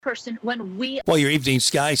person when we... Well, your evening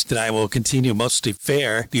skies tonight will continue mostly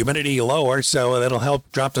fair. The humidity lower, so that'll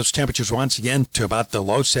help drop those temperatures once again to about the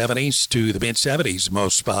low 70s to the mid 70s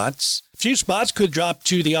most spots. A few spots could drop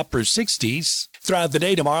to the upper 60s. Throughout the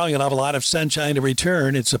day tomorrow, you'll have a lot of sunshine to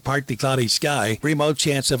return. It's a partly cloudy sky. Remote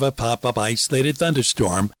chance of a pop-up isolated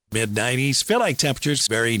thunderstorm. Mid-90s, feel like temperatures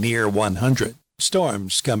very near 100.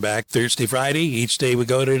 Storms come back Thursday, Friday. Each day we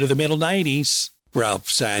go to the middle 90s. Ralph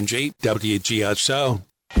Sanji, WGSO.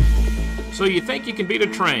 So you think you can beat a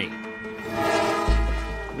train?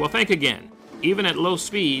 Well, think again. Even at low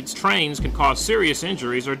speeds, trains can cause serious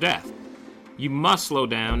injuries or death. You must slow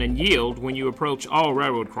down and yield when you approach all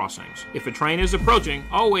railroad crossings. If a train is approaching,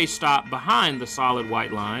 always stop behind the solid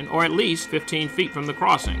white line or at least 15 feet from the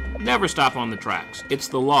crossing. Never stop on the tracks. It's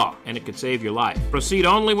the law, and it could save your life. Proceed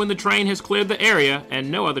only when the train has cleared the area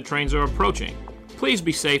and no other trains are approaching. Please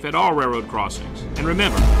be safe at all railroad crossings. And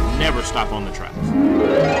remember, never stop on the tracks.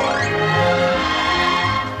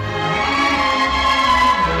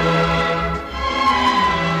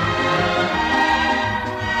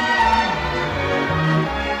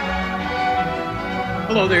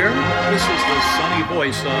 Hello there. This is the sunny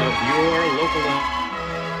voice of your local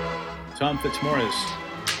Tom Fitzmaurice,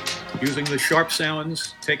 using the sharp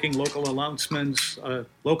sounds, taking local announcements. I'll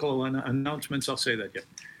say that yet.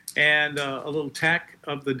 And a little tack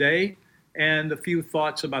of the day, and a few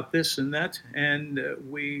thoughts about this and that. And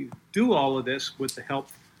we do all of this with the help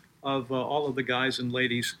of all of the guys and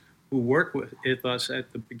ladies who work with us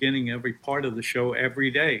at the beginning, every part of the show,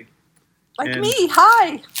 every day. Like me,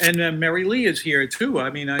 hi. And Mary Lee is here too. I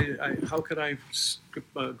mean, how could I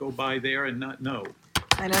go by there and not know?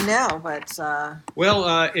 I don't know, but...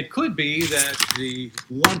 Well, it could be that the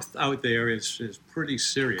warmth out there is pretty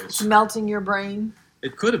serious. It's melting your brain.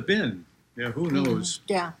 It could have been. Yeah, who knows?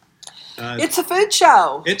 Yeah. It's a food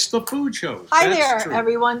show. It's the food show. Hi That's there, true.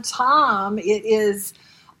 everyone. Tom, it is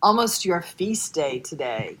almost your feast day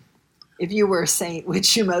today. If you were a saint,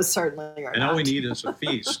 which you most certainly are and not. all we need is a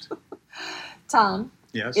feast. Tom,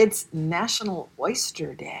 yes. It's National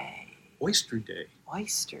Oyster Day. Oyster Day.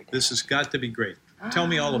 Oyster Day. This has got to be great. Tell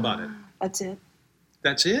me all about it. That's it.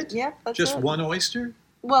 That's it? Yep, that's Just it. one oyster?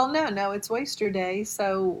 Well, no, it's Oyster Day,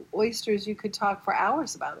 so oysters, you could talk for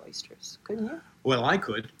hours about oysters, couldn't you? Well, I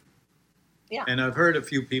could. Yeah. And I've heard a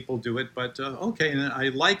few people do it, but okay, and I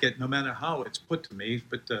like it no matter how it's put to me,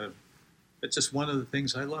 but it's just one of the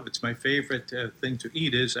things I love. It's my favorite thing to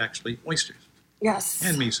eat is actually oysters. Yes.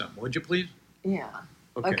 Hand me some, would you please? Yeah.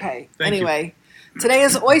 Okay. Anyway, today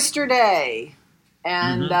is Oyster Day.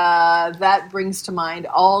 And that brings to mind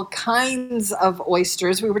all kinds of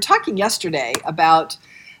oysters. We were talking yesterday about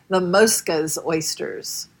the Mosca's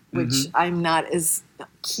oysters, which I'm not as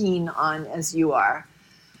keen on as you are.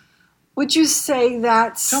 Would you say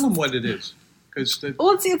that's... Tell them what it is.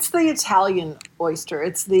 Well, it's the Italian oyster.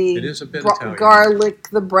 It is a bit Italian. Garlic,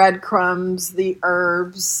 the breadcrumbs, the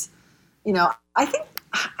herbs. You know, I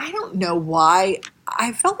don't know why.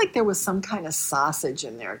 I felt like there was some kind of sausage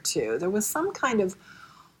in there, too. There was some kind of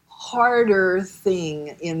harder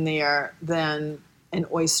thing in there than an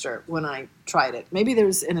oyster when I tried it. Maybe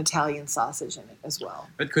there's an Italian sausage in it as well.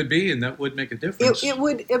 It could be, and that would make a difference. It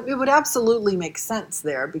would absolutely make sense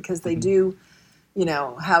there because they do,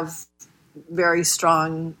 have very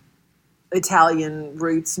strong Italian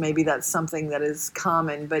roots. Maybe that's something that is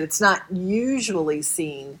common, but it's not usually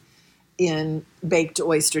seen in baked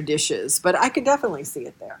oyster dishes. But I could definitely see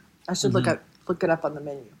it there. I should look it up on the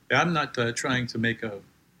menu. I'm not trying to make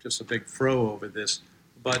just a big fro over this,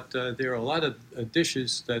 but there are a lot of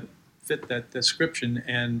dishes that fit that description,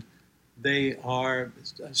 and they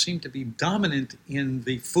seem to be dominant in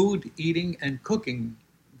the food, eating, and cooking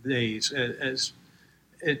days. As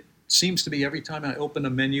it seems to be every time I open a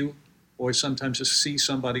menu, or sometimes just see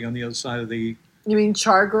somebody on the other side of the... You mean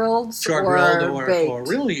char-grilled or baked? Or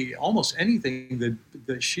really almost anything.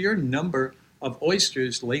 The sheer number of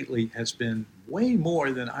oysters lately has been way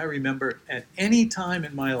more than I remember at any time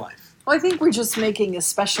in my life. Well, I think we're just making a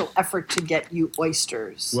special effort to get you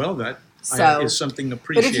oysters. Well, that is something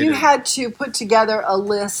appreciated. But if you had to put together a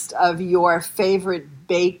list of your favorite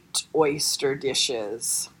baked oyster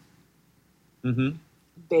dishes...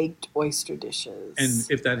 Baked oyster dishes. And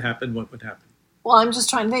if that happened, what would happen? Well, I'm just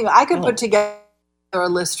trying to think. I could put together a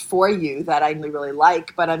list for you that I really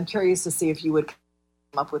like, but I'm curious to see if you would come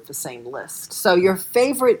up with the same list. So your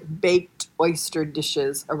favorite baked oyster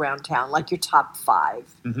dishes around town, like your top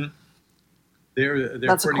 5. They're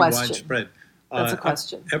That's pretty widespread. That's a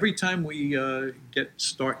question. Every time we get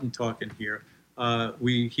started talking here,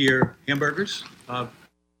 we hear hamburgers.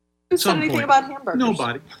 Who said anything about hamburgers?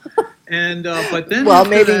 Nobody. And but then well, after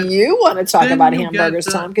maybe that, you want to talk then about you hamburgers,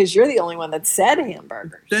 get, Tom, because you're the only one that said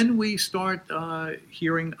hamburgers. then we start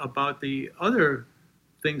hearing about the other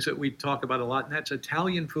things that we talk about a lot, and that's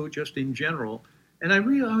Italian food just in general. And I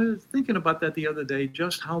was thinking about that the other day,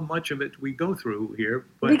 just how much of it we go through here.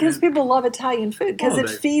 But, because people love Italian food because it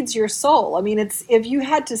they- feeds your soul. I mean, it's if you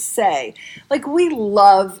had to say, like we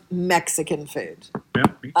love Mexican food. yeah,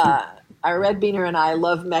 me too. Our red beaner and I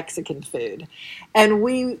love Mexican food, and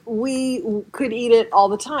we could eat it all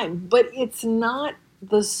the time. But it's not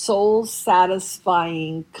the soul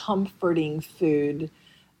satisfying, comforting food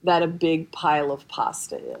that a big pile of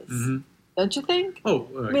pasta is. Mm-hmm. Don't you think? Oh,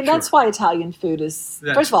 I mean, sure. that's why Italian food is.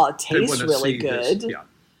 First of all, it They tastes wanna really see this, good. Yeah.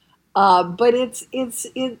 But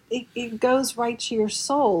it goes right to your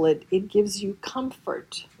soul. It gives you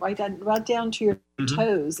comfort right down to your Mm-hmm.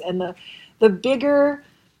 toes. And the bigger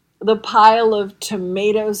the pile of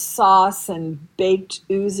tomato sauce and baked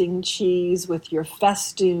oozing cheese with your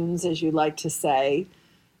festoons, as you like to say,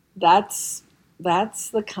 that's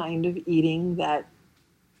the kind of eating that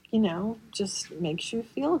just makes you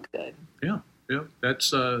feel good. Yeah,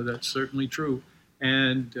 that's certainly true.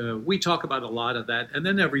 And we talk about a lot of that, and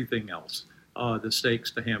then everything else, the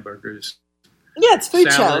steaks, the hamburgers. Yeah, it's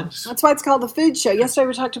food Salads. show. That's why it's called the food show. Yesterday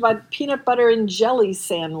we talked about peanut butter and jelly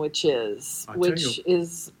sandwiches, I'll tell which you.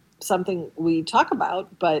 is something we talk about,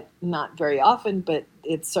 but not very often, but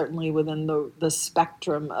it's certainly within the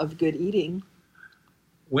spectrum of good eating.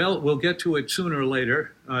 Well, we'll get to it sooner or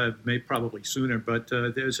later, probably sooner, but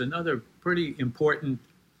there's another pretty important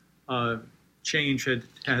change that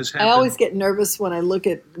has happened. I always get nervous when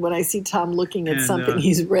I see Tom looking at And, something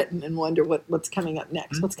he's written and wonder what's coming up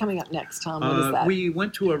next. What's coming up next, Tom? What is that? We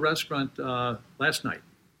went to a restaurant last night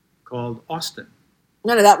called Austin.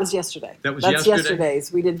 No, that was yesterday. That's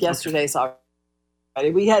yesterday's. We did yesterday's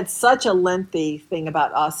already. We had such a lengthy thing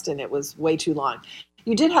about Austin. It was way too long.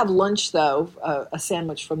 You did have lunch, though, a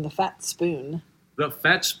sandwich from the Fat Spoon. The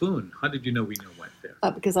Fat Spoon. How did you know we went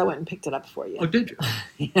there? Because I went and picked it up for you. Oh, did you?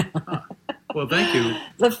 Yeah. Well, thank you.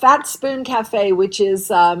 The Fat Spoon Cafe, which is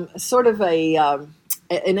sort of an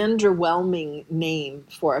underwhelming name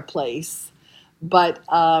for a place, but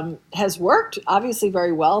has worked obviously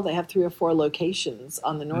very well. They have 3 or 4 locations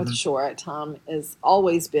on the North Shore. Tom has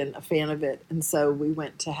always been a fan of it, and so we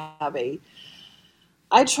went to have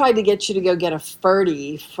I tried to get you to go get a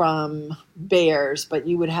Ferdy from Bears, but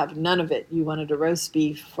you would have none of it. You wanted a roast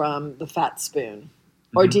beef from the Fat Spoon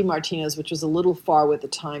or DiMartino's, which was a little far with the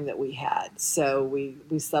time that we had. So we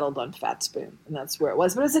settled on Fat Spoon, and that's where it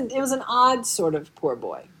was. But it was an odd sort of poor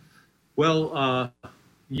boy. Well,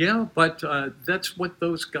 yeah, but that's what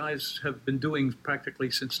those guys have been doing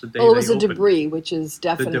practically since the day Well, it was they a opened. debris, which is The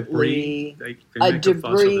definitely debris. They a make a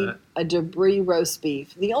fuss of that. debris roast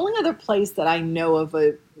beef. The only other place that I know of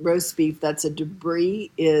a roast beef that's a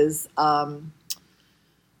debris is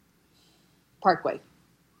Parkway.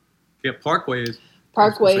 Yeah, Parkway is.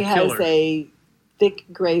 Parkway is a has killer. a thick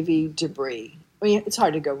gravy debris. I mean, it's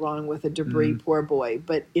hard to go wrong with a debris poor boy,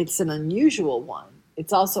 but it's an unusual one.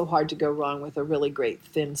 It's also hard to go wrong with a really great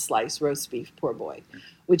thin slice roast beef poor boy,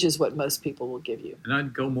 which is what most people will give you. And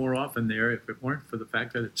I'd go more often there if it weren't for the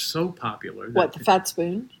fact that it's so popular. What, the Fat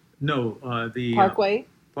Spoon? No, the Parkway?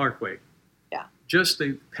 Parkway. Yeah. Just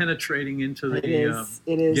the penetrating into the It is.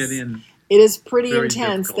 get in. It is pretty Very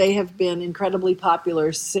intense. difficult. They have been incredibly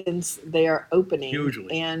popular since they are opening.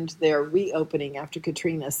 Hugely. And they're reopening after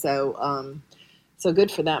Katrina. So so good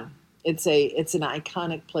for them. It's an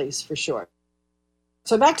iconic place for sure.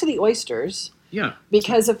 So back to the oysters, Yeah.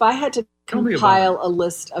 because if I had to Tell me about compile a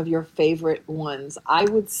list of your favorite ones, I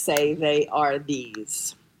would say they are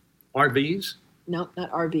these. RVs. No,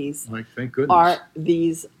 not RVs. Like, thank goodness. Are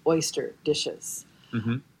these oyster dishes.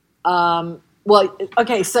 Mhm. Well,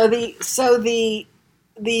 okay, so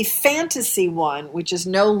the fantasy one, which is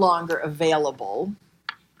no longer available,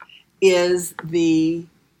 is the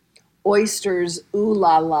oysters ooh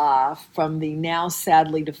la la from the now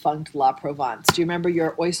sadly defunct La Provence. Do you remember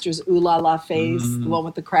your oysters ooh la la phase, the one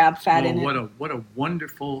with the crab fat in it? What a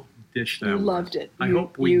wonderful dish that You was. loved it. I You-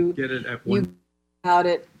 hope we you- get it at You one. about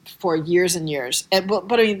it for years and years,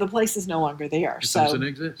 but I mean the place is no longer there. It So doesn't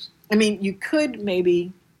exist. I mean, you could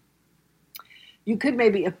maybe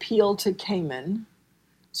appeal to Cayman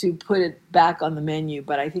to put it back on the menu,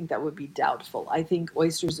 but I think that would be doubtful. I think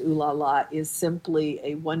Oysters Ooh La La is simply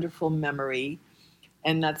a wonderful memory,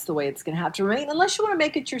 and that's the way it's going to have to remain. Unless you want to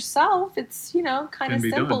make it yourself, it's kind Can of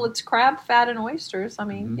be simple. done. It's crab, fat, and oysters. I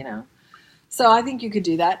mean, So I think you could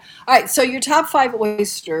do that. All right, so your top 5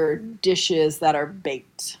 oyster dishes that are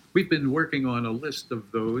baked. We've been working on a list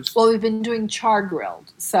of those. Well, we've been doing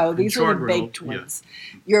char-grilled, so these are the baked ones.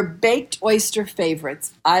 Your baked oyster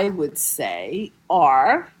favorites, I would say,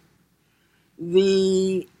 are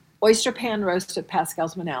the oyster pan roast at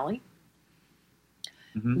Pascal's Manali,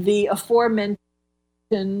 the aforementioned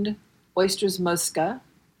oysters Mosca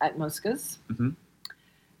at Mosca's,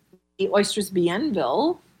 the oysters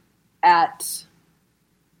Bienville at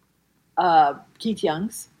Keith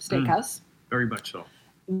Young's Steakhouse. Very much so.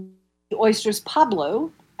 The oysters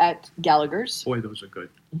Pablo at Gallagher's. Boy, those are good.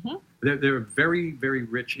 They're very, very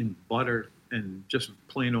rich in butter and just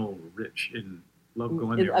plain old rich. And love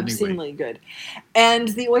going there Obscenely anyway. good. And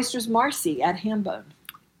the oysters Marcy at Hambone.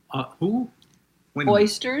 Who?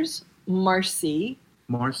 Oysters Marcy.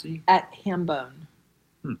 Marcy? At Hambone.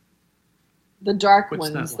 The dark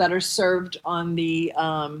What's ones that that are served on the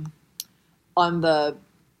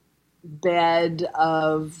bed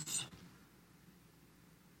of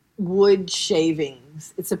wood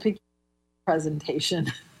shavings. It's a picture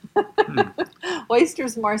presentation.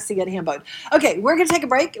 Oysters Marcy at Hambone. Okay, we're going to take a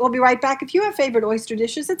break. We'll be right back. If you have favorite oyster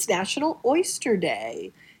dishes, it's National Oyster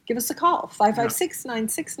Day. Give us a call,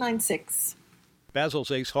 556-9696.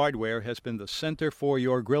 Basil's Ace Hardware has been the center for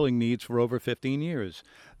your grilling needs for over 15 years.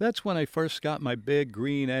 That's when I first got my big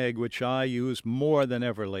green egg, which I use more than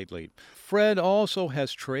ever lately. Fred also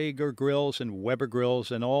has Traeger grills and Weber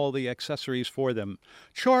grills and all the accessories for them.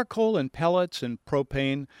 Charcoal and pellets and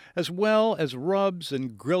propane, as well as rubs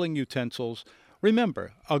and grilling utensils.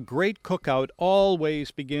 Remember, a great cookout always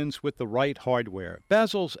begins with the right hardware.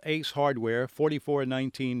 Basil's Ace Hardware,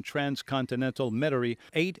 4419 Transcontinental Metairie,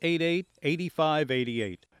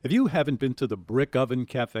 888-8588. If you haven't been to the Brick Oven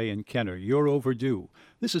Cafe in Kenner, you're overdue.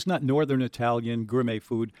 This is not Northern Italian gourmet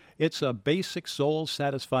food. It's a basic,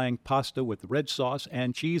 soul-satisfying pasta with red sauce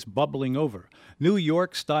and cheese bubbling over. New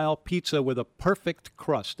York-style pizza with a perfect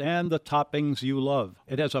crust and the toppings you love.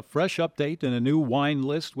 It has a fresh update and a new wine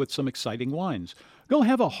list with some exciting wines. Go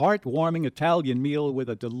have a heartwarming Italian meal with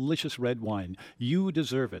a delicious red wine. You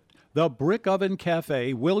deserve it. The Brick Oven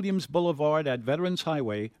Cafe, Williams Boulevard at Veterans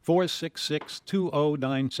Highway,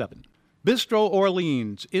 466-2097. Bistro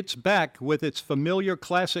Orleans, it's back with its familiar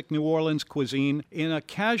classic New Orleans cuisine in a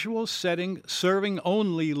casual setting, serving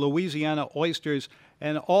only Louisiana oysters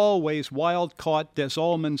and always wild-caught Des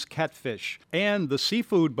Allemands catfish. And the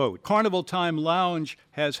Seafood Boat. Carnival Time Lounge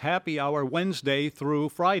has happy hour Wednesday through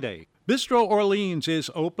Friday. Bistro Orleans is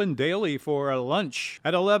open daily for lunch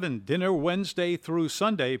at 11, dinner Wednesday through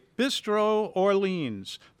Sunday. Bistro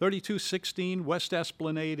Orleans, 3216 West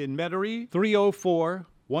Esplanade in Metairie,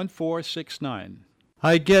 304-1469.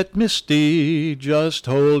 I get misty just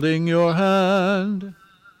holding your hand.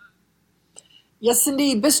 Yes,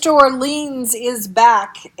 indeed. Bistro Orleans is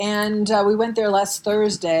back, and we went there last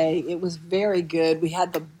Thursday. It was very good. We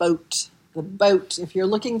had the boat. The boat. If you're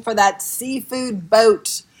looking for that seafood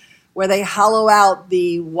boat where they hollow out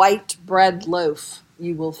the white bread loaf,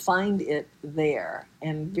 you will find it there,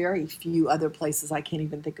 and very few other places. I can't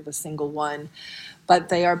even think of a single one. But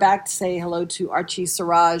they are back to say hello to Archie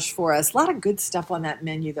Siraj for us. A lot of good stuff on that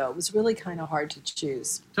menu, though. It was really kind of hard to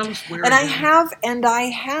choose. Tell us where. And I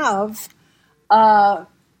have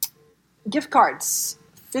gift cards,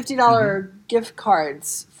 $50 gift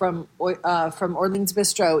cards from Orleans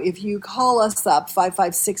Bistro. If you call us up,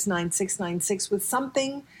 556-9696, with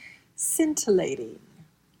something scintillating.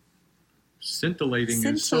 Scintillating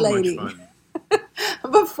is so much fun.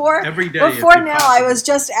 Before Every day, before now, possible. I was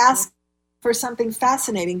just asking for something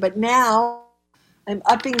fascinating, but now I'm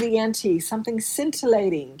upping the ante. Something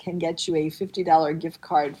scintillating can get you a $50 gift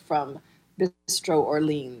card from Bistro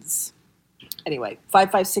Orleans. Anyway,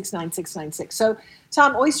 556-9696. So,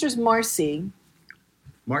 Tom, Oysters Marcy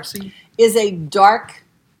is a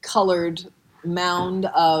dark-colored mound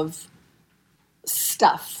of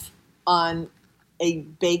stuff on a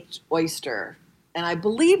baked oyster, and I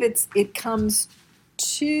believe it comes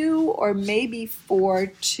 2 or maybe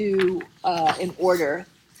 4 in order.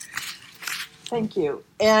 Thank you.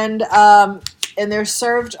 And they're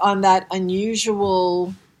served on that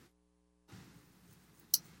unusual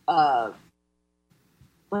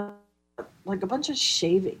like a bunch of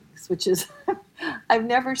shavings, which is I've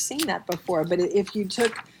never seen that before. But if you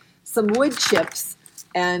took some wood chips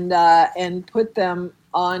and put them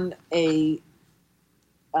on a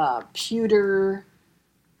pewter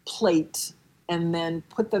plate and then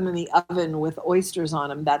put them in the oven with oysters on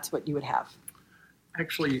them, that's what you would have.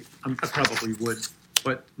 Actually, I probably would,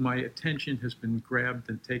 but my attention has been grabbed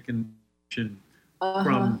and taken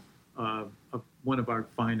from one of our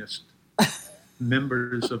finest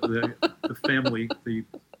members of the family, the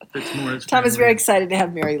Fitzmaurice Tom is family. very excited to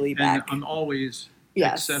have Mary Lee And back. I'm always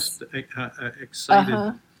Yes. excited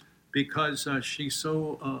Uh-huh. because she's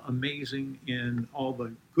so amazing in all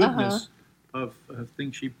the goodness of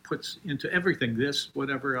things she puts into everything. This,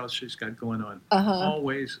 whatever else she's got going on.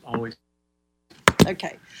 Always.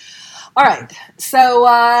 Okay. All right. So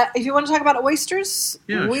if you want to talk about oysters,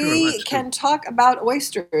 Yeah, we sure, let's can talk about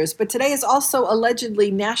oysters. But today is also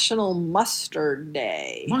allegedly National Mustard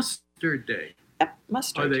Day. Mustard Day. Yep,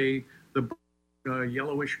 mustard. Are they the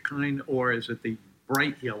yellowish kind, or is it the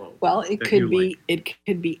bright yellow? Well, it that could you be like? it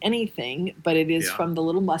could be anything, but it is Yeah. from the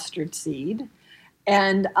little mustard seed.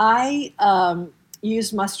 And I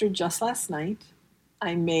used mustard just last night.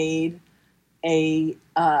 I made a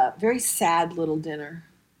very sad little dinner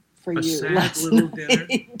for A you sad last little dinner?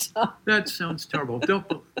 night. That sounds terrible. Don't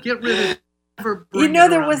get rid of it. Never You bring know, it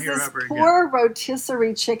there around was here this ever again. poor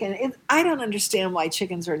rotisserie chicken. I don't understand why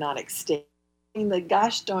chickens are not extinct. The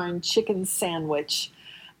gosh darn chicken sandwich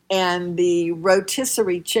and the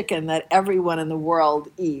rotisserie chicken that everyone in the world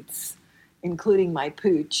eats, including my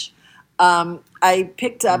pooch. I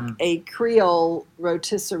picked up a Creole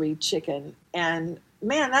rotisserie chicken, and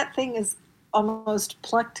man, that thing is almost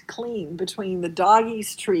plucked clean between the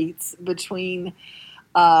doggy's treats, between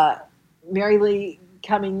Mary Lee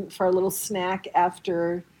coming for a little snack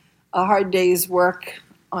after a hard day's work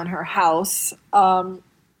on her house.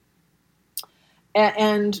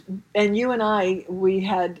 And you and I, we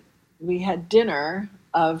had dinner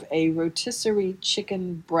of a rotisserie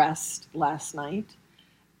chicken breast last night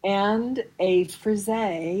and a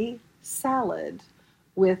frisée salad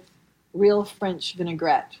with real French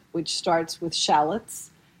vinaigrette, which starts with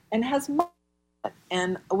shallots and has mustard.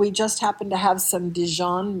 And we just happened to have some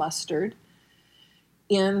Dijon mustard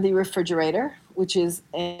in the refrigerator, which is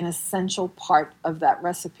an essential part of that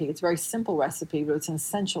recipe. It's a very simple recipe, but it's an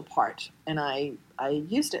essential part, and I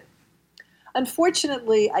used it.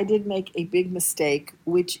 Unfortunately, I did make a big mistake,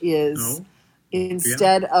 which is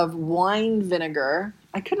instead of wine vinegar,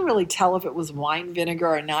 I couldn't really tell if it was wine vinegar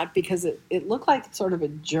or not because it looked like sort of a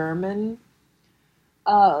German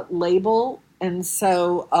label, and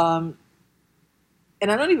so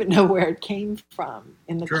and I don't even know where it came from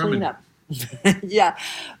in the Germany. cleanup. Yeah,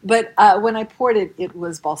 but when I poured it, it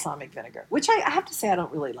was balsamic vinegar, which I have to say I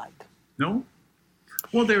don't really like. No?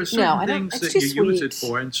 Well, there are No, certain I don't- things it's that too you use it sweet.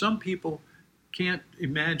 for, and some people can't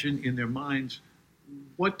imagine in their minds,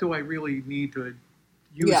 what do I really need to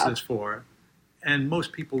use Yeah. this for? And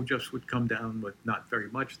most people just would come down with not very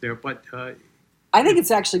much there, but I think it's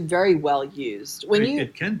actually very well used. When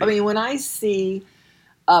it can be. I mean, when I see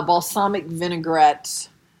balsamic vinaigrette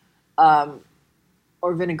or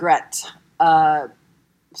vinaigrette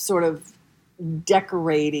sort of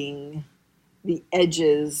decorating the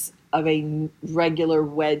edges of a regular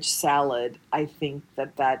wedge salad, I think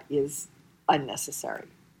that is unnecessary.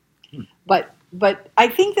 But I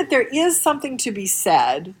think that there is something to be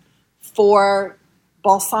said for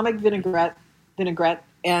balsamic vinaigrette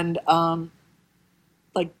and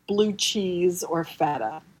like blue cheese or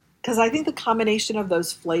feta, because I think the combination of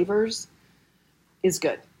those flavors is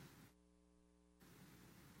good.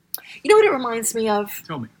 You know what it reminds me of?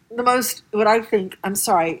 Tell me. What I think, I'm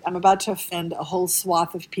sorry, I'm about to offend a whole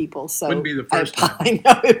swath of people. So Wouldn't be the first time. I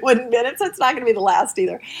know it wouldn't be. It's not going to be the last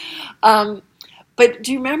either. But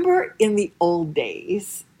do you remember in the old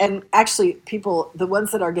days, and actually people, the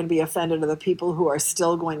ones that are going to be offended are the people who are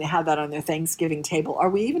still going to have that on their Thanksgiving table. Are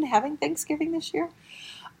we even having Thanksgiving this year?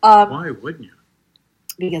 Why wouldn't you?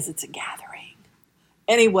 Because it's a gathering.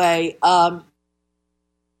 Anyway,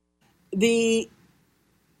 the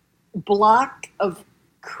block of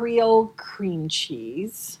Creole cream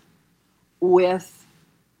cheese with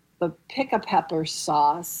the pick-a-pepper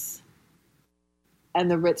sauce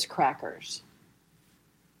and the Ritz crackers.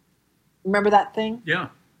 Remember that thing? Yeah.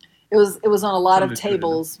 It was on a lot of Sounded good,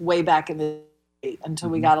 tables way back in the day until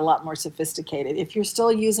we got a lot more sophisticated. If you're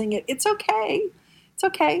still using it, it's okay. It's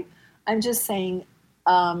okay. I'm just saying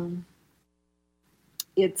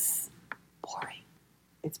it's boring.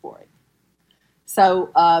 It's boring.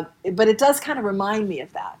 So, but it does kind of remind me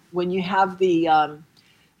of that. When you have the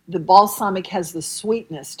balsamic has the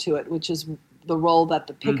sweetness to it, which is the role that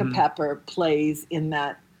the pick-a-pepper plays in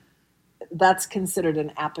that. That's considered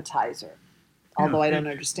an appetizer, although I don't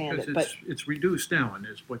understand it. But it's reduced down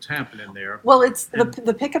is what's happening there. well, it's And-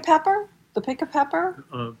 the pick-a-pepper, the pick-a-pepper,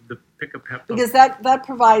 The pick-a-pepper. because that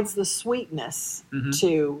provides the sweetness Mhm.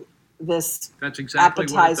 to this That's exactly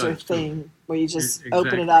appetizer what it does, too. thing where you just Exactly.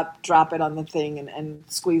 open it up, drop it on the thing, and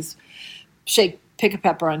shake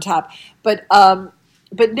pick-a-pepper on top. But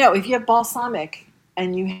no, if you have balsamic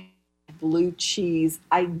and you have blue cheese.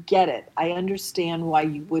 I get it. I understand why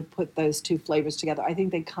you would put those two flavors together. I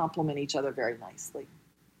think they complement each other very nicely.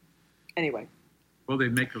 Anyway. Well, they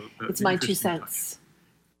make it's my 2 interesting cents.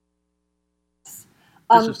 This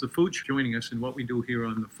is the food show joining us, and what we do here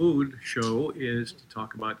on the food show is to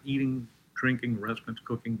talk about eating, drinking, restaurants,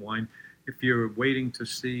 cooking, wine. If you're waiting to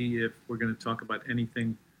see if we're going to talk about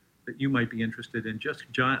anything that you might be interested in, just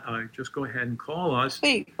go ahead and call us.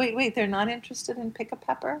 Wait. They're not interested in Pick a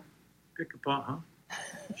Pepper? Pick a pot, huh?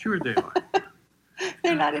 Sure they are.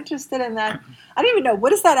 They're not interested in that. I don't even know.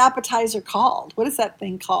 What is that appetizer called? What is that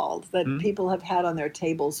thing called that people have had on their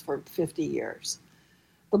tables for 50 years?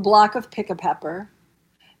 The block of Pick a Pepper.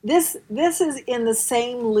 This is in the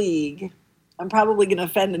same league. I'm probably going to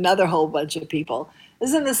offend another whole bunch of people.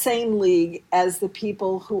 This is in the same league as the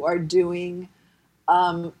people who are doing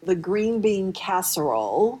the green bean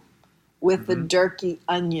casserole with the jerky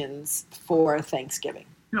onions for Thanksgiving.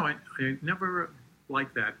 I never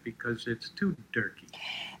like that because it's too dirty.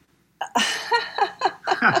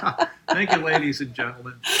 Thank you, ladies and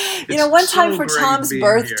gentlemen. One time for Tom's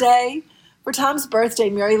birthday,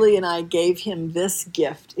 Mary Lee and I gave him this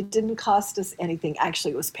gift. It didn't cost us anything.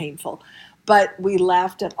 Actually, it was painful. But we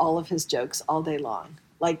laughed at all of his jokes all day long,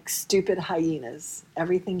 like stupid hyenas.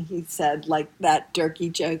 Everything he said, like that turkey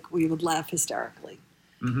joke, we would laugh hysterically.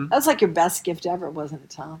 Mm-hmm. That was like your best gift ever, wasn't it,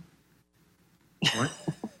 Tom? What?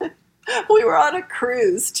 We were on a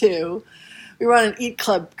cruise, too. We were on an Eat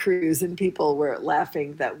Club cruise, and people were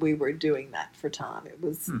laughing that we were doing that for Tom. It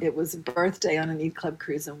was a birthday on an Eat Club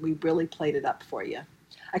cruise, and we really played it up for you.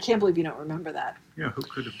 I can't believe you don't remember that. Yeah, who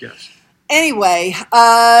could have guessed? Anyway,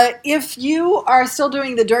 if you are still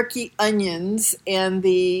doing the jerky onions and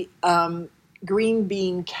the green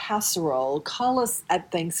bean casserole, call us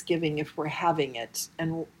at Thanksgiving if we're having it,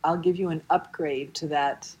 and I'll give you an upgrade to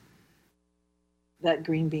that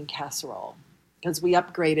green bean casserole, because we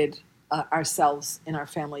upgraded ourselves in our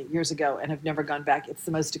family years ago and have never gone back. It's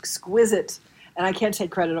the most exquisite, and I can't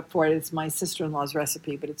take credit for it. It's my sister-in-law's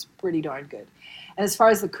recipe, but it's pretty darn good. And as far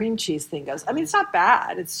as the cream cheese thing goes, I mean, it's not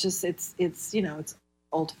bad. It's just it's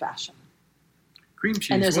old-fashioned. Cream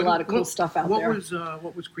cheese. And there's a lot of cool stuff out there.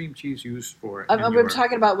 What was cream cheese used for? I'm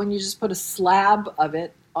talking about when you just put a slab of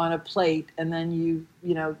it on a plate, and then you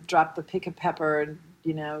drop the Pick a Pepper, and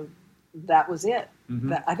that was it.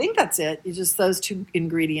 Mm-hmm. I think that's it. You just those two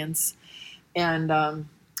ingredients, and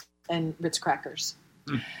Ritz crackers.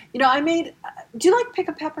 Mm. I made. Do you like Pick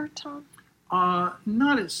a Pepper, Tom?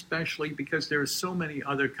 Not especially, because there are so many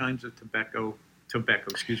other kinds of tobacco.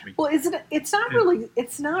 Excuse me. Well, it's not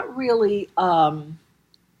really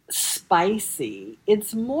spicy.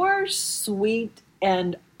 It's more sweet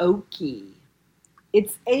and oaky.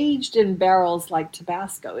 It's aged in barrels like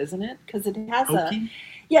Tabasco, isn't it? Because it has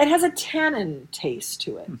it has a tannin taste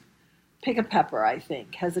to it. Pick a Pepper, I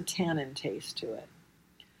think, has a tannin taste to it.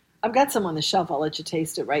 I've got some on the shelf. I'll let you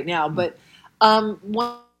taste it right now. But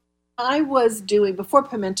when I was doing, before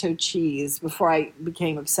pimento cheese, before I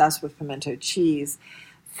became obsessed with pimento cheese,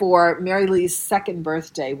 for Mary Lee's second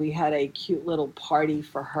birthday, we had a cute little party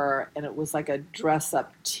for her, and it was like a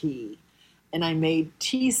dress-up tea. And I made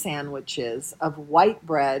tea sandwiches of white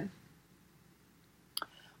bread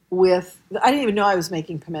with, I didn't even know I was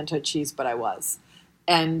making pimento cheese, but I was,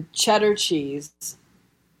 and cheddar cheese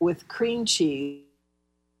with cream cheese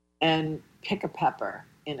and Pick a Pepper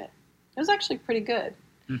in it. It was actually pretty good.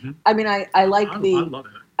 Mm-hmm. I mean, I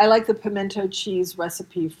like the pimento cheese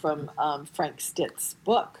recipe from Frank Stitt's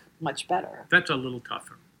book much better. That's a little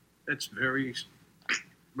tougher. That's very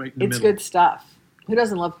right in the middle. It's good stuff. Who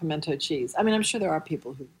doesn't love pimento cheese? I mean, I'm sure there are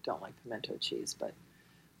people who don't like pimento cheese, but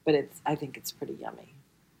I think it's pretty yummy.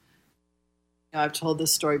 I've told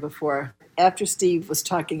this story before. After Steve was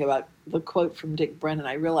talking about the quote from Dick Brennan,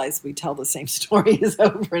 I realized we tell the same stories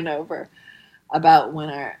over and over about when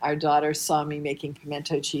our daughter saw me making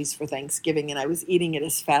pimento cheese for Thanksgiving, and I was eating it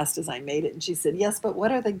as fast as I made it. And she said, "Yes, but what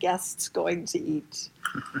are the guests going to eat?"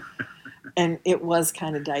 And it was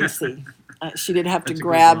kind of dicey. She did have to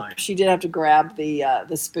grab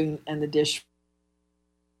the spoon and the dish.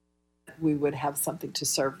 We would have something to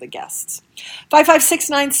serve the guests.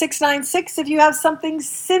 5569696. If you have something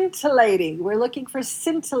scintillating, we're looking for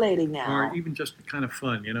scintillating now, or even just kind of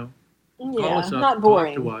fun, Yeah, call us up, not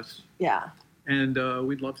boring. Talk to us. Yeah, and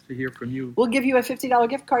we'd love to hear from you. We'll give you a $50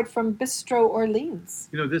 gift card from Bistro Orleans.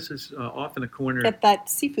 This is often a corner. Get that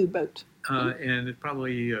seafood boat. And it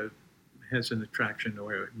probably has an attraction,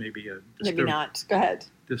 or maybe maybe not. Go ahead.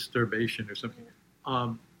 Disturbation or something.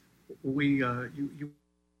 You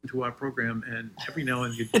to our program, and every now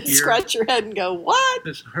and then And you hear scratch your head and go, what?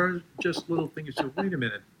 her just little thing. You say, wait a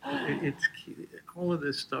minute, it's all of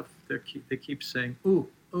this stuff. They keep saying, ooh,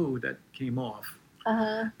 that came off.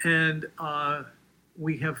 Uh-huh. And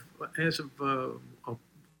we have, as of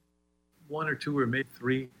 1 or 2 or maybe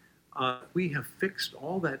 3, we have fixed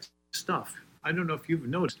all that stuff. I don't know if you've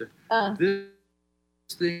noticed it. This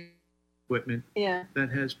thing, equipment that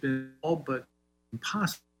has been all but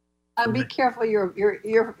impossible. Be careful. You're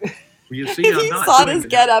You see, if I'm you not saw doing this it.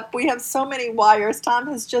 get up, we have so many wires. Tom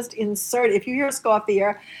has just inserted. If you hear us go off the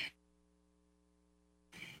air,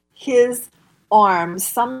 his arm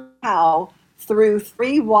somehow through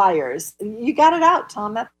 3 wires. You got it out,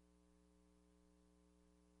 Tom. That's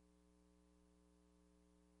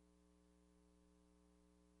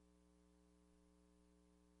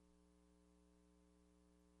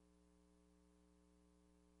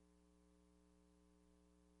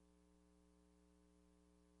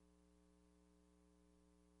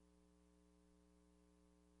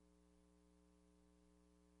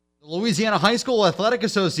The Louisiana High School Athletic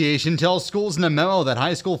Association tells schools in a memo that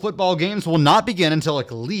high school football games will not begin until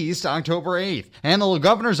at least October 8th. And the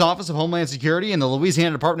Governor's Office of Homeland Security and the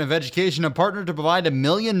Louisiana Department of Education have partnered to provide 1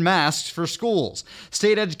 million masks for schools.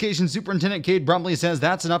 State Education Superintendent Cade Brumley says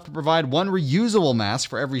that's enough to provide 1 reusable mask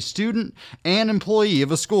for every student and employee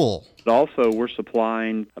of a school. Also, we're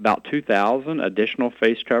supplying about 2,000 additional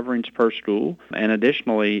face coverings per school and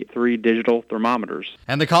additionally 3 digital thermometers.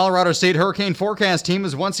 And the Colorado State Hurricane Forecast Team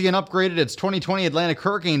has once again upgraded its 2020 Atlantic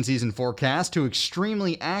hurricane season forecast to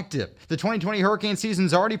extremely active. The 2020 hurricane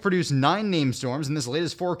season's already produced 9 named storms, and this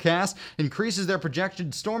latest forecast increases their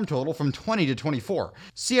projected storm total from 20 to 24.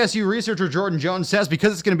 CSU researcher Jordan Jones says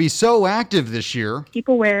because it's going to be so active this year, keep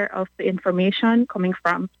aware of the information coming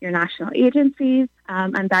from your national agencies,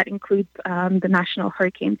 and that includes the National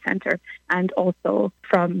Hurricane Center and also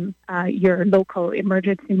from your local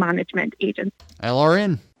emergency management agency.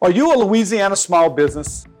 LRN. Are you a Louisiana small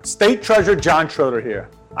business? State Treasurer John Schroeder here.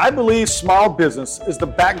 I believe small business is the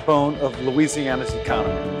backbone of Louisiana's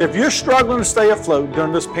economy. If you're struggling to stay afloat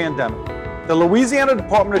during this pandemic, the Louisiana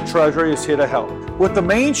Department of Treasury is here to help. With the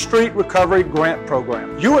Main Street Recovery Grant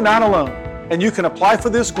Program, you are not alone, and you can apply for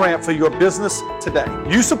this grant for your business today.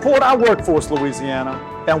 You support our workforce, Louisiana,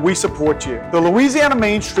 and we support you. The Louisiana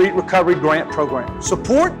Main Street Recovery Grant Program.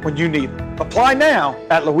 Support when you need it. Apply now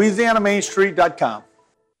at louisianamainstreet.com.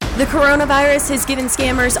 The coronavirus has given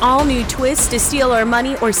scammers all new twists to steal our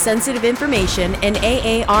money or sensitive information, and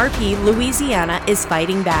AARP Louisiana is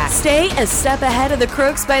fighting back. Stay a step ahead of the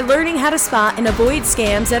crooks by learning how to spot and avoid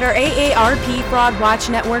scams at our AARP Fraud Watch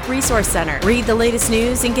Network Resource Center. Read the latest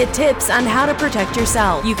news and get tips on how to protect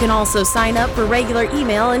yourself. You can also sign up for regular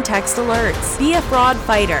email and text alerts. Be a fraud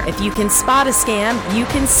fighter. If you can spot a scam, you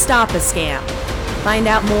can stop a scam. Find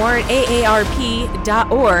out more at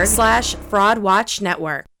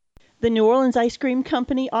aarp.org/fraudwatchnetwork. The New Orleans Ice Cream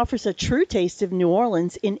Company offers a true taste of New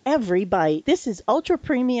Orleans in every bite. This is ultra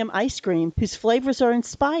premium ice cream whose flavors are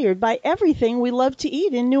inspired by everything we love to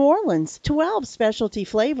eat in New Orleans. 12 specialty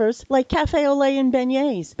flavors like cafe au lait and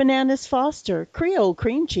beignets, bananas Foster, Creole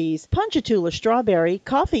cream cheese, Ponchatoula strawberry,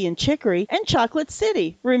 coffee and chicory, and chocolate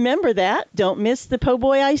city. Remember that. Don't miss the po'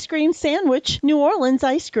 boy ice cream sandwich, New Orleans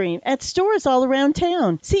ice cream, at stores all around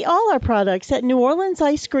town. See all our products at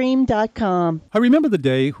neworleansicecream.com. I remember the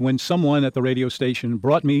day when someone at the radio station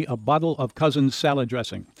brought me a bottle of Cousins salad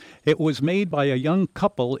dressing. It was made by a young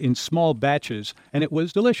couple in small batches, and it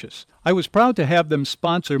was delicious. I was proud to have them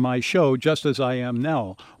sponsor my show just as I am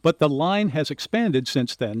now, but the line has expanded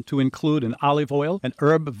since then to include an olive oil, an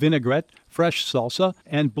herb vinaigrette, fresh salsa,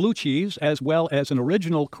 and blue cheese, as well as an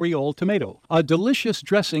original Creole tomato. A delicious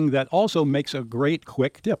dressing that also makes a great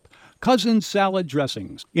quick dip. Cousins Salad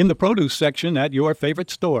Dressings, in the produce section at your favorite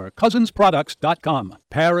store, cousinsproducts.com.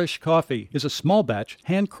 Parish Coffee is a small batch,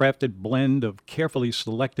 handcrafted blend of carefully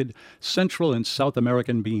selected Central and South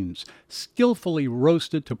American beans, skillfully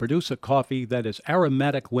roasted to produce a coffee that is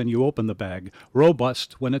aromatic when you open the bag,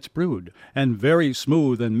 robust when it's brewed, and very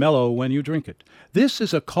smooth and mellow when you drink it. This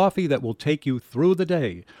is a coffee that will take you through the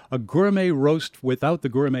day, a gourmet roast without the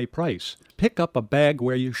gourmet price. Pick up a bag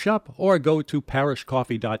where you shop or go to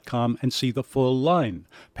parishcoffee.com and see the full line.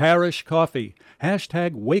 Parish Coffee.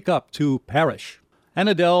 Hashtag wake up to Parish.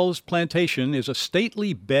 Annadele's Plantation is a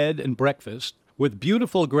stately bed and breakfast with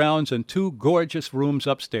beautiful grounds and 2 gorgeous rooms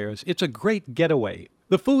upstairs. It's a great getaway.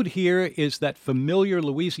 The food here is that familiar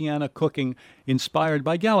Louisiana cooking inspired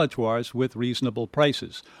by Galatoire's with reasonable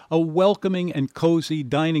prices. A welcoming and cozy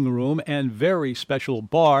dining room and very special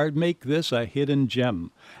bar make this a hidden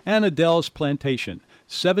gem. Annadele's Plantation,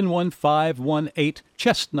 71518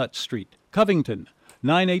 Chestnut Street, Covington.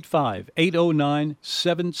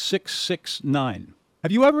 985-809-7669.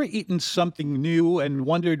 Have you ever eaten something new and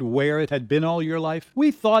wondered where it had been all your life? We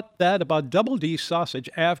thought that about Double D sausage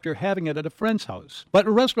after having it at a friend's house. But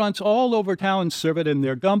restaurants all over town serve it in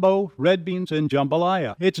their gumbo, red beans, and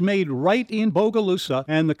jambalaya. It's made right in Bogalusa,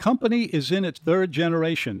 and the company is in its third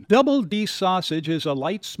generation. Double D sausage is a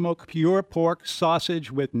light smoke, pure pork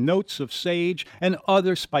sausage with notes of sage and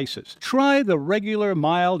other spices. Try the regular,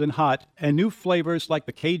 mild, and hot, and new flavors like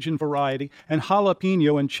the Cajun variety and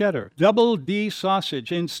jalapeno and cheddar. Double D sausage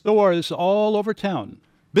in stores all over town.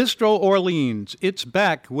 Bistro Orleans, it's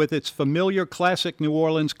back with its familiar classic New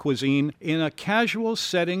Orleans cuisine in a casual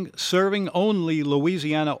setting, serving only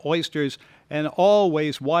Louisiana oysters and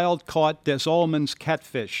always wild-caught Des Allemands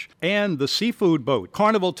catfish. And the seafood boat.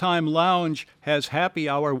 Carnival Time Lounge has happy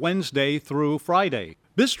hour Wednesday through Friday.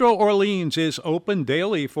 Bistro Orleans is open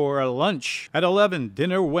daily for lunch at 11,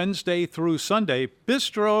 dinner Wednesday through Sunday.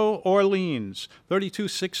 Bistro Orleans,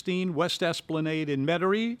 3216 West Esplanade in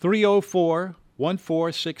Metairie,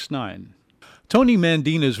 304-1469. Tony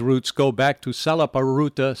Mandina's roots go back to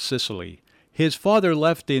Salaparuta, Sicily. His father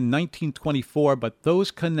left in 1924, but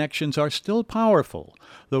those connections are still powerful.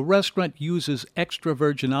 The restaurant uses extra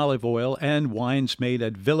virgin olive oil and wines made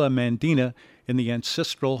at Villa Mandina in the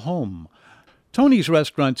ancestral home. Tony's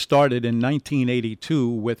restaurant started in 1982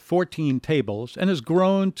 with 14 tables and has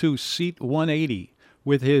grown to seat 180,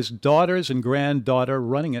 with his daughters and granddaughter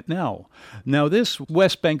running it now. Now, this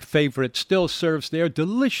West Bank favorite still serves their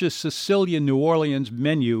delicious Sicilian New Orleans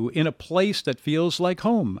menu in a place that feels like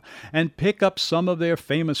home, and pick up some of their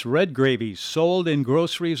famous red gravies sold in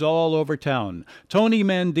groceries all over town. Tony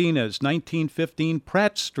Mandina's, 1915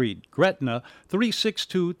 Pratt Street, Gretna,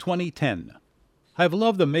 362-2010. I've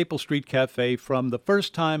loved the Maple Street Cafe from the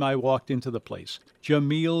first time I walked into the place.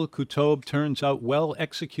 Jamil Kutob turns out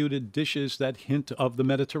well-executed dishes that hint of the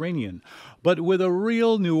Mediterranean, but with a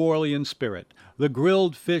real New Orleans spirit. The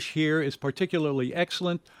grilled fish here is particularly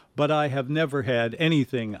excellent, but I have never had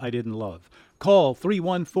anything I didn't love. Call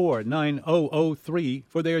 314-9003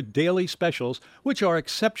 for their daily specials, which are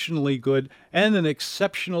exceptionally good and an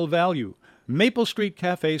exceptional value. Maple Street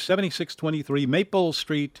Cafe, 7623 Maple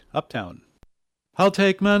Street, Uptown. I'll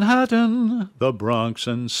take Manhattan, the Bronx,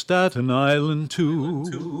 and Staten Island,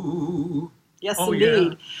 too. Yes, Oh,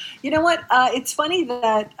 indeed. yeah. You know what? It's funny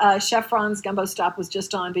that Chef Ron's Gumbo Stop was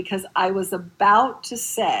just on, because I was about to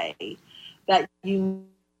say that you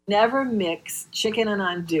never mix chicken and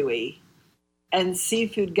andouille and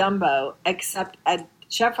seafood gumbo, except at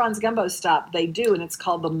Chef Ron's Gumbo Stop, they do, and it's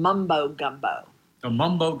called the Mumbo Gumbo. The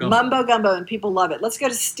Mumbo Gumbo. Mumbo Gumbo, and people love it. Let's go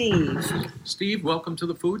to Steve. Steve, welcome to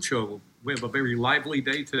the food show. We have a very lively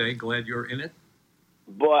day today. Glad you're in it.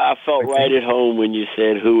 Boy, I felt right at home when you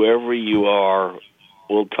said, whoever you are,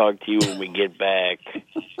 we'll talk to you when we get back.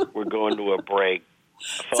 We're going to a break.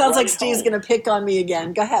 Sounds like Steve's going to pick on me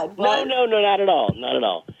again. Go ahead. No, not at all. Not at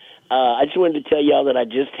all. I just wanted to tell y'all that I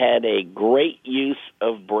just had a great use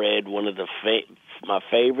of bread, one of the my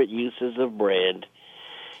favorite uses of bread.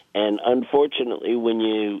 And unfortunately, when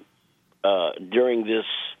you, during this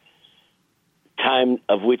time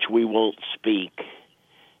of which we won't speak,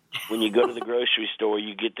 when you go to the grocery store,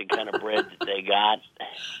 you get the kind of bread that they got.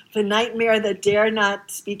 The nightmare that dare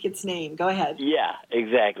not speak its name. Go ahead. Yeah,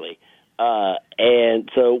 exactly. And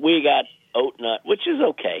so we got oat nut, which is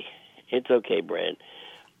okay. It's okay bread.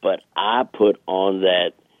 But I put on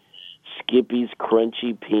that Skippy's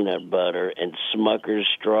crunchy peanut butter and Smucker's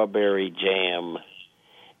strawberry jam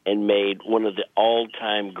and made one of the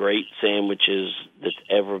all-time great sandwiches that's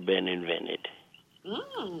ever been invented.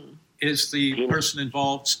 Mm. Is the person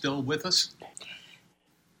involved still with us?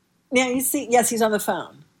 Now, you see, yes, he's on the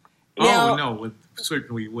phone. Now, no,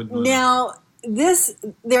 certainly wouldn't. Now,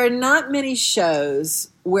 there are not many shows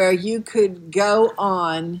where you could go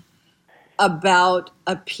on about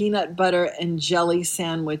a peanut butter and jelly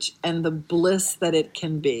sandwich and the bliss that it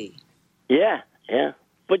can be. Yeah.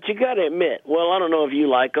 But you got to admit, well, I don't know if you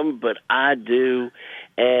like them, but I do.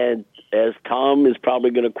 And as Tom is probably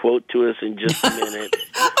going to quote to us in just a minute.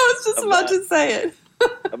 I was just about to say it.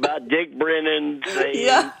 About Dick Brennan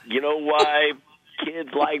saying, you know why kids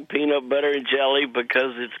like peanut butter and jelly?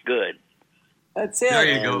 Because it's good. That's it. There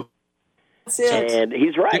you go. That's it. And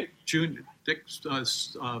he's right. Dick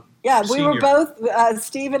yeah, we Senior. were both,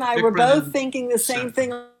 Steve and I Dick were Brennan both thinking the same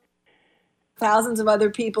thing. Thousands of other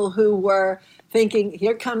people who were thinking,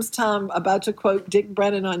 here comes Tom about to quote Dick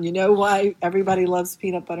Brennan on, you know why everybody loves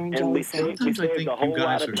peanut butter and jelly sandwiches. We saved a whole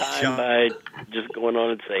lot of time by just going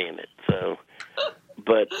on and saying it. So,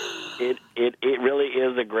 but it really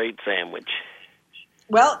is a great sandwich.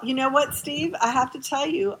 Well, you know what, Steve? I have to tell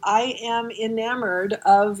you, I am enamored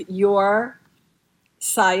of your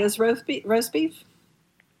Saya's roast beef.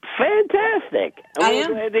 Fantastic. I I'm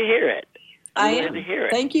am. glad to hear it. I glad am. to hear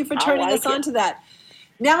it. Thank you for turning us on to that.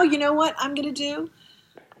 Now, you know what I'm going to do?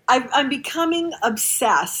 I'm becoming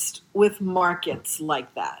obsessed with markets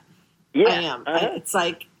like that. Yeah. I am. It's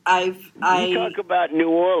like You talk about New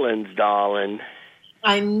Orleans, darling.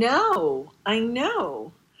 I know.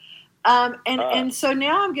 And so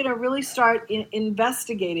now I'm going to really start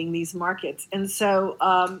investigating these markets. And so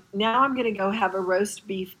now I'm going to go have a roast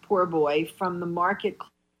beef poor boy from the market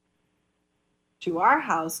to our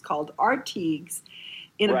house called Artigues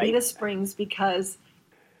in Abita Springs, because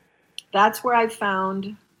that's where I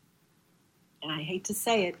found, and I hate to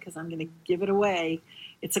say it because I'm going to give it away,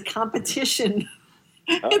 it's a competition.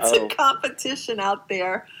 It's a competition out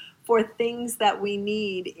there for things that we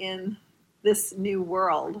need in this new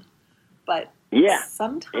world. But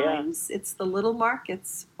sometimes it's the little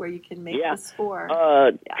markets where you can make the score.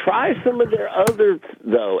 Try some of their others,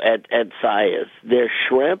 though, at Saya's. Their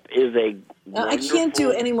shrimp is a I can't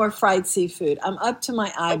do any more fried seafood. I'm up to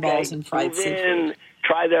my eyeballs in fried seafood. Then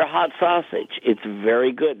try their hot sausage. It's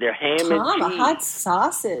very good. Their ham and cheese. A hot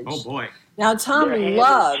sausage. Oh, boy. Now, Tom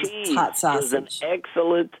loves hot sausage. It's an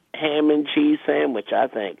excellent ham and cheese sandwich, I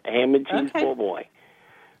think. A ham and cheese poor boy.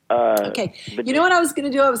 Okay. You know what I was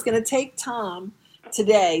going to do? I was going to take Tom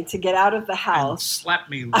today to get out of the house. And slap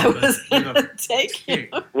me with I was going to take him.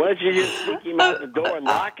 Why don't you just stick him out the door and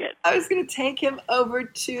lock it? I was going to take him over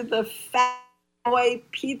to the Fat Boy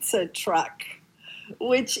Pizza truck,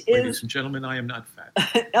 which is... Ladies and gentlemen, I am not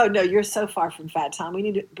fat. Oh, no, you're so far from fat, Tom. We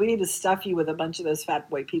need to stuff you with a bunch of those Fat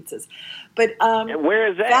Boy pizzas. But and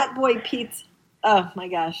where is that? Fat Boy Pizza... Oh, my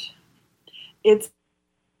gosh. It's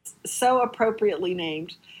so appropriately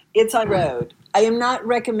named. It's on road. I am not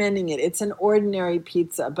recommending it. It's an ordinary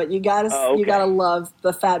pizza, but you gotta love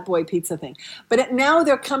the Fat Boy Pizza thing. But now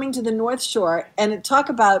they're coming to the North Shore, and talk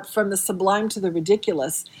about from the sublime to the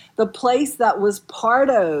ridiculous. The place that was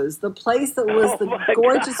Pardo's, the place that was the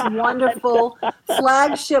gorgeous, wonderful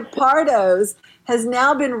flagship Pardo's, has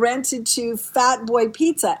now been rented to Fat Boy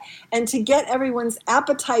Pizza. And to get everyone's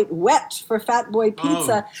appetite wet for Fat Boy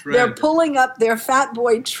Pizza, they're pulling up their Fat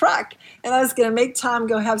Boy truck. And I was going to make Tom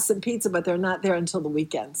go have some pizza, but they're not there until the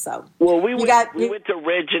weekend. So, well, we went to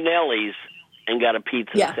Reginelli's and got a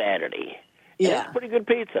pizza Saturday. Yeah, it's pretty good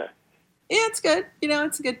pizza. Yeah, it's good.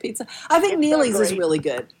 It's a good pizza. I think Neely's is really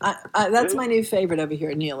good. That's my new favorite over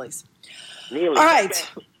here, Neely's. All right.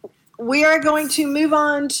 Okay. We are going to move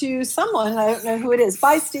on to someone. I don't know who it is.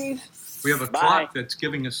 Bye, Steve. We have a clock that's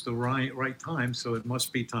giving us the right time, so it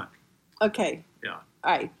must be time. Okay. Yeah.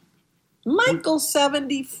 All right. Michael,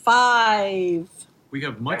 75. We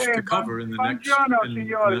have much to cover in the next...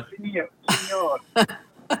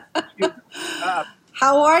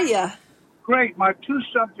 How are you? Great. My two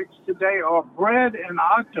subjects today are bread and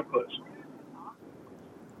octopus.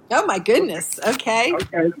 Oh, my goodness. Okay.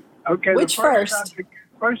 Okay. Which first?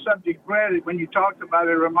 First subject, bread. When you talked about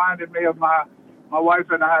it, reminded me of my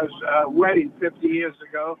wife and I's wedding 50 years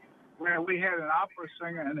ago, where we had an opera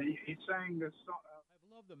singer, and he sang this song.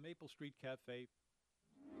 I love the Maple Street Cafe.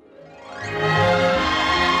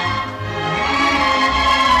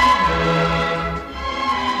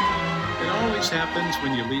 It always happens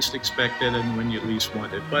when you least expect it and when you least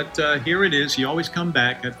want it. But here it is. You always come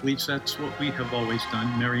back. At least that's what we have always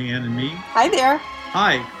done, Marianne and me. Hi there.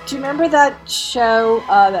 Hi. Do you remember that show,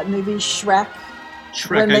 that movie Shrek?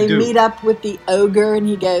 Shrek, when they meet up with the ogre and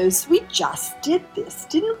he goes, "We just did this.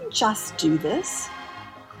 Didn't we just do this?"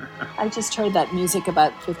 I just heard that music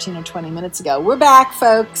about 15 or 20 minutes ago. We're back,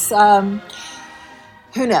 folks. Who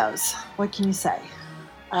knows? What can you say?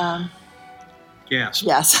 Gasp.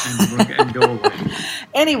 Yes. And go away.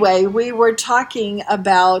 Anyway, we were talking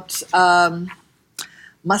about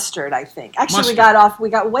mustard, I think. Actually, mustard. we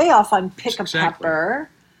got way off on pepper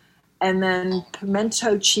and then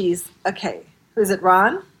pimento cheese. Okay. Who's it,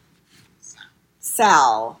 Ron?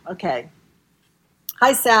 Sal. Okay.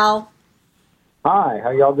 Hi, Sal. Hi,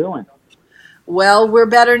 how y'all doing? Well, we're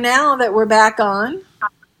better now that we're back on.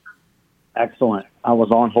 Excellent. I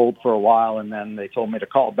was on hold for a while, and then they told me to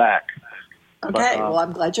call back. Okay, well,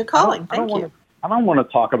 I'm glad you're calling. Thank you. I don't want to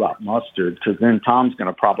talk about mustard, because then Tom's going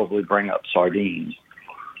to probably bring up sardines.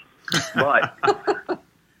 But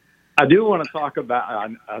I do want to talk about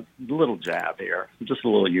a little jab here, just a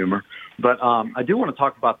little humor. But I do want to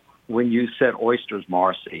talk about when you said oysters,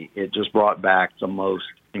 Marcy. It just brought back the most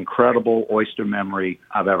incredible oyster memory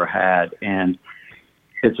I've ever had. And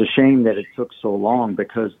it's a shame that it took so long,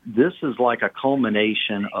 because this is like a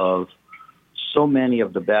culmination of so many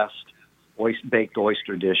of the best baked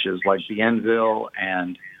oyster dishes like Bienville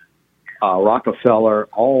and Rockefeller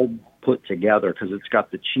all put together, because it's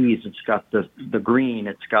got the cheese, it's got the green,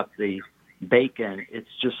 it's got the bacon. It's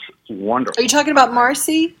just wonderful. Are you talking about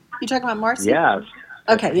Marcy? Yes.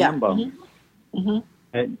 Okay, yeah. Hambone. Mm-hmm.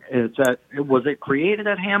 And was it created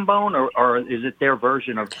at Hambone, or is it their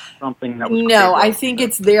version of something that was No, created? I think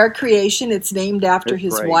it's their creation. It's named after It's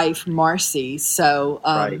his great. wife, Marcy. So,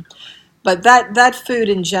 Right. but that food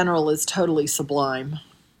in general is totally sublime.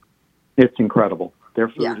 It's incredible. Their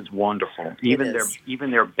food Yeah. is wonderful.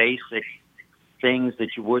 Even their basic things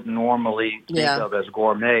that you wouldn't normally think Yeah. of as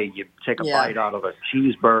gourmet. You take a Yeah. bite out of a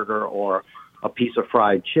cheeseburger or a piece of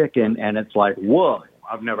fried chicken, and it's like, whoa,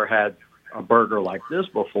 I've never had a burger like this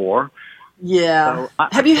before. Yeah. So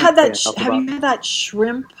Have you had that? enough Have you about- had that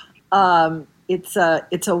shrimp? It's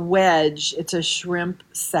a wedge. It's a shrimp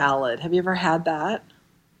salad. Have you ever had that?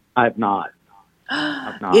 I've not.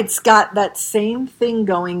 I've not. It's got that same thing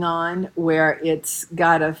going on where it's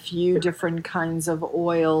got a few different kinds of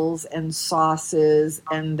oils and sauces,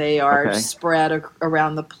 and they are Okay. spread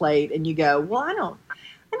around the plate. And you go, well, I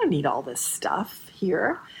don't need all this stuff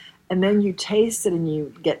here. And then you taste it, and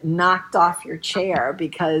you get knocked off your chair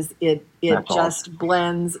because it That's just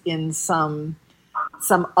blends in some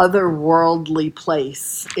otherworldly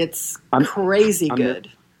place. It's crazy I'm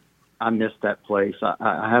good. I missed that place.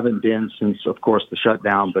 I haven't been since, of course, the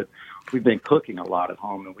shutdown, but we've been cooking a lot at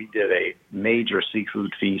home, and we did a major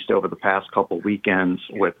seafood feast over the past couple of weekends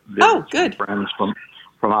with good. friends from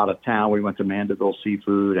out of town. We went to Mandeville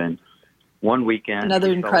Seafood, and one weekend Another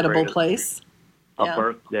we incredible celebrated place. a Yeah.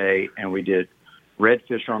 birthday, and we did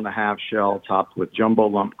redfish on the half shell topped with jumbo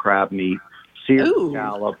lump crab meat, seared Ooh.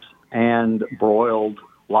 scallops, and broiled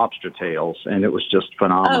lobster tails, and it was just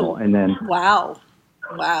phenomenal. Oh, And then wow.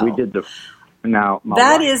 we did my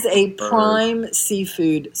That wife is a preferred- prime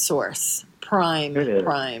seafood source. Prime. It is.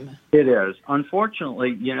 Prime. It is.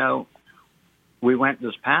 Unfortunately, we went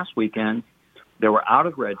this past weekend. They were out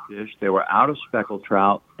of redfish. They were out of speckled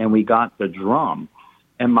trout, and we got the drum.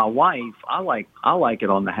 And my wife, I like it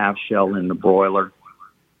on the half shell in the broiler,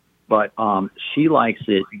 but she likes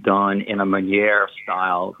it done in a Meuniere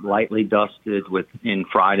style, lightly dusted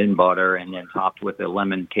fried in butter, and then topped with a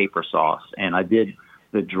lemon caper sauce. And I did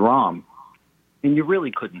the drum, and you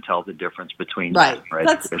really couldn't tell the difference between Right. that and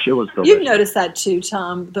redfish. It was delicious. You've noticed that too,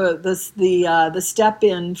 Tom. The step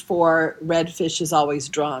in for redfish is always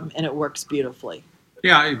drum, and it works beautifully.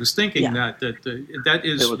 Yeah, I was thinking Yeah. that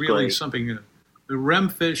is It was really great. something. The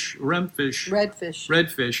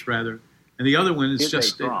redfish, rather, and the other one is It's a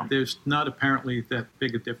just drum. there's not apparently that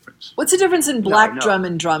big a difference. What's the difference in black no. drum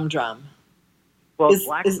and drum drum? Well, Is-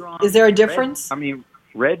 black is- drum, is there a red- difference?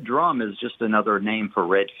 Red drum is just another name for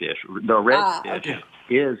redfish. The redfish okay.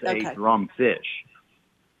 is Okay. a drum fish,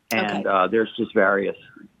 and Okay. there's just various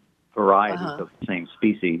varieties Uh-huh. of the same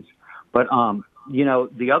species. But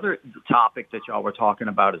the other topic that y'all were talking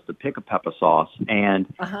about is the pick pepper sauce, and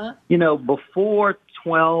Uh-huh. before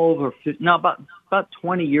 12 or 15, no, about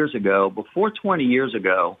 20 years ago,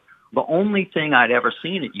 the only thing I'd ever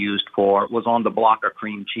seen it used for was on the block of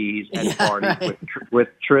cream cheese at Yeah, parties right. with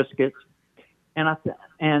Triscuits.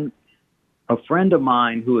 And a friend of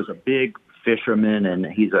mine who is a big fisherman, and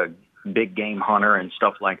he's a big game hunter and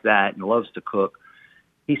stuff like that, and loves to cook,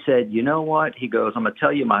 he said, you know what? He goes, I'm going to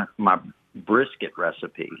tell you my brisket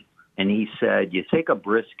recipe. And he said, you take a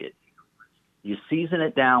brisket, you season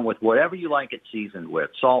it down with whatever you like it seasoned with,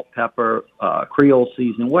 salt, pepper, Creole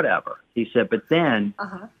seasoning, whatever. He said, but then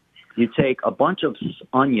Uh-huh. you take a bunch of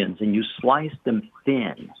onions and you slice them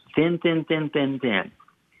thin.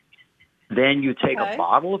 Then you take Okay. a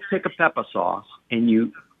bottle of pick pepper sauce and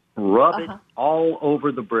you rub it Uh-huh. all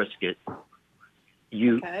over the brisket.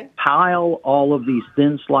 You Okay. pile all of these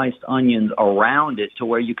thin sliced onions around it to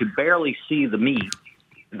where you could barely see the meat.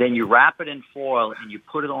 Then you wrap it in foil and you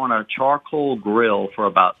put it on a charcoal grill for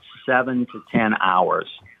about 7 to 10 hours.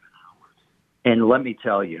 And let me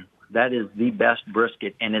tell you, that is the best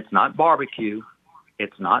brisket. And it's not barbecue.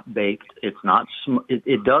 It's not baked. It's not.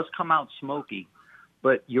 It does come out smoky,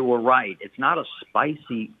 but you were right. It's not a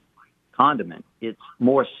spicy condiment. It's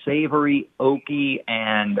more savory, oaky,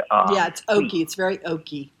 and Yeah, it's sweet. oaky. It's very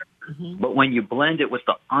oaky. Mhm. But when you blend it with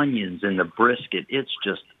the onions and the brisket, it's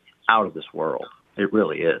just out of this world. It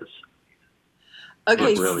really is.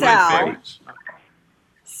 Okay, It really Sal, is.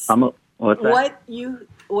 What's that?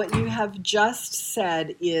 what you have just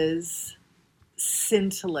said is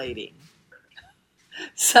scintillating.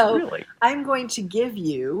 So Really? I'm going to give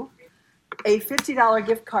you a $50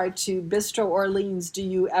 gift card to Bistro Orleans. Do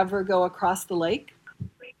you ever go across the lake?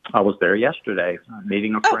 I was there yesterday,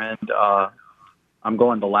 meeting a friend I'm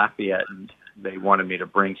going to Lafayette, and they wanted me to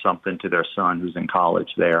bring something to their son who's in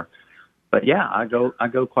college there. But yeah, I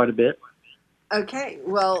go quite a bit. Okay.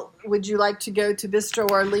 Well, would you like to go to Bistro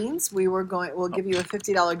Orleans? We'll give you a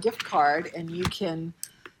 $50 gift card, and you can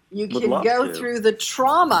go through the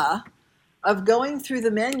trauma of going through the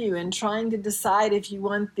menu and trying to decide if you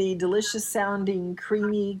want the delicious sounding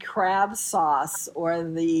creamy crab sauce or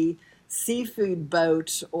the seafood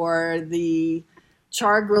boat or the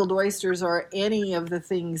char grilled oysters or any of the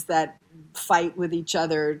things that fight with each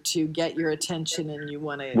other to get your attention, and you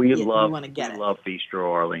want to get it. We love Bistro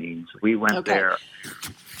Orleans. We went there.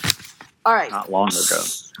 All right. Not long ago.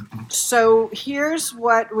 So here's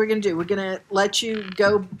what we're going to do. We're going to let you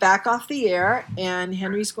go back off the air, and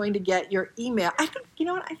Henry's going to get your email. I think, you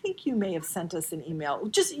know what? I think you may have sent us an email.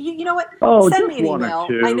 Just, you know what? Send me an email.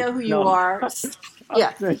 I know who you are.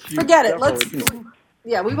 Yeah. Forget it.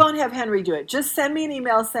 We won't have Henry do it. Just send me an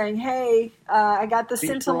email saying, hey, I got the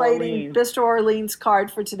scintillating Bistro Orleans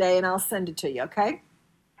card for today, and I'll send it to you, okay?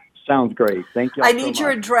 Sounds great. Thank you. I need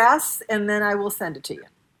your address, and then I will send it to you.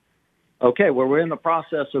 Okay, well, we're in the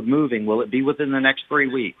process of moving. Will it be within the next 3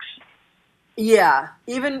 weeks? Yeah,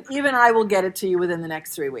 even I will get it to you within the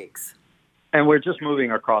next 3 weeks. And we're just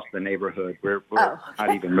moving across the neighborhood. We're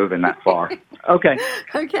not even moving that far. Okay.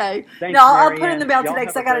 Okay. Thanks, I'll put in the mail today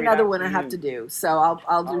because I got great another one I afternoon. have to do. So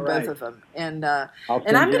I'll do both of them. And I'm send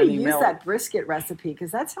you going an to use email. that brisket recipe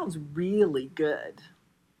because that sounds really good.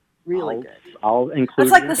 Really good. I'll include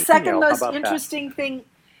It's like it the in the second email. How most about that? interesting thing.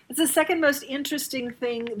 It's the second most interesting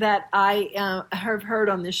thing that I have heard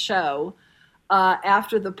on this show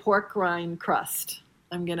after the pork rind crust.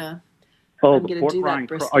 I'm gonna the pork do that rind.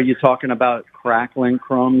 brisket. Are you talking about crackling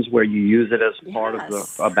crumbs where you use it as part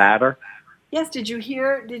of a batter? Yes. Did you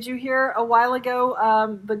hear a while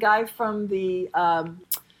ago the guy from the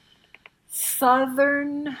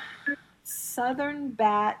Southern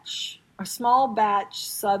batch or small batch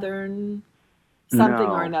Southern something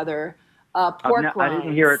or another pork rinds? I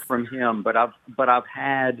didn't hear it from him, but I've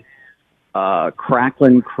had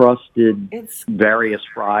crackling crusted various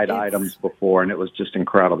fried items before, and it was just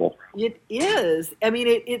incredible. It is. I mean,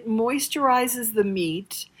 it moisturizes the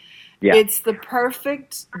meat. Yeah. It's the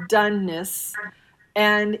perfect doneness,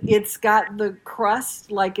 and it's got the crust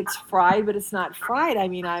like it's fried, but it's not fried. I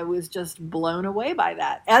mean, I was just blown away by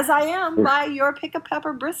that, as I am by your pick a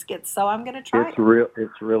pepper brisket. So I'm going to try it.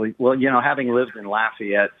 It's really well. Having lived in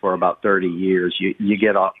Lafayette for about 30 years, you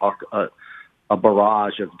get a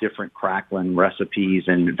barrage of different crackling recipes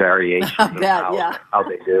and variations of how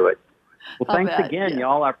they do it. Well, thanks again,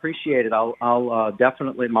 y'all. I appreciate it. I'll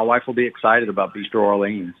definitely. My wife will be excited about Bistro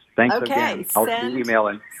Orleans. Thanks again. I'll keep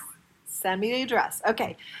emailing. Send me the address.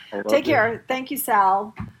 Okay. Take care. Thank you,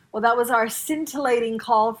 Sal. Well, that was our scintillating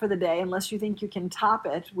call for the day. Unless you think you can top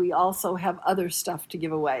it, we also have other stuff to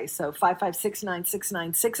give away. So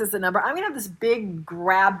 5569696 is the number. I'm going to have this big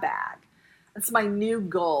grab bag. That's my new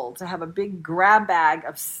goal, to have a big grab bag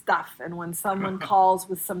of stuff. And when someone calls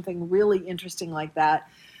with something really interesting like that,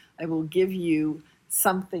 I will give you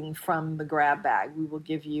something from the grab bag. We will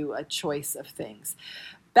give you a choice of things.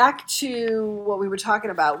 Back to what we were talking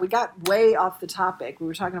about. We got way off the topic. We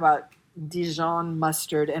were talking about Dijon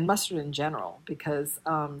mustard and mustard in general because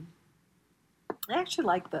I actually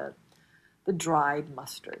like the dried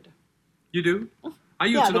mustard. You do? I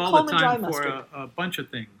use it all the time for mustard. a bunch of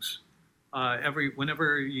things.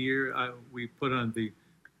 Whenever a year we put on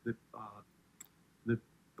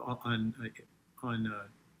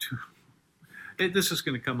this is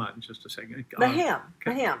going to come out in just a second. The ham.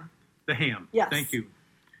 The ham. Yes. Thank you.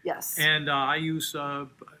 Yes. And I use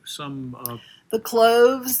some the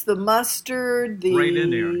cloves, the mustard, the right in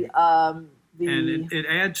there. And it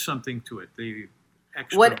adds something to it. The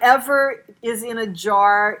extra. Whatever is in a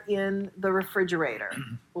jar in the refrigerator.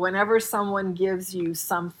 Whenever someone gives you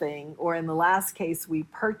something, or in the last case we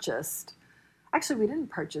purchased. Actually, we didn't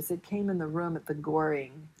purchase. It came in the room at the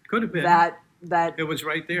Goring. Could have been. That it was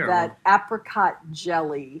right there. That apricot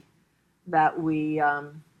jelly that we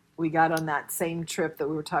got on that same trip that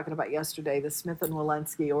we were talking about yesterday, the Smith and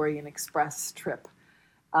Walensky Orient Express trip.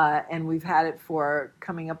 And we've had it for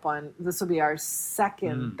coming up on, this will be our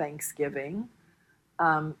second Thanksgiving.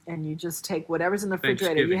 And you just take whatever's in the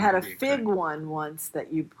refrigerator. You had a fig one once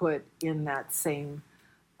that you put in that same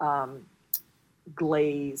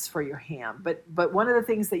glaze for your ham. But one of the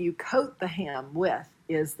things that you coat the ham with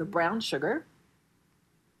is the brown sugar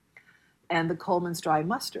and the Coleman's dry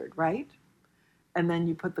mustard, right? And then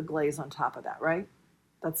you put the glaze on top of that, right?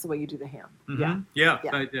 That's the way you do the ham. Mm-hmm. Yeah.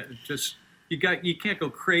 Just you can't go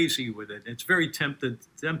crazy with it. It's very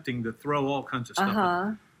tempting to throw all kinds of stuff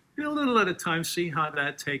in. A little at a time, see how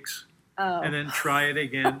that takes. and then try it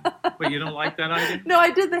again. But you don't like that idea? No,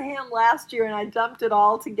 I did the ham last year, and I dumped it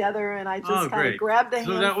all together, and I just kind of grabbed a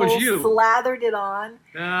handful, slathered it on.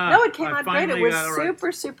 No, it came out great. It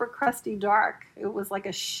was super crusty dark. It was like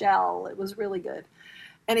a shell. It was really good.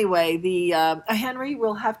 Anyway, the Henry,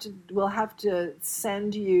 we'll have to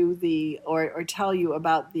send you or tell you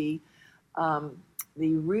about the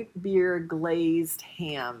root beer glazed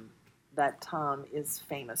ham that Tom is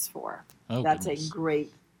famous for. Oh, that's goodness. A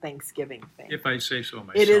great Thanksgiving thing. If I say so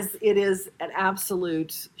myself. It is an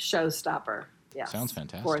absolute showstopper. Yes. Sounds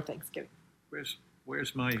fantastic. For Thanksgiving.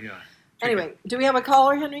 Where's my Anyway, do we have a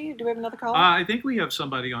caller, Henry? Do we have another caller? I think we have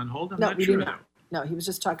somebody on hold. I'm no, not we sure do not. No, he was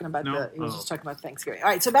just talking about just talking about Thanksgiving. All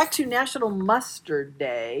right, so back to National Mustard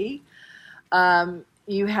Day.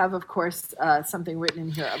 You have, of course, something written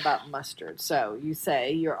in here about mustard. So you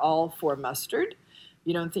say you're all for mustard.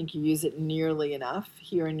 You don't think you use it nearly enough.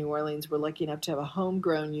 Here in New Orleans, we're lucky enough to have a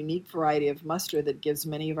homegrown, unique variety of mustard that gives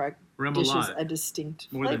many of our dishes a distinct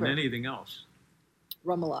flavor. More than anything else.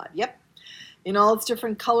 Remoulade, yep. In all its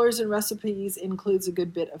different colors and recipes, includes a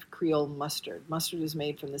good bit of Creole mustard. Mustard is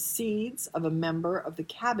made from the seeds of a member of the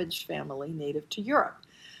cabbage family native to Europe.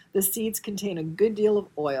 The seeds contain a good deal of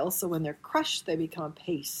oil, so when they're crushed, they become a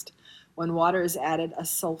paste. When water is added, a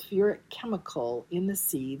sulfuric chemical in the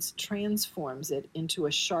seeds transforms it into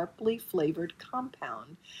a sharply flavored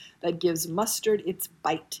compound that gives mustard its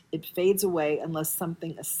bite. It fades away unless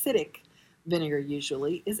something acidic, vinegar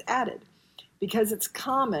usually, is added. Because it's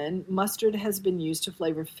common, mustard has been used to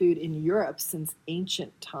flavor food in Europe since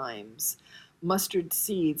ancient times. Mustard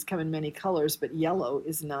seeds come in many colors, but yellow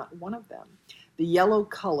is not one of them. The yellow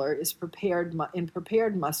color is prepared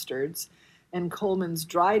mustards, and Coleman's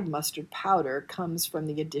dried mustard powder comes from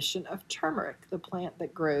the addition of turmeric. The plant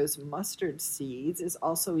that grows mustard seeds is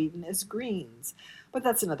also eaten as greens. But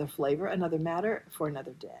that's another flavor, another matter for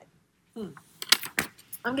another day. I'm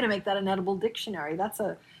going to make that an edible dictionary. That's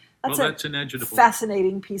an edible.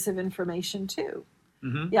 Fascinating piece of information, too.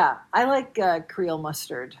 Mm-hmm. Yeah, I like Creole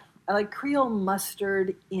mustard. I like Creole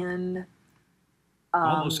mustard in...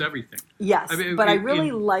 almost everything. Yes, but I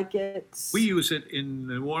really like it. We use it in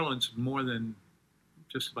New Orleans more than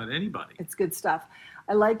just about anybody. It's good stuff.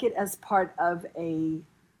 I like it as part of a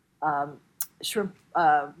shrimp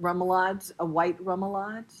remoulade, a white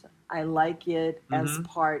remoulade. I like it as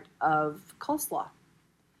part of coleslaw.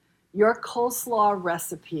 Your coleslaw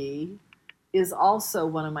recipe is also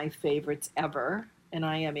one of my favorites ever, and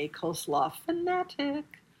I am a coleslaw fanatic.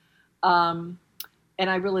 And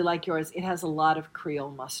I really like yours. It has a lot of Creole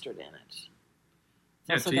mustard in it.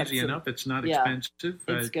 Yeah, it's easy enough. It's not expensive.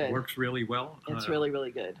 It's good. It works really well. It's really, really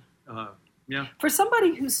good. Yeah. For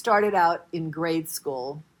somebody who started out in grade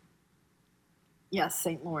school, yes,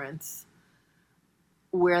 St. Lawrence,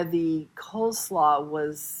 where the coleslaw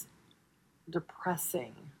was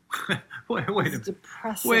depressing. Wait a minute.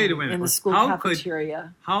 Depressing. Wait a minute. In the school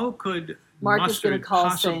cafeteria. How could Mark is going to call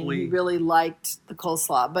saying he really liked the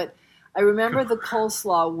coleslaw, but I remember the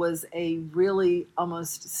coleslaw was a really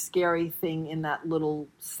almost scary thing in that little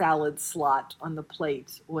salad slot on the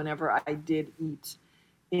plate whenever I did eat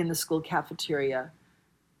in the school cafeteria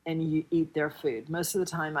and you eat their food. Most of the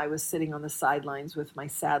time I was sitting on the sidelines with my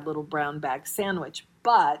sad little brown bag sandwich,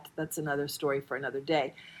 but that's another story for another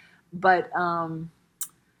day. But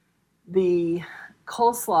the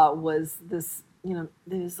coleslaw was this,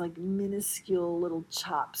 there's like minuscule little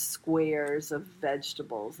chopped squares of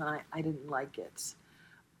vegetables, and I didn't like it.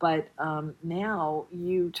 But now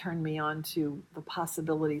you turn me on to the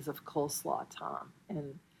possibilities of coleslaw, Tom,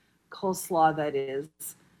 and coleslaw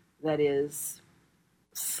that is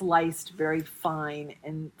sliced very fine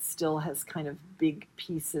and still has kind of big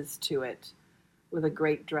pieces to it with a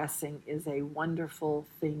great dressing is a wonderful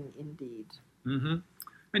thing indeed. Mm-hmm.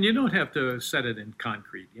 And you don't have to set it in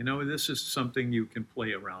concrete. This is something you can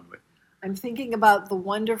play around with. I'm thinking about the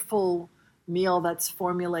wonderful meal that's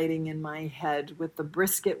formulating in my head with the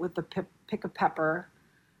brisket with the pick a pepper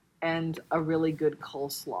and a really good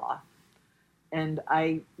coleslaw. And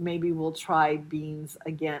I maybe will try beans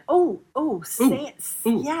again. Stan.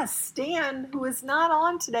 Yes, Stan, who is not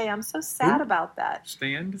on today. I'm so sad about that.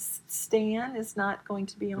 Stan is not going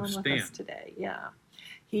to be on with us today. Yeah.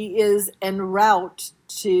 He is en route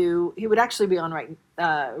to, he would actually be on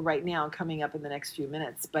right now, coming up in the next few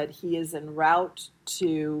minutes, but he is en route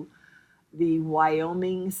to the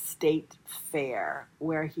Wyoming State Fair,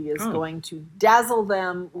 where he is going to dazzle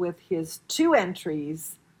them with his 2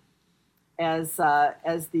 entries to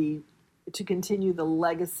continue the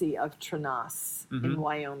legacy of Trenasse in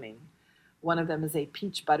Wyoming. One of them is a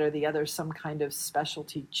peach butter, the other some kind of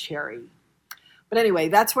specialty cherry. But anyway,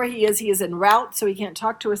 that's where he is. He is en route, so he can't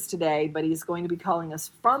talk to us today, but he's going to be calling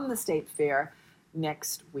us from the State Fair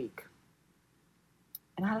next week.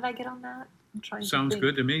 And how did I get on that? I'm trying Sounds to think.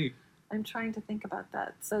 good to me. I'm trying to think about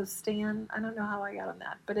that. So, Stan, I don't know how I got on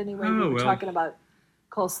that. But anyway, we were talking about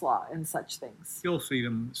coleslaw and such things. You'll see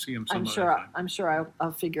him some I'm other sure. time. I'm sure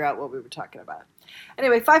I'll figure out what we were talking about.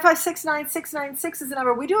 Anyway, 5569696 is the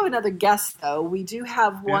number. We do have another guest, though. We do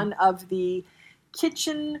have one of the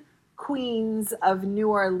kitchen queens of New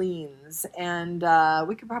Orleans, and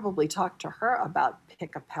we could probably talk to her about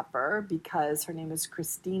Pick-a-Pepper because her name is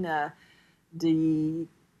Christina de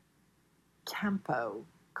Carmo.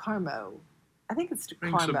 I think it's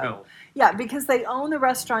Carmo. Yeah, because they own the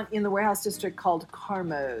restaurant in the Warehouse District called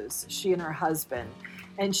Carmo's, she and her husband.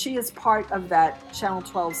 And she is part of that Channel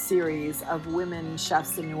 12 series of women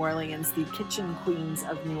chefs in New Orleans, the Kitchen Queens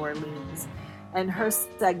of New Orleans. And her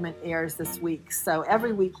segment airs this week. So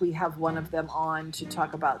every week we have one of them on to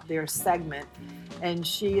talk about their segment. And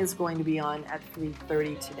she is going to be on at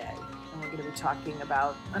 3:30 today. And we're going to be talking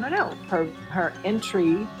about, I don't know, her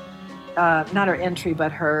entry, not her entry,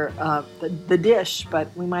 but her the dish.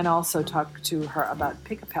 But we might also talk to her about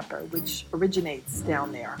Pick-a-Pepper, which originates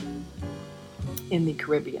down there in the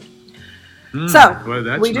Caribbean. We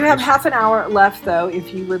do have half an hour left, though,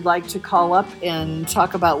 if you would like to call up and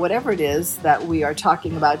talk about whatever it is that we are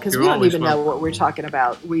talking about, because we don't even know what we're talking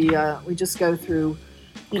about. We just go through,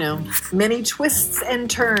 many twists and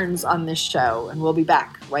turns on this show, and we'll be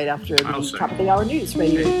back right after the top of the hour news.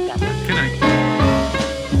 Radio Network.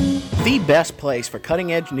 The best place for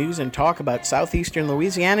cutting-edge news and talk about southeastern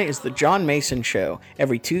Louisiana is the John Mason Show,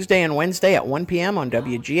 every Tuesday and Wednesday at 1 p.m. on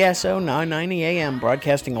WGSO 990 AM,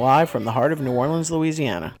 broadcasting live from the heart of New Orleans,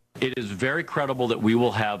 Louisiana. It is very credible that we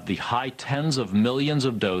will have the high tens of millions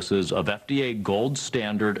of doses of FDA gold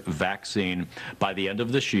standard vaccine by the end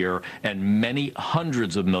of this year and many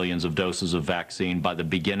hundreds of millions of doses of vaccine by the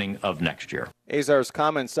beginning of next year. Azar's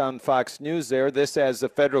comments on Fox News there. This as the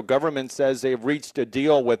federal government says they've reached a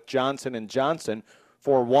deal with Johnson & Johnson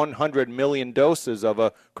for 100 million doses of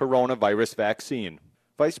a coronavirus vaccine.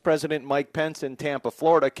 Vice President Mike Pence in Tampa,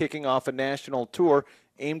 Florida, kicking off a national tour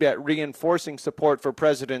aimed at reinforcing support for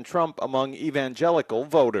President Trump among evangelical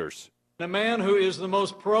voters. A man who is the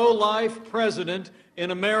most pro-life president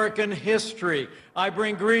in American history. I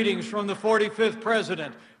bring greetings from the 45th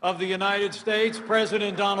President of the United States,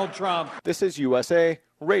 President Donald Trump. This is USA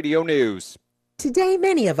Radio News. Today,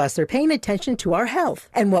 many of us are paying attention to our health,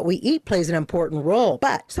 and what we eat plays an important role.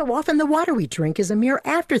 But so often the water we drink is a mere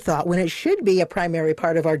afterthought when it should be a primary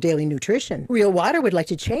part of our daily nutrition. Real Water would like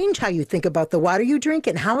to change how you think about the water you drink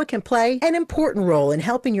and how it can play an important role in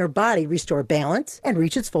helping your body restore balance and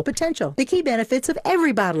reach its full potential. The key benefits of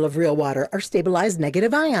every bottle of Real Water are stabilized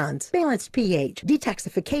negative ions, balanced pH,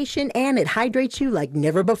 detoxification, and it hydrates you like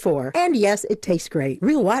never before. And yes, it tastes great.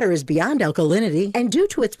 Real Water is beyond alkalinity, and due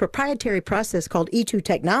to its proprietary process called E2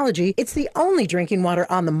 technology, it's the only drinking water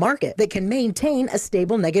on the market that can maintain a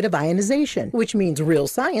stable negative ionization, which means real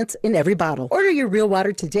science in every bottle. Order your Real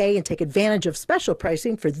Water today and take advantage of special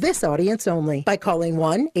pricing for this audience only by calling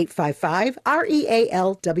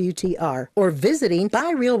 1-855-REAL-WTR or visiting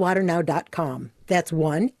buyrealwaternow.com. That's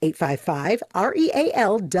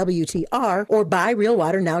 1-855-REAL-WTR or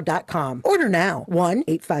buyrealwaternow.com. Order now,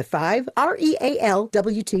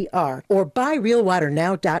 1-855-REAL-WTR or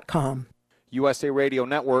buyrealwaternow.com. USA Radio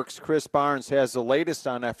Network's Chris Barnes has the latest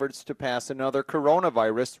on efforts to pass another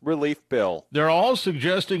coronavirus relief bill. They're all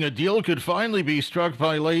suggesting a deal could finally be struck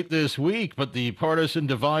by late this week, but the partisan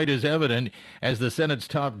divide is evident as the Senate's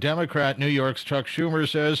top Democrat, New York's Chuck Schumer,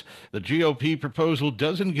 says the GOP proposal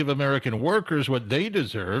doesn't give American workers what they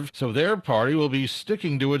deserve, so their party will be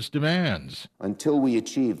sticking to its demands. Until we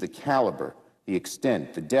achieve the caliber, the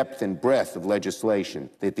extent, the depth and breadth of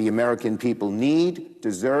legislation that the American people need,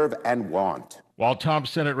 deserve, and want. While top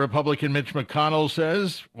Senate Republican Mitch McConnell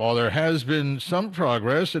says, while there has been some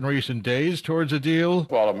progress in recent days towards a deal,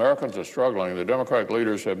 while Americans are struggling, the Democratic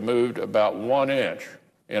leaders have moved about 1 inch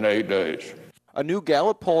in 8 days. A new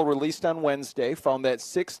Gallup poll released on Wednesday found that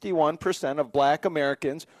 61% of black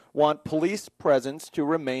Americans want police presence to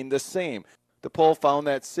remain the same. The poll found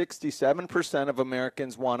that 67% of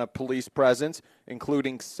Americans want a police presence,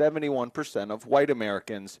 including 71% of white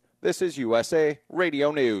Americans. This is USA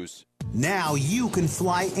Radio News. Now you can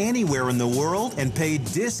fly anywhere in the world and pay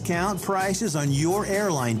discount prices on your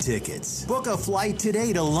airline tickets. Book a flight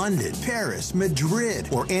today to London, Paris, Madrid,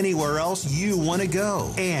 or anywhere else you want to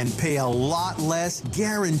go. And pay a lot less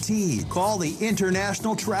guaranteed. Call the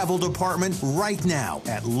International Travel Department right now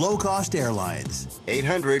at Low Cost Airlines.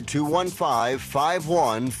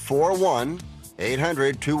 800-215-5141.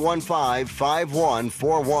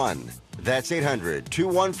 800-215-5141. That's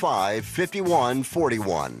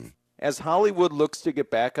 800-215-5141. As Hollywood looks to get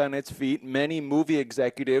back on its feet, many movie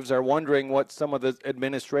executives are wondering what some of the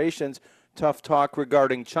administration's tough talk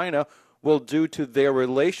regarding China will do to their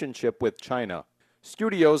relationship with China.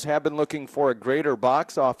 Studios have been looking for a greater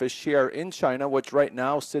box office share in China, which right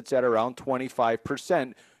now sits at around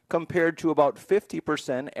 25%, compared to about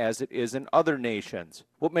 50% as it is in other nations.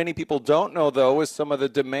 What many people don't know, though, is some of the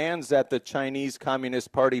demands that the Chinese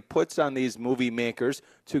Communist Party puts on these movie makers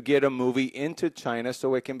to get a movie into China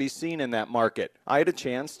so it can be seen in that market. I had a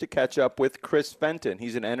chance to catch up with Chris Fenton.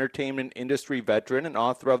 He's an entertainment industry veteran and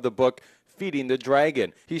author of the book Feeding the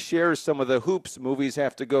Dragon. He shares some of the hoops movies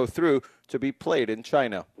have to go through to be played in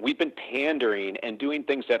China. We've been pandering and doing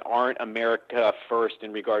things that aren't America first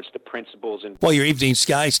in regards to principles. And well, your evening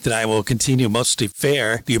skies tonight will continue mostly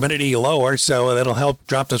fair. The humidity lower, so that'll help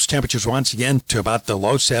drop those temperatures once again to about the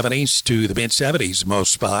low 70s to the mid 70s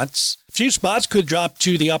most spots. A few spots could drop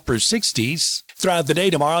to the upper 60s. Throughout the day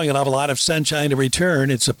tomorrow, you'll have a lot of sunshine to return.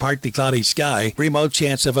 It's a partly cloudy sky. Remote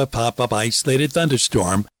chance of a pop-up isolated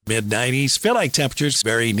thunderstorm. Mid-90s. Feel like temperatures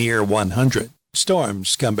very near 100.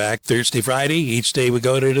 Storms come back Thursday, Friday. Each day we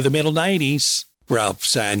go to the middle 90s. Ralph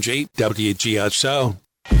Sanji, WGSO.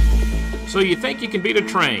 So you think you can beat a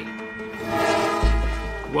train?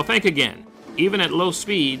 Well, think again. Even at low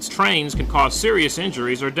speeds, trains can cause serious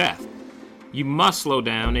injuries or death. You must slow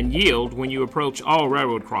down and yield when you approach all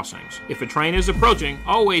railroad crossings. If a train is approaching,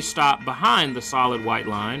 always stop behind the solid white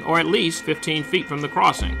line or at least 15 feet from the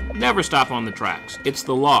crossing. Never stop on the tracks. It's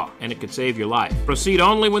the law, and it could save your life. Proceed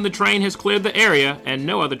only when the train has cleared the area and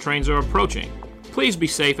no other trains are approaching. Please be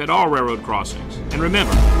safe at all railroad crossings. And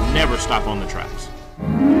remember, never stop on the tracks.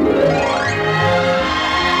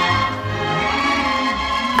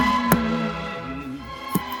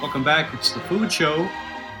 Welcome back. It's the Food Show.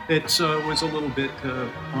 It was a little bit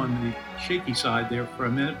on the shaky side there for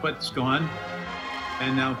a minute, but it's gone.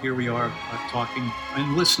 And now here we are talking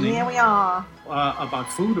and listening. Here we are.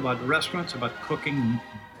 About food, about the restaurants, about cooking,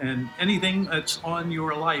 and anything that's on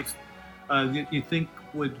your life you think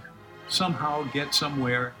would somehow get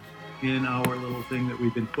somewhere in our little thing that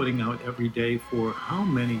we've been putting out every day for how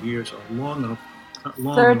many years? A long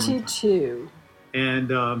 32.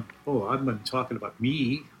 And, I've been talking about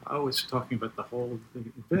me. I was talking about the whole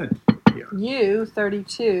event here. You,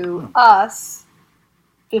 32. Us,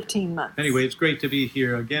 15 months. Anyway, it's great to be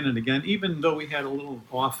here again and again, even though we had a little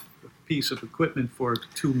off piece of equipment for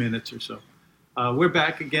 2 minutes or so. We're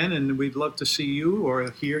back again, and we'd love to see you or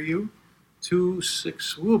hear you.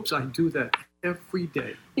 26, whoops, I do that every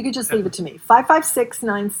day. You could just leave it to me.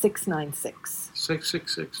 556-9696.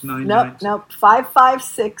 666-996. Nope.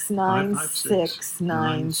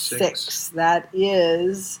 556-9696. That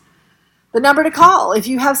is the number to call. If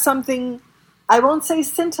you have something, I won't say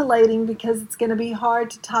scintillating because it's going to be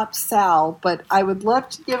hard to top Sal, but I would love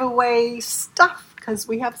to give away stuff because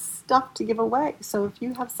we have stuff to give away. So if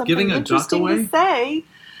you have something interesting to say,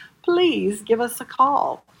 please give us a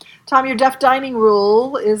call. Tom, your deaf dining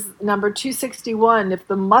rule is number 261. If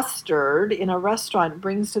the mustard a restaurant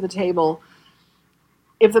brings to the table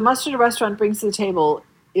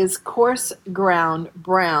is coarse ground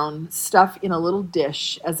brown stuff in a little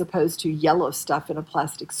dish as opposed to yellow stuff in a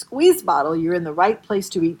plastic squeeze bottle, you're in the right place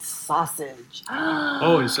to eat sausage.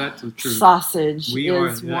 Oh, is that the truth? Sausage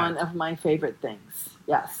is one of my favorite things.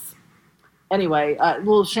 Yes. Anyway, a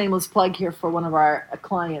little shameless plug here for one of our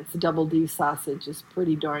clients. Double D sausage is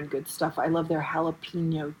pretty darn good stuff. I love their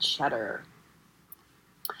jalapeno cheddar.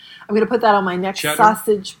 I'm going to put that on my next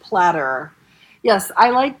sausage platter. Yes, I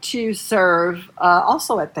like to serve,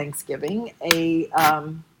 also at Thanksgiving, a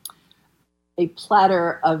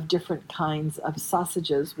platter of different kinds of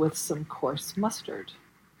sausages with some coarse mustard.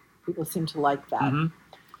 People seem to like that. Mm-hmm.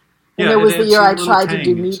 And there was the year I tried to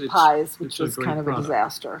do meat pies, which was kind of a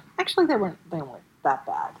disaster. Actually, they weren't that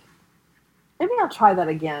bad. Maybe I'll try that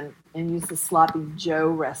again and use the Sloppy Joe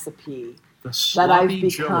recipe that I've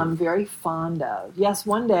become very fond of. Yes,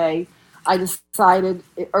 one day I decided,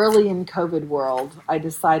 early in COVID world, I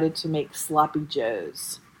decided to make Sloppy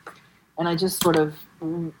Joes. And I just sort of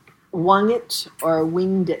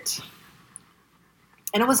winged it.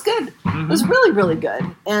 And it was good. Mm-hmm. It was really, really good.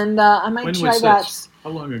 And I might try that. How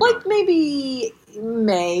long ago? Like maybe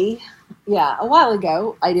May. Yeah, a while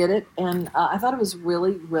ago I did it. And I thought it was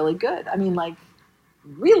really, really good. I mean, like,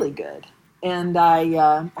 really good. And I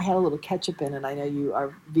had a little ketchup in it. I know you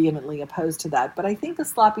are vehemently opposed to that. But I think the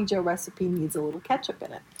Sloppy Joe recipe needs a little ketchup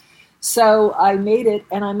in it. So I made it,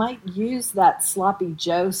 and I might use that Sloppy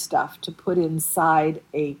Joe stuff to put inside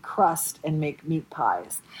a crust and make meat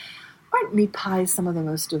pies. Aren't meat pies some of the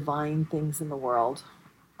most divine things in the world?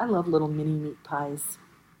 I love little mini meat pies.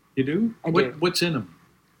 You do? I do. What's in them?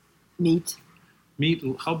 Meat. Meat?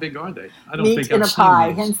 How big are they? I don't Meat think in I've a pie,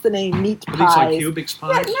 seen these. hence the name meat Are pies. these like Cubix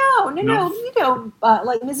pies? Yeah, no. You know,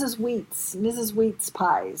 like Mrs. Wheat's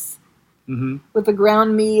pies Mm-hmm. with the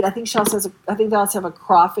ground meat. I think she also has. I think they also have a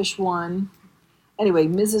crawfish one. Anyway,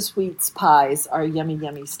 Mrs. Wheat's pies are yummy,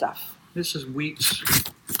 yummy stuff. Mrs. Wheat's.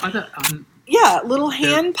 Yeah, little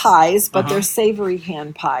hand pies, but they're savory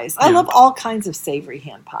hand pies. I love all kinds of savory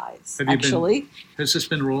hand pies, actually. Has this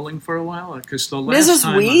been rolling for a while? Because the last Mrs.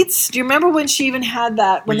 time Wheat's, do you remember when she even had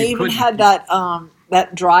that, when Well, they you even couldn't- had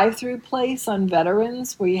that drive-through place on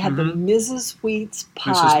Veterans where you had the Mrs. Wheat's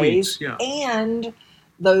pies Mrs. Wheat's, yeah. and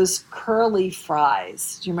those curly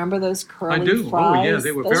fries. Do you remember those curly I do. fries? Oh, yeah,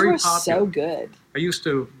 they were those very were popular. so good. I used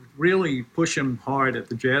to really push them hard at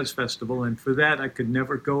the jazz festival, and for that I could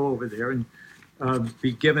never go over there and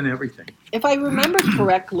be given everything. If I remember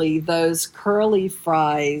correctly, those curly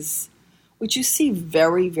fries, which you see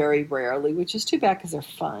very, very rarely, which is too bad because they're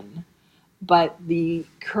fun, but the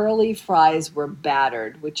curly fries were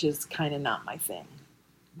battered, which is kind of not my thing.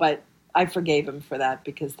 But I forgave them for that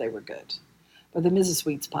because they were good. But the Mrs.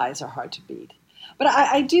 Wheat's pies are hard to beat. But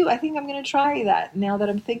I think I'm going to try that now that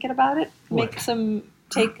I'm thinking about it.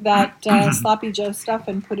 Take that Sloppy Joe stuff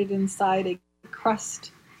and put it inside a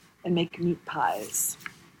crust and make meat pies.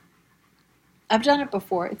 I've done it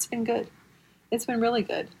before. It's been good. It's been really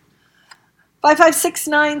good.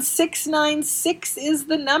 5569696 is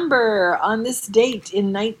the number. On this date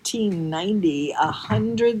in 1990,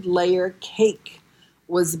 100-layer cake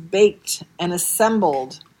was baked and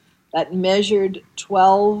assembled that measured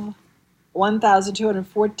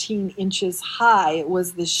 1,214 inches high. It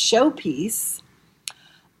was the showpiece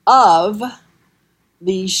of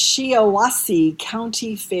the Shiawassee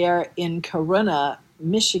County Fair in Corona,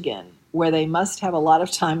 Michigan, where they must have a lot of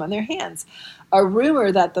time on their hands. A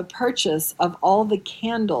rumor that the purchase of all the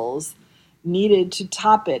candles needed to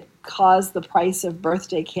top it caused the price of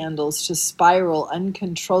birthday candles to spiral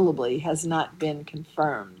uncontrollably has not been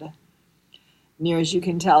confirmed. Near as you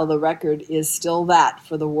can tell, the record is still that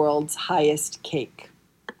for the world's highest cake.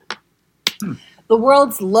 The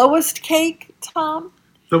world's lowest cake, Tom?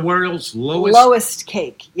 The world's lowest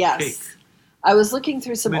cake, yes. cake. I was looking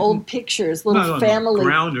through some old pictures, little family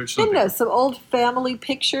ground or something. No, some old family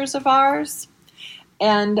pictures of ours,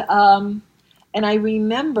 and I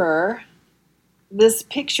remember this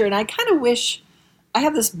picture, and I kind of wish I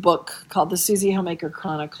have this book called The Susie Homemaker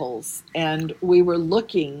Chronicles, and we were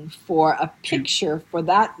looking for a picture for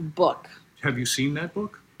that book. Have you seen that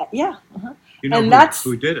book? Yeah. You know And that's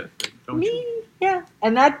who did it, don't you? Yeah,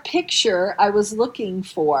 and that picture I was looking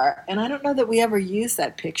for, and I don't know that we ever used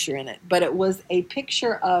that picture in it, but it was a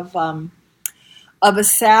picture of a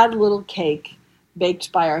sad little cake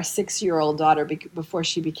baked by our 6-year-old daughter before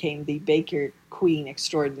she became the baker queen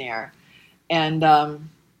extraordinaire, and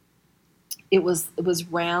it was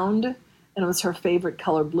round, and it was her favorite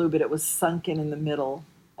color blue, but it was sunken in the middle,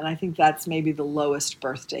 and I think that's maybe the lowest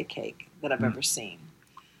birthday cake that I've ever seen.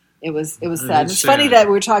 It was sad. It's funny that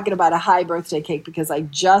we're talking about a high birthday cake because I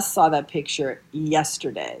just saw that picture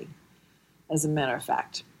yesterday, as a matter of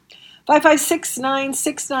fact.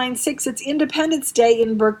 5569696, it's Independence Day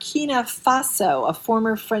in Burkina Faso, a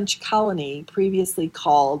former French colony previously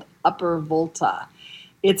called Upper Volta.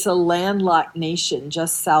 It's a landlocked nation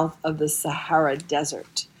just south of the Sahara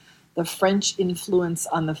Desert. The French influence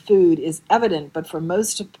on the food is evident, but for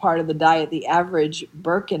most part of the diet, the average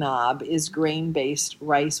Burkinab is grain-based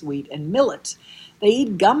rice, wheat, and millet. They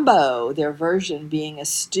eat gumbo, their version being a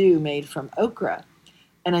stew made from okra.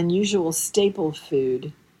 An unusual staple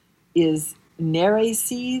food is nere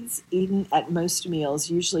seeds, eaten at most meals,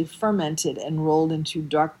 usually fermented and rolled into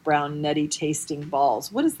dark brown, nutty-tasting balls.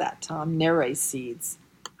 What is that, Tom? Nere seeds.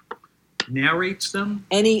 Narrates them?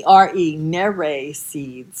 N-E-R-E, nere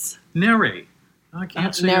seeds. Nere. I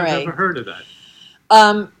can't say nere. I've ever heard of that.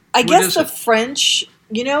 I guess the French,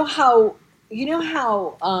 you know how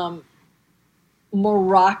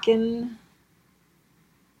Moroccan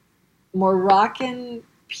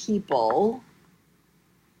people,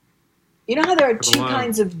 you know how there are two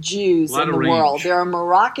kinds of Jews in the world. There are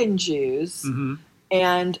Moroccan Jews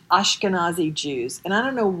and Ashkenazi Jews. And I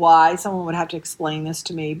don't know why, someone would have to explain this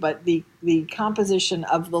to me, but the composition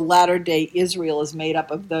of the latter-day Israel is made up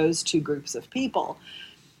of those two groups of people.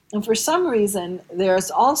 And for some reason, there's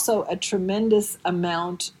also a tremendous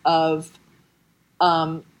amount of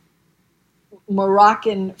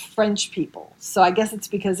Moroccan French people. So I guess it's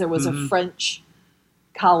because there was a French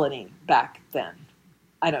colony back then.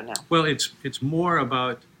 I don't know. Well, it's more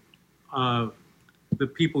about the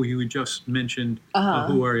people you just mentioned Uh-huh.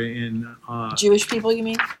 who are in Jewish people, you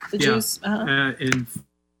mean? The yeah, Jews?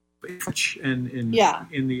 in in Yeah.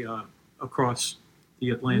 in the across the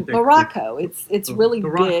Atlantic. Morocco. It's really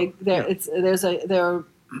Morocco, big. There yeah.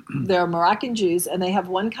 there are Moroccan Jews, and they have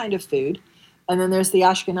one kind of food, and then there's the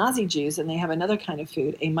Ashkenazi Jews, and they have another kind of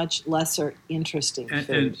food, a much lesser interesting food.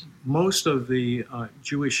 And most of the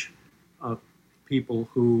Jewish people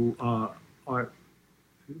who are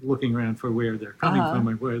looking around for where they're coming from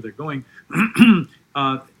and where they're going,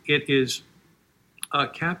 it is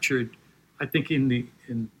captured, I think, in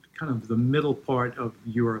kind of the middle part of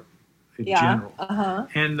Europe in general.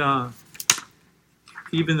 And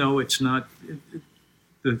even though it's not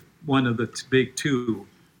the one of the big two,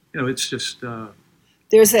 it's just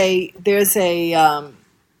there's a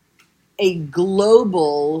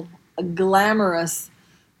glamorous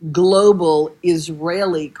global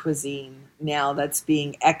Israeli cuisine now that's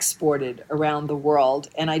being exported around the world,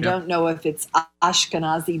 and I don't know if it's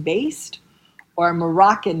Ashkenazi based or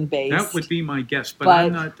Moroccan based. That would be my guess, but I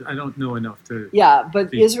don't know enough to. Yeah,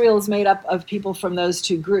 but Israel is made up of people from those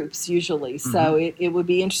two groups usually, so it would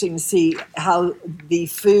be interesting to see how the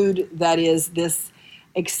food that is this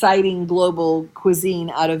exciting global cuisine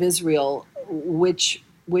out of Israel, which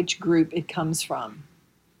group it comes from.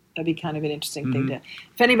 That'd be kind of an interesting thing to.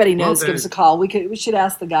 If anybody knows, give us a call. We should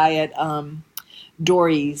ask the guy at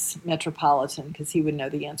Dory's Metropolitan, because he would know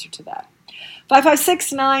the answer to that.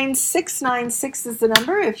 556-9696 is the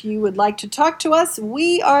number if you would like to talk to us.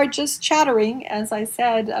 We are just chattering, as I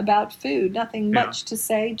said, about food. Nothing much to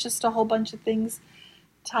say, just a whole bunch of things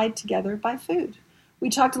tied together by food. We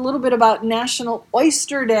talked a little bit about National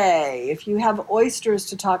Oyster Day. If you have oysters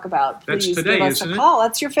to talk about, please today, give us a call.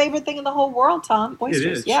 That's your favorite thing in the whole world, Tom. Oysters.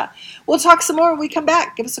 It is. Yeah. We'll talk some more when we come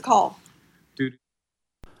back. Give us a call.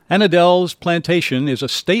 Annadele's Plantation is a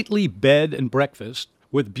stately bed and breakfast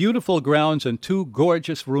with beautiful grounds and 2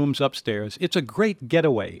 gorgeous rooms upstairs. It's a great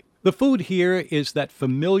getaway. The food here is that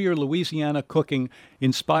familiar Louisiana cooking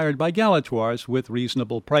inspired by Galatoire's with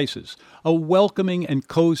reasonable prices. A welcoming and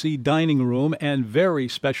cozy dining room and very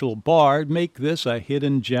special bar make this a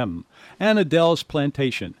hidden gem. Annadele's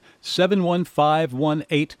Plantation,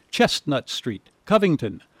 71518 Chestnut Street,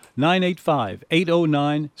 Covington,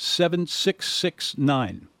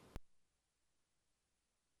 985-809-7669.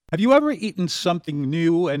 Have you ever eaten something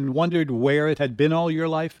new and wondered where it had been all your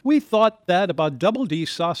life? We thought that about Double D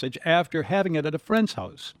sausage after having it at a friend's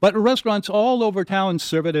house. But restaurants all over town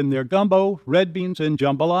serve it in their gumbo, red beans, and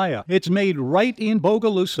jambalaya. It's made right in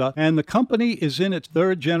Bogalusa, and the company is in its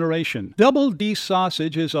 3rd generation. Double D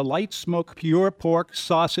sausage is a light smoke, pure pork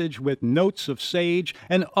sausage with notes of sage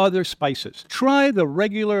and other spices. Try the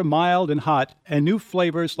regular, mild, and hot, and new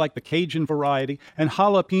flavors like the Cajun variety and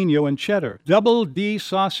jalapeno and cheddar. Double D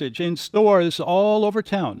sausage in stores all over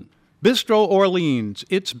town. Bistro Orleans,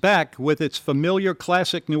 it's back with its familiar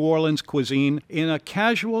classic New Orleans cuisine in a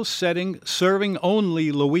casual setting, serving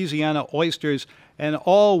only Louisiana oysters and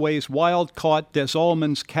always wild-caught Des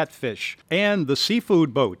Allemands catfish. And the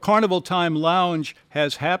seafood boat. Carnival Time Lounge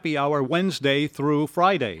has happy hour Wednesday through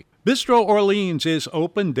Friday. Bistro Orleans is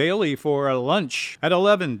open daily for lunch at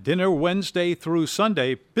 11, dinner Wednesday through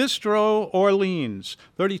Sunday. Bistro Orleans,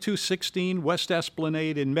 3216 West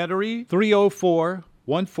Esplanade in Metairie,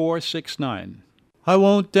 304-1469. I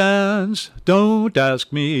won't dance, don't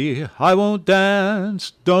ask me. I won't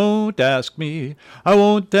dance, don't ask me. I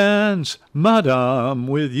won't dance, madame,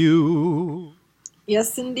 with you.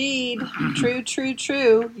 Yes, indeed. True, true,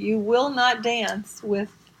 true. You will not dance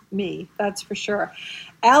with me, that's for sure.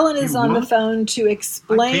 Alan is on the phone to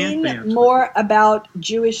explain more about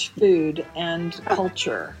Jewish food and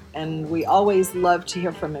culture, and we always love to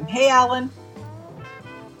hear from him. Hey, Alan.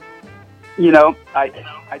 I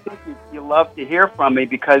think you love to hear from me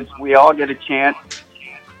because we all get a chance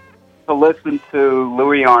to listen to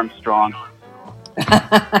Louis Armstrong.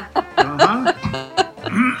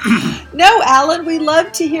 No, Alan, we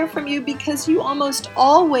love to hear from you because you almost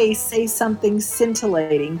always say something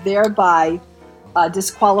scintillating, thereby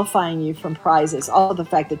disqualifying you from prizes. All the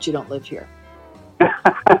fact that you don't live here.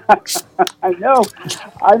 I know.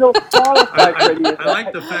 I don't qualify for any of that. I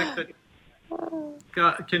like the fact that.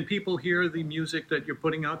 Can people hear the music that you're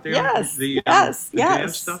putting out there? Yes. The jazz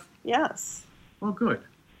stuff. Yes. Well, good.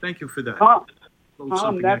 Thank you for that. Tom,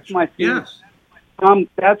 that's my theme. Yes. Tom,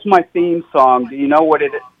 that's my theme song. Do you know what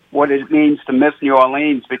it means to miss New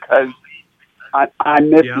Orleans? Because I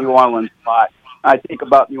miss New Orleans a lot. I think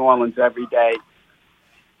about New Orleans every day.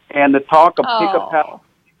 And the talk of pickled pepper.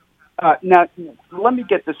 Now, let me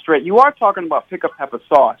get this straight. You are talking about pickled pepper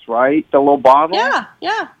sauce, right? The little bottle? Yeah.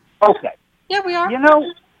 Okay. Yeah, we are.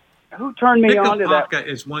 who turned me on to that? Pick-a-paca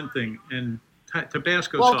is one thing, and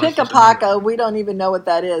Tabasco well, sauce. Well, pick-a-paca, we don't even know what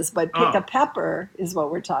that is, but pick-a-pepper is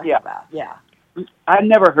what we're talking about. Yeah. I've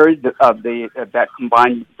never heard of that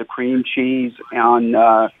combined the cream cheese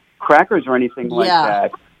on crackers or anything like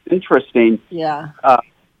that. Interesting. Yeah.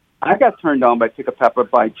 I got turned on by Pick-a-Pepper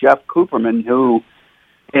by Jeff Cooperman, who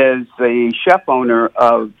is the chef owner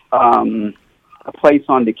of a place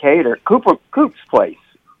on Decatur, Coop's Place.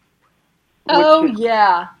 Oh,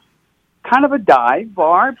 yeah. Kind of a dive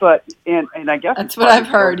bar, but and I guess that's what I've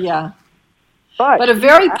heard. Yeah, but a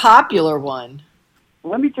very popular one.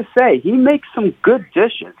 Let me just say, he makes some good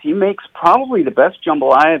dishes. He makes probably the best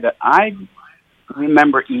jambalaya that I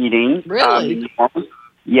remember eating. Really?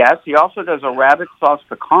 Yes. He also does a rabbit sauce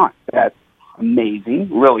piquant. That's amazing,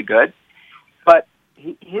 really good. But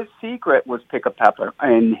his secret was Pick-a-Pepper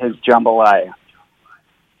and his jambalaya.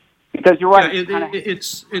 Because you're right. Yeah,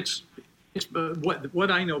 it's what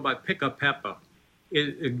I know about Pick-a-Pepper.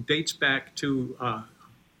 It dates back to not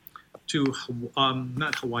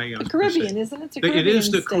Hawaii. The Caribbean, isn't it? It's a Caribbean it is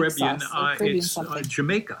the steak Caribbean. Sauce, Caribbean it's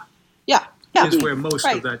Jamaica. Yeah. Is where most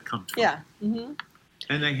of that comes from. Yeah. Mm-hmm.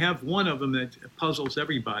 And they have one of them that puzzles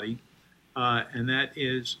everybody, and that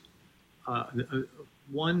is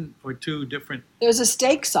one or two different. There's a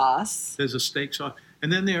steak sauce. There's a steak sauce,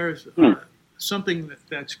 and then there's something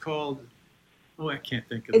that's called. Oh, I can't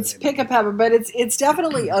think of it. It's Pick-a-Pepper, but it's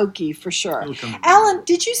definitely oaky for sure. Alan,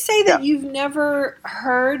 did you say that you've never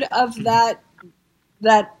heard of that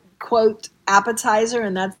quote appetizer,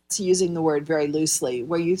 and that's using the word very loosely,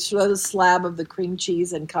 where you throw the slab of the cream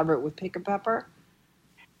cheese and cover it with Pick-a-Pepper?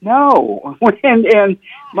 No, and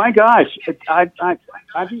my gosh, I've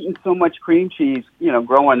eaten so much cream cheese,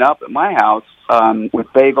 growing up at my house with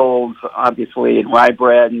bagels, obviously, and rye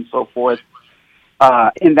bread and so forth.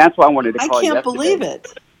 And that's why I wanted to call you. I can't believe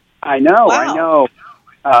it. I know, wow. I know.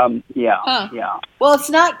 Yeah. Well, it's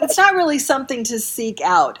not really something to seek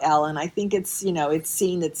out, Alan. I think it's it's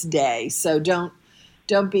seen its day. So don't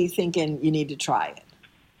be thinking you need to try it.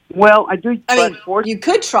 Well, I do. I mean, you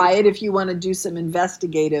could try it if you want to do some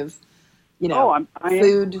investigative,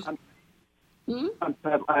 food.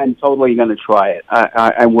 I'm totally going to try it.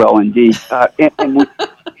 I will indeed. And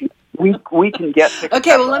we can get.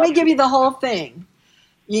 Okay, well, let me give you the whole thing.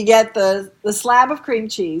 You get the slab of cream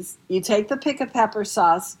cheese. You take the Pick-a-Pepper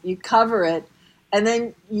sauce. You cover it, and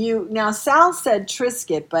then now Sal said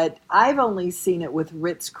Triscuit, but I've only seen it with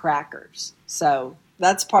Ritz crackers. So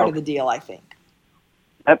that's part of the deal, I think.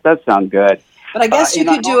 That does sound good. But I guess you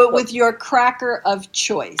could do it with your cracker of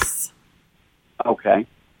choice. Okay.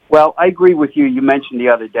 Well, I agree with you. You mentioned the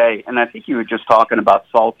other day, and I think you were just talking about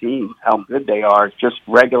saltines, how good they are. Just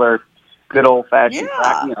regular, good old-fashioned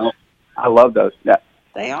crackers. I love those.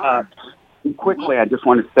 They are. Quickly, I just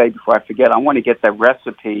want to say before I forget, I want to get the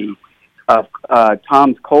recipe of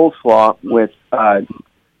Tom's coleslaw with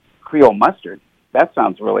Creole mustard. That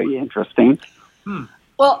sounds really interesting.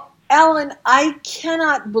 Well, Alan, I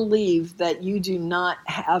cannot believe that you do not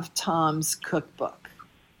have Tom's cookbook.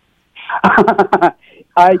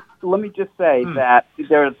 Let me just say that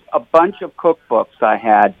there's a bunch of cookbooks I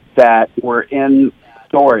had that were in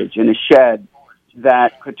storage in a shed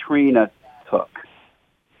that Katrina took.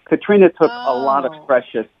 Katrina took a lot of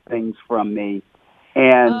precious things from me.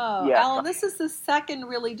 And Alan, this is the second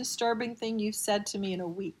really disturbing thing you've said to me in a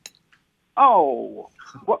week. Oh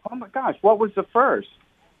my gosh, what was the first?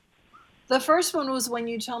 The first one was when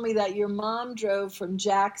you told me that your mom drove from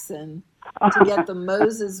Jackson to get the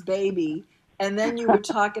Moses baby, and then you were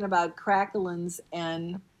talking about cracklins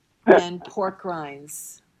and pork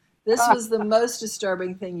rinds. This was the most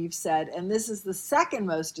disturbing thing you've said, and this is the second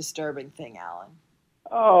most disturbing thing, Alan.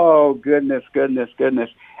 Oh, goodness.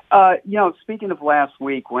 Speaking of last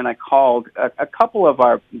week when I called, a couple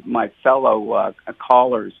of my fellow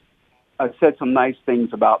callers said some nice things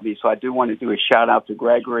about me, so I do want to do a shout-out to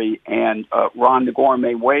Gregory and Ron, the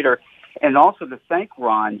gourmet waiter, and also to thank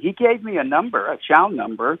Ron. He gave me a number, a chow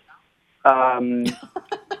number. I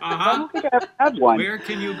don't think I ever had one. Where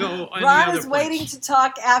can you go? Ron is waiting to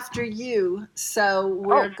talk after you, so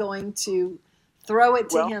we're going to throw it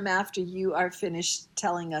to him after you are finished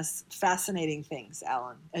telling us fascinating things,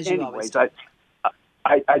 Alan, as you always do.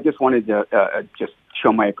 I just wanted to just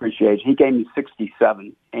show my appreciation. He gave me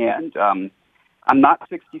 67, and I'm not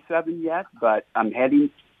 67 yet, but I'm heading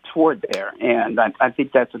toward there, and I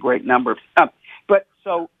think that's a great number. But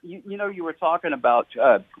so, you were talking about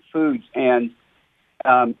foods, and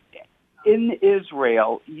in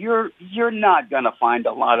Israel, you're not going to find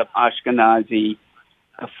a lot of Ashkenazi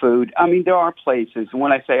food. I mean, there are places.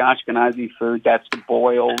 When I say Ashkenazi food, that's the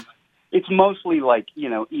boiled it's mostly like,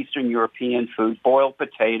 Eastern European food, boiled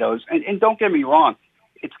potatoes. And don't get me wrong,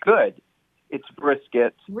 it's good. It's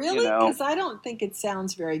brisket. Really? Because I don't think it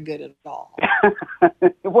sounds very good at all.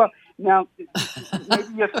 Well, now,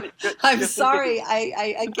 maybe I'm sorry.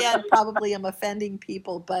 I again, probably am offending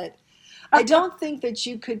people, but I don't think that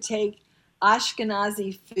you could take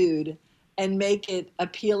Ashkenazi food and make it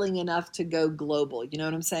appealing enough to go global. You know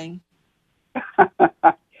what I'm saying?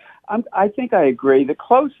 I think I agree. The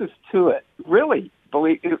closest to it, really,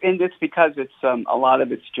 and it's because it's a lot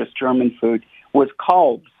of it's just German food, was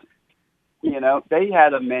Kolb's. They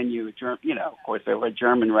had a menu, of course, they were a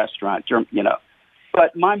German restaurant,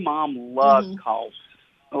 but my mom loved Kolb's,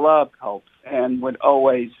 and would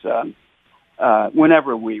always,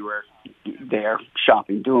 whenever we were there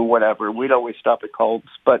shopping, doing whatever, we'd always stop at Kolb's.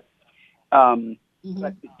 But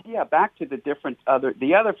yeah, back to the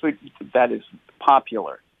other food that is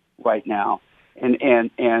popular right now,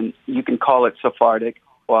 and you can call it Sephardic.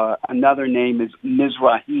 Another name is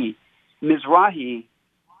Mizrahi. Mizrahi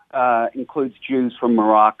includes Jews from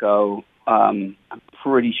Morocco, I'm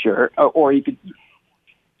pretty sure, or you could.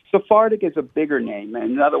 Sephardic is a bigger name.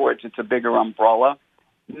 In other words, it's a bigger umbrella.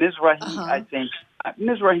 Mizrahi, I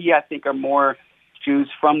think, are more Jews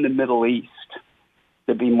from the Middle East,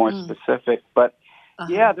 to be more specific. But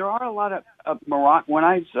yeah, there are a lot of Moroccan. When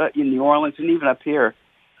I was in New Orleans and even up here,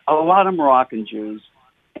 a lot of Moroccan Jews,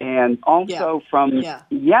 and also from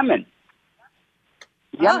Yemen,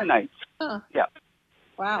 Yemenites. Yeah.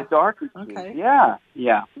 Wow. The darker Jews.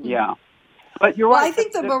 Yeah. But you're right. I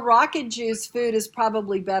think the Moroccan Jews' food is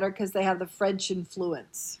probably better because they have the French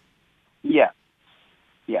influence. Yeah,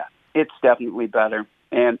 it's definitely better.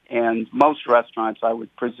 And most restaurants, I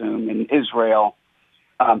would presume, in Israel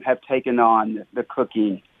have taken on the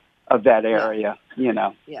cooking of that area,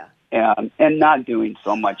 and not doing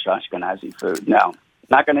so much Ashkenazi food. No,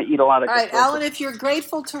 not going to eat a lot of. All right, Alan, if you're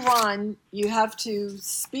grateful to Ron, you have to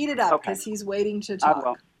speed it up because he's waiting to talk. I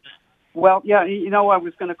will. Well, yeah, I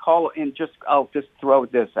was going to call and I'll just throw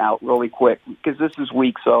this out really quick because this is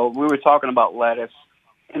week. So we were talking about lettuce,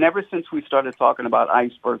 and ever since we started talking about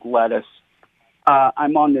iceberg lettuce,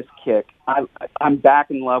 I'm on this kick. I'm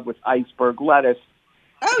back in love with iceberg lettuce.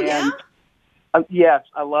 Oh, yeah? Yes,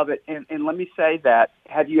 I love it. And let me say that,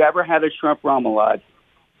 have you ever had a shrimp remoulade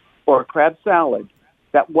or a crab salad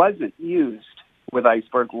that wasn't used with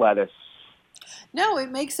iceberg lettuce? No,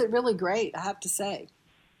 it makes it really great, I have to say.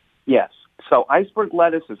 Yes. So iceberg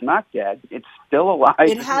lettuce is not dead. It's still alive.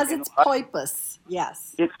 It has its purpose.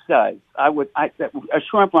 Yes. It does. A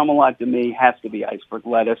shrimp remoulade to me has to be iceberg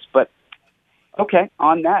lettuce. But okay,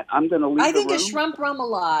 on that, I'm going to leave. I think a shrimp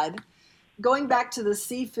remoulade, going back to the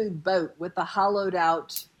seafood boat with the hollowed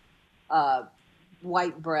out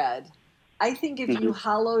white bread. I think if you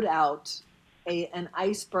hollowed out an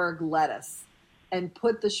iceberg lettuce and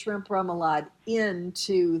put the shrimp remoulade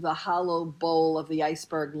into the hollow bowl of the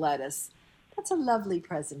iceberg lettuce, that's a lovely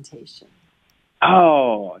presentation.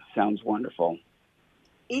 Oh, sounds wonderful.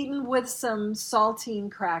 Eaten with some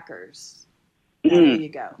saltine crackers. There you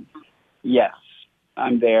go. Yes,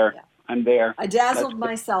 I'm there. Yeah. I'm there. I dazzled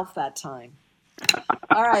myself that time.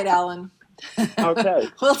 All right, Alan. Okay.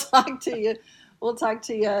 We'll talk to you. We'll talk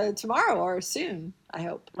to you tomorrow or soon, I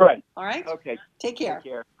hope. Right. All right? Okay. Take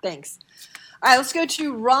care. Thanks. All right, let's go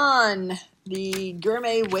to Ron, the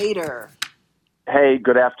gourmet waiter. Hey,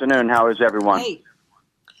 good afternoon. How is everyone? Hey,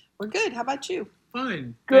 we're good. How about you?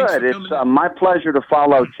 Fine. Good. It's my pleasure to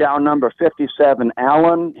follow chow number 57,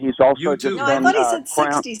 Alan. He's also just No, been, I thought he said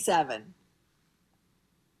crowned. 67.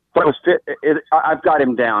 Well, I've got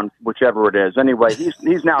him down, whichever it is. Anyway,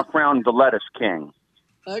 he's now crowned the lettuce king.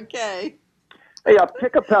 Okay. Hey,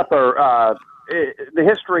 pick a pepper. The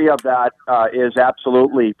history of that is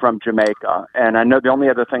absolutely from Jamaica, and I know the only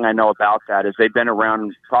other thing I know about that is they've been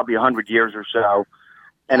around probably 100 years or so,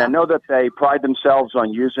 and I know that they pride themselves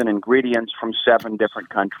on using ingredients from 7 different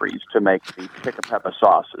countries to make the pick a pepper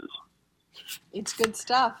sauces. It's good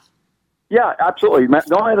stuff. Yeah, absolutely.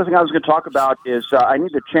 The only other thing I was going to talk about is I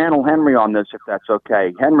need to channel Henry on this, if that's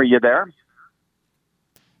okay. Henry, you there?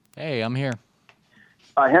 Hey, I'm here.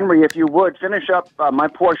 Henry, if you would, finish up my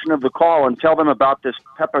portion of the call and tell them about this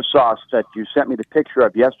pepper sauce that you sent me the picture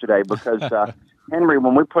of yesterday, because, Henry,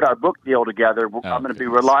 when we put our book deal together, I'm going to be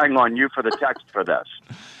relying on you for the text for this.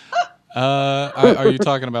 Are you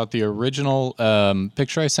talking about the original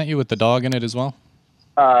picture I sent you with the dog in it as well?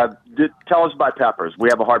 Tell us about peppers. We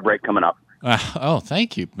have a hard break coming up.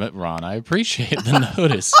 Thank you, Ron. I appreciate the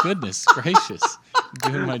notice. Goodness gracious.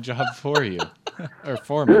 I'm doing my job for you. Or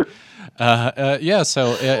for me.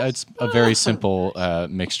 So it's a very simple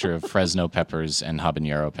mixture of Fresno peppers and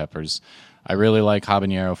habanero peppers. I really like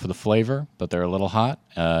habanero for the flavor, but they're a little hot,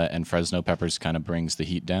 and Fresno peppers kind of brings the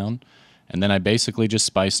heat down. And then I basically just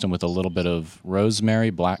spiced them with a little bit of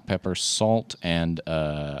rosemary, black pepper, salt, and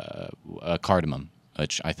cardamom,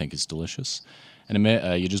 which I think is delicious. And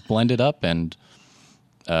you just blend it up and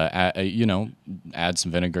add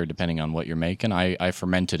some vinegar depending on what you're making. I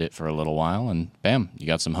fermented it for a little while, and bam, you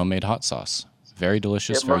got some homemade hot sauce. Very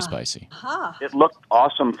delicious, very spicy. It looked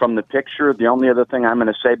awesome from the picture. The only other thing I'm going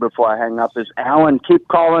to say before I hang up is, Alan, keep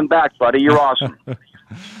calling back, buddy. You're awesome.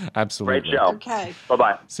 Absolutely. Great show. Okay.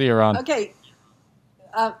 Bye-bye. See you, Ron. Okay.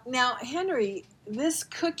 Now, Henry, this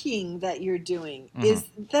cooking that you're doing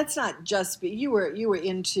that's not just you were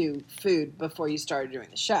into food before you started doing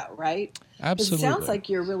the show, right? Absolutely. It sounds like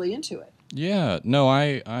you're really into it. Yeah. No,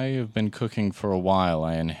 I have been cooking for a while.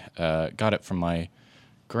 I got it from my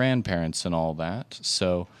grandparents and all that.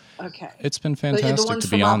 So it's been fantastic to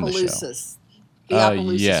be on the show. The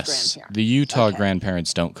Opelousas yes, grandparents. the Utah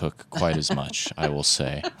grandparents don't cook quite as much, I will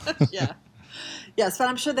say. Yeah. Yes, but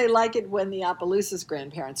I'm sure they like it when the Opelousas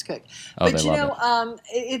grandparents cook. Oh, But they love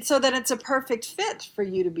it's so that it's a perfect fit for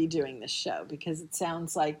you to be doing this show because it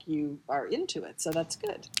sounds like you are into it. So that's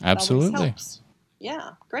good. Absolutely. It always helps.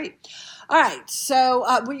 Yeah, great. All right, so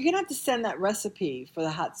you're going to have to send that recipe for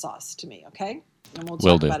the hot sauce to me, okay? And we'll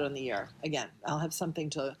talk about it on the air. Again, I'll have something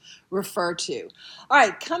to refer to. All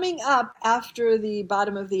right, coming up after the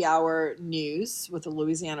bottom of the hour news with the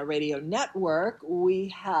Louisiana Radio Network, we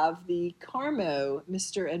have the Carmo,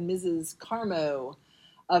 Mr. and Mrs. Carmo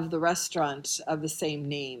of the restaurant of the same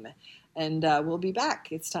name. And we'll be back.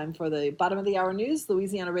 It's time for the bottom of the hour news,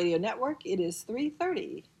 Louisiana Radio Network. It is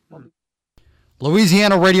 3:30.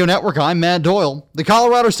 Louisiana Radio Network, I'm Matt Doyle. The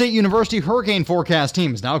Colorado State University Hurricane Forecast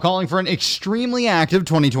team is now calling for an extremely active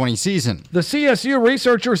 2020 season. The CSU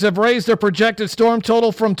researchers have raised their projected storm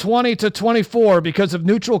total from 20 to 24 because of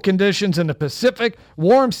neutral conditions in the Pacific,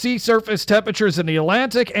 warm sea surface temperatures in the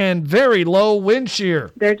Atlantic, and very low wind shear.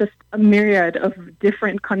 They're just a myriad of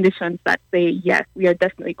different conditions that say, yes, we are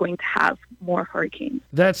definitely going to have more hurricanes.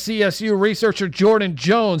 That's CSU researcher Jordan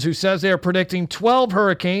Jones, who says they are predicting 12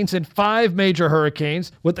 hurricanes and 5 major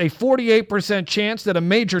hurricanes, with a 48% chance that a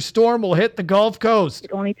major storm will hit the Gulf Coast.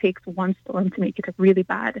 It only takes one storm to make it a really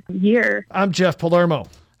bad year. I'm Jeff Palermo.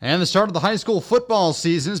 And the start of the high school football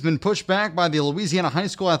season has been pushed back by the Louisiana High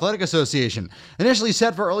School Athletic Association. Initially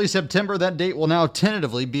set for early September, that date will now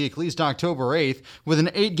tentatively be at least October 8th, with an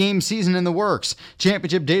 8-game season in the works.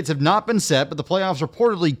 Championship dates have not been set, but the playoffs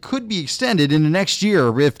reportedly could be extended into next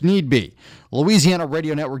year if need be.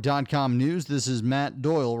 LouisianaRadioNetwork.com news, this is Matt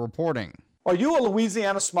Doyle reporting. Are you a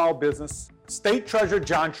Louisiana small business? State Treasurer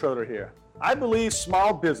John Schroeder here. I believe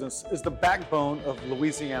small business is the backbone of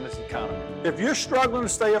Louisiana's economy. If you're struggling to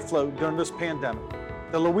stay afloat during this pandemic,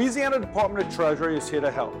 the Louisiana Department of Treasury is here to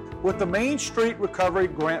help. With the Main Street Recovery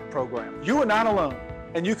Grant Program, you are not alone,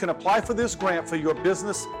 and you can apply for this grant for your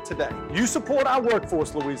business today. You support our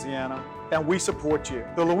workforce, Louisiana, and we support you.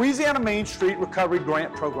 The Louisiana Main Street Recovery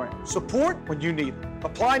Grant Program. Support when you need it.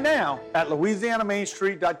 Apply now at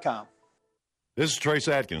louisianamainstreet.com. This is Trace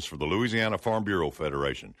Atkins for the Louisiana Farm Bureau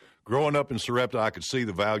Federation. Growing up in Sarepta, I could see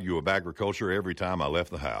the value of agriculture every time I left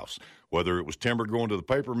the house. Whether it was timber going to the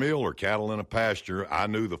paper mill or cattle in a pasture, I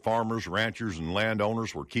knew the farmers, ranchers, and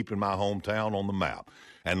landowners were keeping my hometown on the map.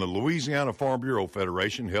 And the Louisiana Farm Bureau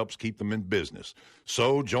Federation helps keep them in business.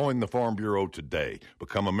 So join the Farm Bureau today.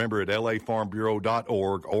 Become a member at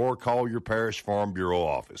lafarmbureau.org or call your parish Farm Bureau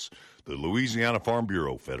office. The Louisiana Farm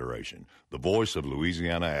Bureau Federation, the voice of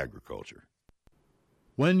Louisiana agriculture.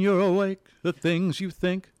 When you're awake, the things you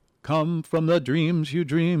think come from the dreams you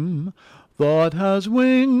dream. Thought has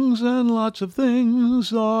wings and lots of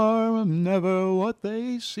things are never what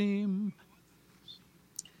they seem.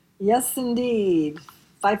 Yes, indeed.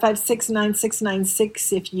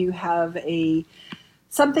 556-9696 if you have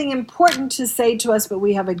something important to say to us, but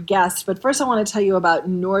we have a guest. But first I want to tell you about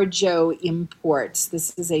Norjo Imports.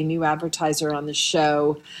 This is a new advertiser on the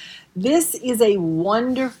show. This is a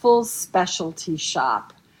wonderful specialty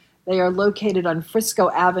shop. They are located on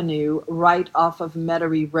Frisco Avenue, right off of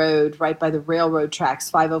Metairie Road, right by the railroad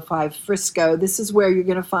tracks, 505 Frisco. This is where you're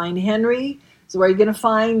going to find Henry. This is where you're going to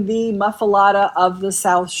find the muffalata of the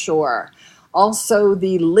South Shore. Also,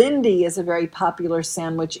 the Lindy is a very popular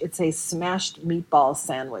sandwich. It's a smashed meatball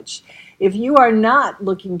sandwich. If you are not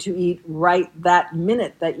looking to eat right that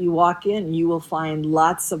minute that you walk in, you will find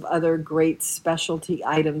lots of other great specialty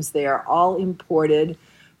items there, all imported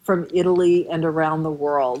from Italy and around the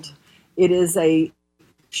world. It is a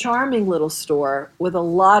charming little store with a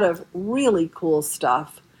lot of really cool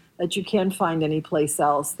stuff that you can't find anyplace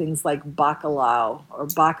else, things like bacalao or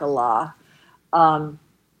bacala.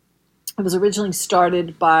 It was originally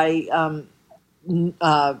started by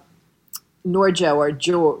Norjo, or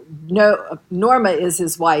Joe. No, Norma is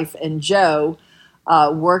his wife, and Joe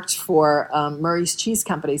worked for Murray's Cheese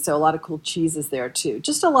Company, so a lot of cool cheeses there too.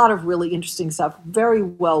 Just a lot of really interesting stuff. Very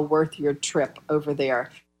well worth your trip over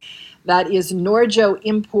there. That is Norjo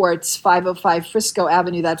Imports, 505 Frisco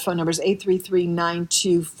Avenue. That phone number is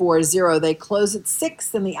 833-9240. They close at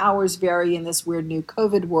 6, and the hours vary in this weird new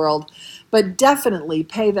COVID world. But definitely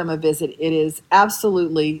pay them a visit. It is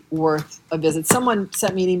absolutely worth a visit. Someone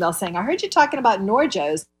sent me an email saying, I heard you talking about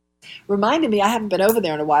Norjo's. Reminded me I haven't been over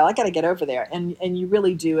there in a while. I got to get over there. And you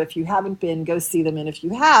really do. If you haven't been, go see them. And if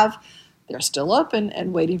you have, they're still open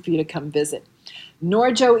and waiting for you to come visit.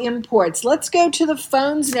 Norjo Imports. Let's go to the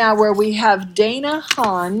phones now, where we have Dana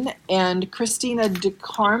Hahn and Christina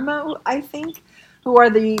DeCarmo, I think, who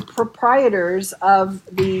are the proprietors of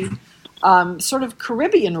the sort of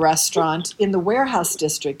Caribbean restaurant in the Warehouse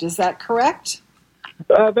District. Is that correct?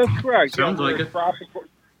 That's correct. Sounds like it.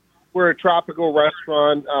 We're a tropical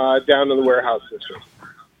restaurant down in the Warehouse District.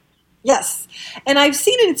 Yes. And I've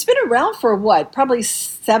seen it. It's been around for what? Probably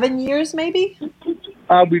 7 years, maybe?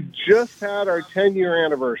 We just had our 10-year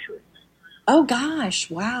anniversary. Oh, gosh.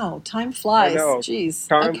 Wow. Time flies. I know. Jeez.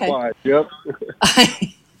 Time flies. Yep.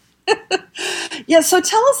 Yeah, so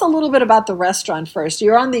tell us a little bit about the restaurant first.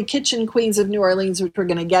 You're on the Kitchen Queens of New Orleans, which we're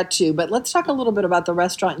going to get to, but let's talk a little bit about the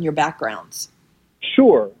restaurant and your backgrounds.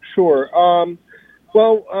 Sure.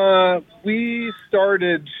 We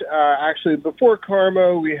started, actually, before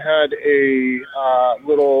Carmo, we had a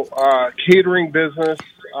little catering business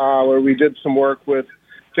where we did some work with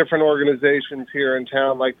different organizations here in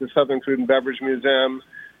town, like the Southern Food and Beverage Museum.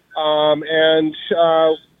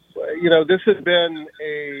 This has been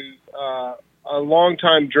a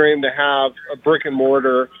long-time dream to have a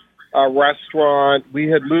brick-and-mortar restaurant. We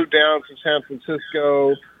had moved down from San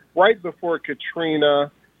Francisco right before Katrina.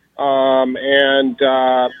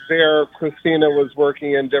 There, Christina was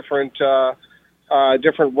working in different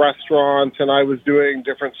restaurants, and I was doing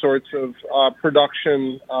different sorts of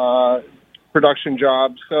production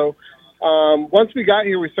jobs. So once we got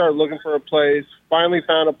here, we started looking for a place. Finally,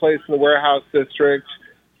 found a place in the Warehouse District,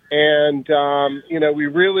 and we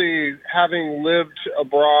really, having lived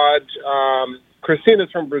abroad.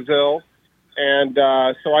 Christina's from Brazil, and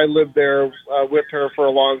so I lived there with her for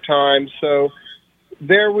a long time. So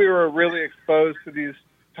there we were really exposed to these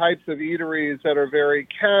types of eateries that are very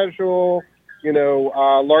casual,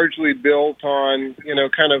 largely built on,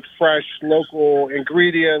 kind of fresh local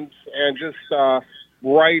ingredients and just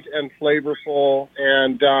bright and flavorful.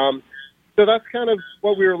 And so that's kind of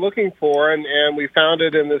what we were looking for, and we found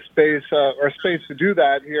it in this space, space to do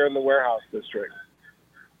that here in the Warehouse District.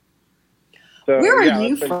 So, where are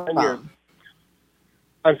you from?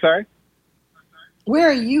 I'm sorry? Where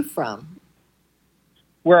are you from?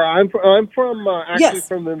 Where I'm from, yes. I'm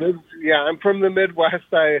from the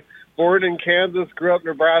Midwest. I born in Kansas, grew up in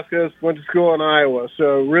Nebraska, went to school in Iowa.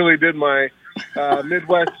 So really did my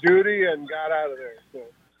Midwest duty and got out of there. So.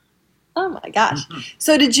 Oh my gosh!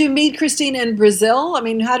 So did you meet Christina in Brazil? I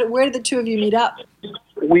mean, where did the two of you meet up?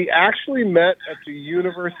 We actually met at the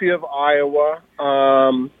University of Iowa.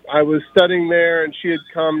 I was studying there, and she had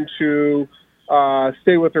come to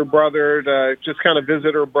stay with her brother to just kind of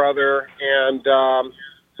visit her brother, and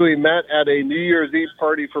so we met at a New Year's Eve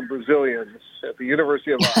party for Brazilians at the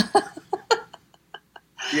University of Iowa.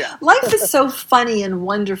 Yeah. Life is so funny and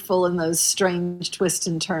wonderful in those strange twists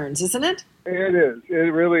and turns, isn't it? It is.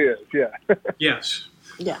 It really is, yeah. Yes.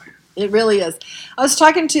 Yeah, it really is. I was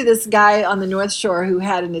talking to this guy on the North Shore who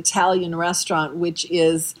had an Italian restaurant which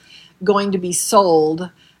is going to be sold,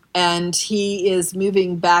 and he is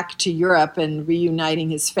moving back to Europe and reuniting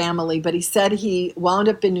his family. But he said he wound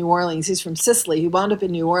up in New Orleans. He's from Sicily. He wound up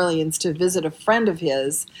in New Orleans to visit a friend of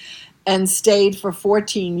his and stayed for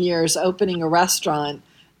 14 years opening a restaurant.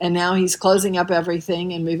 And now he's closing up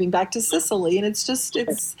everything and moving back to Sicily. And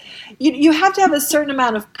you have to have a certain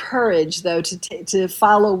amount of courage, though, to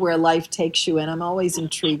follow where life takes you. And I'm always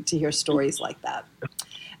intrigued to hear stories like that.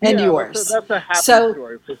 And yours. That's a happy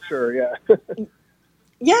story for sure, yeah.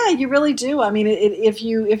 Yeah, you really do. I mean, if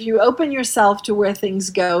you open yourself to where things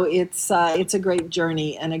go, it's a great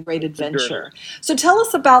journey and a great adventure. So tell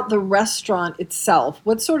us about the restaurant itself.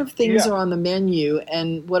 What sort of things are on the menu,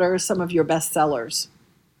 and what are some of your best sellers?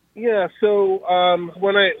 Yeah, so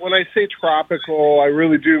when I say tropical, I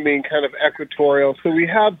really do mean kind of equatorial. So we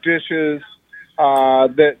have dishes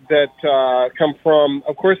that come from,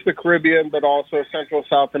 of course, the Caribbean, but also Central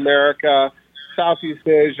South America, Southeast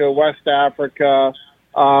Asia, West Africa.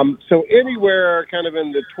 So anywhere kind of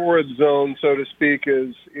in the torrid zone, so to speak,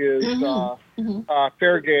 is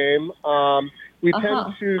fair game. We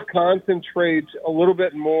tend to concentrate a little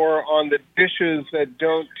bit more on the dishes that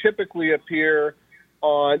don't typically appear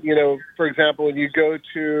on, for example, when you go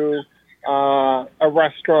to a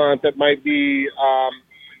restaurant that might be,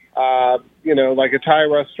 like a Thai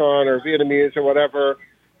restaurant or Vietnamese or whatever,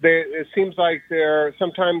 it seems like there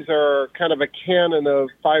sometimes are kind of a canon of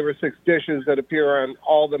 5 or 6 dishes that appear on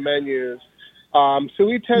all the menus. So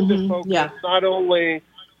we tend to focus not only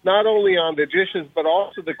on the dishes, but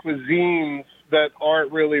also the cuisines that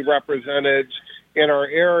aren't really represented in our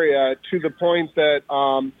area, to the point that,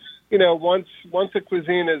 once a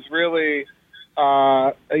cuisine is really,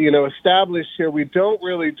 established here, we don't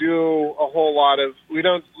really do a whole lot of, we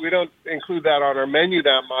don't include that on our menu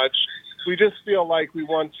that much. We just feel like we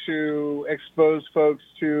want to expose folks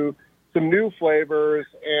to some new flavors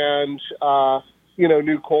and,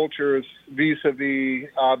 new cultures vis-a-vis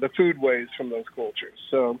the foodways from those cultures.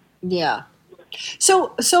 So yeah.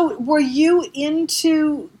 So were you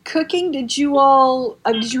into cooking? Did you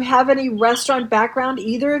have any restaurant background,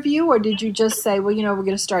 either of you, or did you just say, well, we're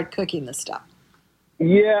going to start cooking this stuff?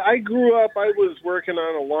 Yeah, I grew up, I was working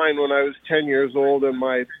on a line when I was 10 years old in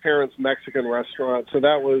my parents' Mexican restaurant. So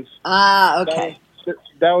that was... okay.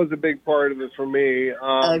 That was a big part of it for me.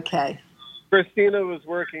 Okay. Christina was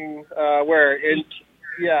working where? In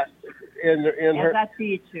her... As a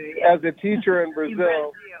teacher. Yeah. As a teacher in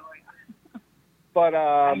Brazil. But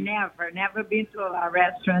I never been to a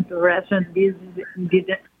restaurant. The restaurant business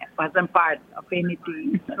wasn't part of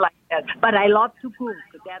anything like that. But I love to cook.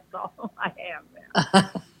 That's all I have.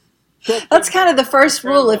 That's kind of the first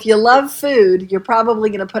rule. If you love food, you're probably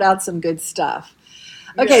going to put out some good stuff.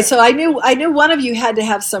 Okay, yeah. So I knew one of you had to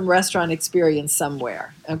have some restaurant experience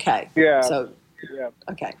somewhere. Okay. Yeah. So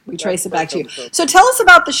okay, we trace it back to you. So tell us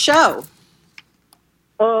about the show.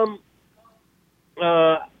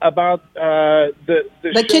 About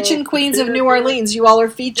the Kitchen Queens of New Orleans. You all are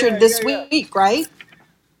featured this week, right?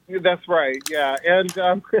 That's right. Yeah,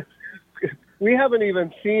 and we haven't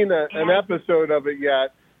even seen an episode of it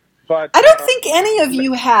yet. But I don't think any of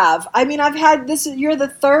you have. I mean, I've had this. You're the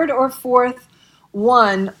third or fourth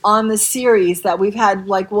one on the series that we've had,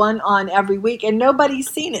 like one on every week, and nobody's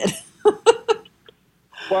seen it.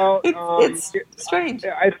 Well, it's strange.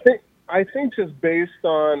 I think just based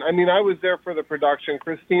on, I mean, I was there for the production.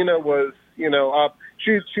 Christina was, up.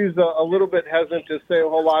 She's a little bit hesitant to say a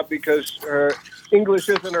whole lot because her English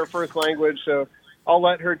isn't her first language, so I'll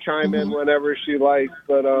let her chime in whenever she likes.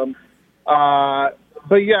 But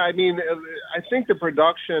yeah, I mean, I think the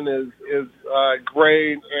production is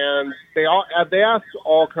great, and they ask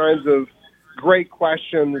all kinds of great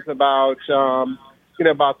questions about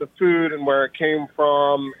about the food and where it came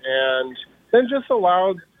from, and then just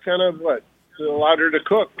allowed her to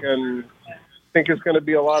cook, and I think it's going to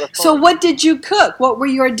be a lot of fun. So what did you cook? What were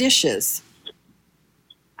your dishes?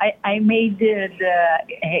 I made the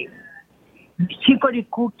chicory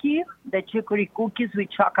cookie, the chicory cookies with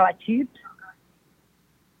chocolate chips.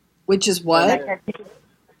 Which is what?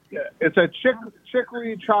 It's a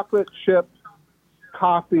chicory chocolate chip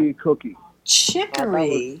coffee cookie.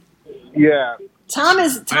 Chicory? Yeah. Tom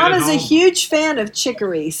is a huge fan of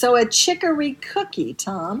chicory. So a chicory cookie,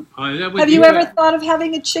 Tom. Have you ever thought of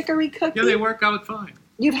having a chicory cookie? Yeah, they work out fine.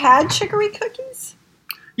 You've had chicory cookies?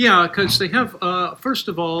 Yeah, because they have, first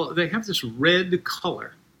of all, they have this red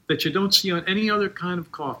color that you don't see on any other kind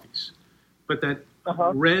of coffees. But that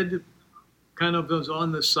red kind of goes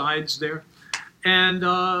on the sides there. And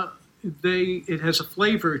it has a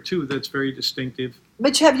flavor, too, that's very distinctive.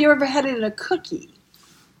 But have you ever had it in a cookie?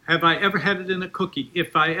 Have I ever had it in a cookie?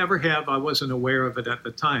 If I ever have, I wasn't aware of it at the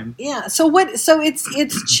time. Yeah. So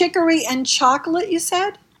it's chicory and chocolate, you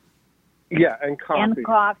said? Yeah, and coffee. And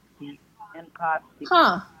coffee.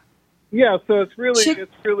 Huh. Yeah, so it's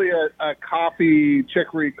really a coffee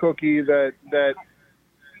chicory cookie that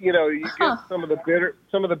you get some of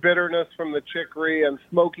the bitterness from the chicory and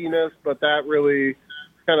smokiness, but that really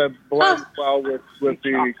kind of blends well with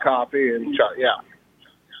the coffee and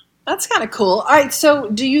That's kind of cool. All right, so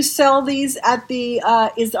do you sell these at the?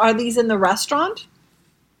 Are these in the restaurant?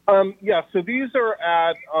 Yeah, so these are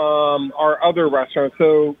at our other restaurant.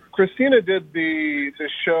 So Christina did the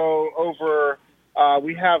show over.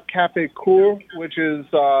 We have Cafe Cool, which is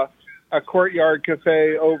a courtyard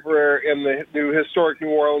cafe over in the new historic New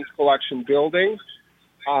Orleans Collection building.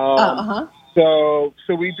 So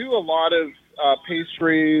we do a lot of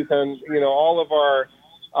pastries and all of our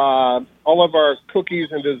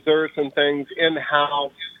cookies and desserts and things in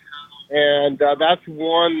house, and that's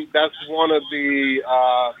one of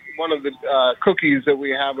the cookies that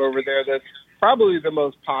we have over there. That's probably the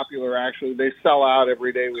most popular. Actually, they sell out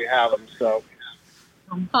every day we have them. So,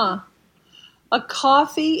 a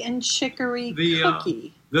coffee and chicory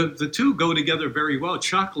cookie. The two go together very well.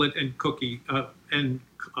 Chocolate and cookie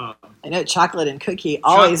I know chocolate and cookie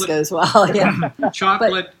always goes well. Yeah,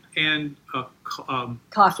 chocolate and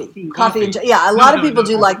coffee. And a lot of people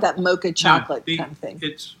do like that mocha chocolate kind of thing.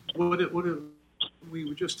 It's what we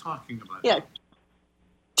were just talking about. Yeah,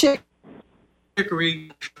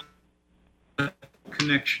 chicory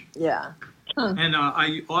connection. Yeah, and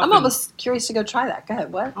I'm almost curious to go try that. Go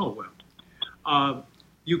ahead. What? Oh well,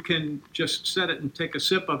 you can just set it and take a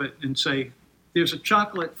sip of it and say, "There's a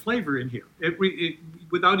chocolate flavor in here." It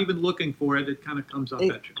without even looking for it, it kind of comes up at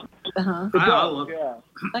you. I love it.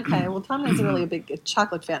 Okay, well, Tom is really a big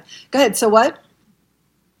chocolate fan. Go ahead. So what,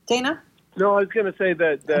 Dana? No, I was going to say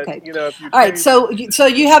that okay. If you all right, so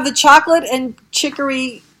you have the chocolate and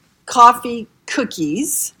chicory coffee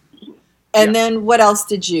cookies, and then what else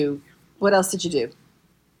did you do?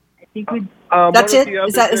 I think we. That's it.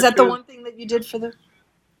 Is that the one thing that you did for the?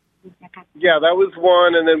 Yeah, that was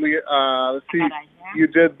one, and then we let's see. You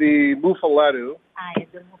did the muffaletta,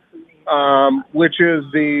 which is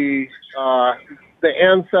the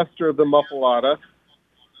ancestor of the muffaletta.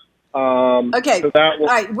 Okay. So that will,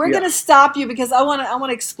 all right, we're going to stop you because I want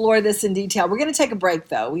to explore this in detail. We're going to take a break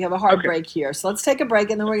though. We have a hard break here, so let's take a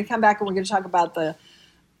break, and then we're going to come back and we're going to talk about the.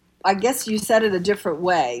 I guess you said it a different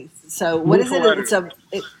way. So what is it?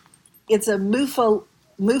 It's a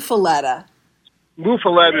muffaletta.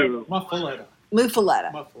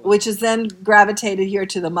 Muffaletta, which is then gravitated here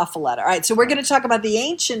to the muffaletta. All right, so we're going to talk about the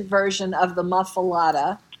ancient version of the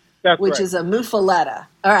muffaletta, which is a muffaletta.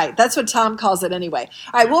 All right, that's what Tom calls it anyway.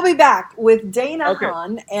 All right, we'll be back with Dana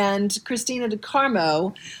Hahn and Christina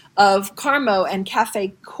DeCarmo of Carmo and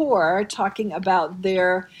Cafe Core talking about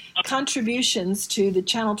their contributions to the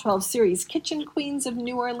Channel 12 series, Kitchen Queens of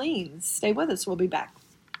New Orleans. Stay with us. We'll be back.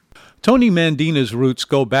 Tony Mandina's roots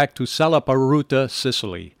go back to Salaparuta,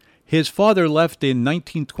 Sicily. His father left in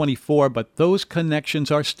 1924, but those connections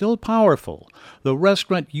are still powerful. The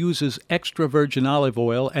restaurant uses extra virgin olive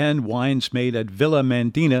oil and wines made at Villa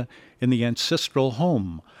Mandina in the ancestral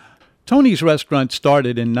home. Tony's restaurant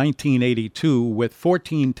started in 1982 with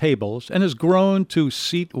 14 tables and has grown to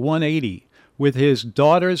seat 180, with his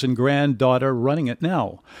daughters and granddaughter running it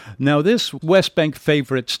now. Now, this West Bank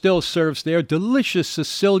favorite still serves their delicious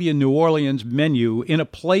Sicilian New Orleans menu in a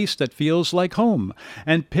place that feels like home,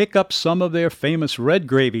 and pick up some of their famous red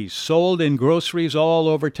gravies sold in groceries all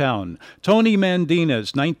over town. Tony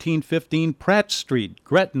Mandina's 1915 Pratt Street,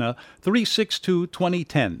 Gretna,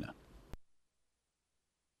 362-2010.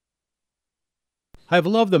 I've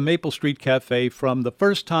loved the Maple Street Cafe from the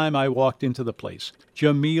first time I walked into the place.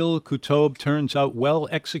 Jamil Kutob turns out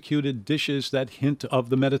well-executed dishes that hint of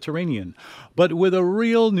the Mediterranean, but with a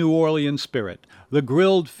real New Orleans spirit. The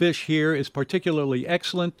grilled fish here is particularly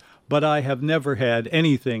excellent, but I have never had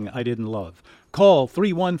anything I didn't love. Call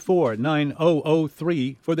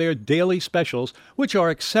 314-9003 for their daily specials, which are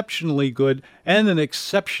exceptionally good and an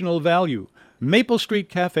exceptional value. Maple Street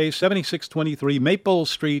Cafe, 7623 Maple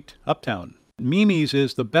Street, Uptown. Mimi's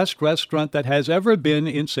is the best restaurant that has ever been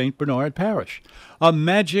in St. Bernard Parish. A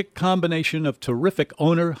magic combination of terrific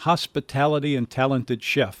owner, hospitality, and talented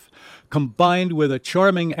chef, combined with a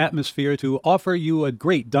charming atmosphere to offer you a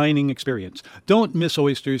great dining experience. Don't miss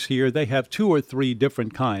oysters here. They have 2 or 3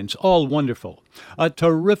 different kinds, all wonderful. A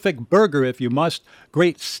terrific burger if you must.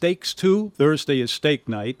 Great steaks, too. Thursday is steak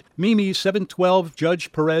night. Mimi's, 712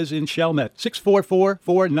 Judge Perez in Chalmette,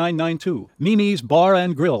 644-4992.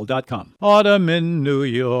 Mimi'sBarandGrill.com. Autumn in New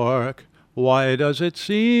York. Why does it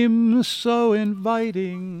seem so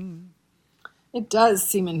inviting? It does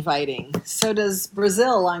seem inviting. So does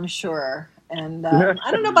Brazil, I'm sure. And I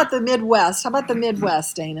don't know about the Midwest. How about the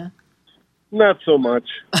Midwest, Dana? Not so much.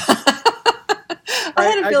 I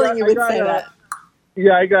had a feeling you would say that.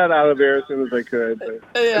 Yeah, I got out of there as soon as I could. But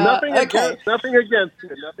nothing against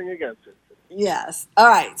it. Yes. All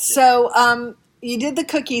right. So you did the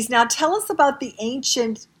cookies. Now tell us about the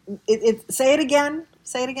ancient. Say it again.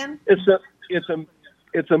 Say it again. It's a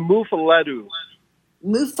muffaletta.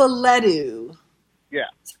 Muffaletta. Yeah,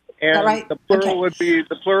 and right? the plural would be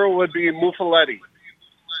muffaletti.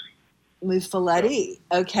 Muffaletti.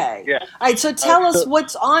 Okay. Yeah. All right. So tell us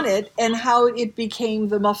what's on it and how it became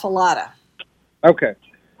the muffaletta. Okay.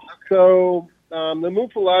 So the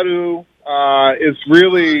muffaletta is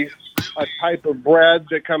really a type of bread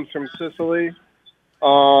that comes from Sicily,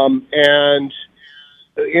 and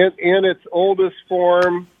in its oldest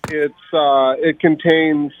form, it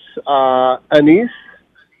contains anise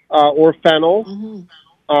or fennel,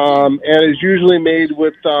 and is usually made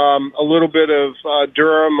with a little bit of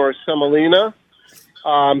durum or semolina.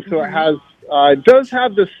 So it does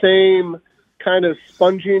have the same kind of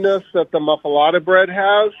sponginess that the muffalata bread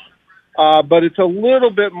has, but it's a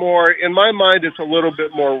little bit more, in my mind, it's a little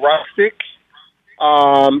bit more rustic.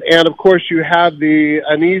 And of course, you have the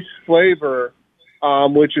anise flavor,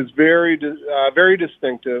 which is very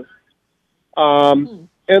distinctive. And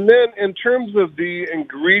then, in terms of the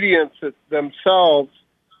ingredients themselves,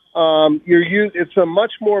 it's a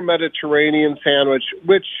much more Mediterranean sandwich.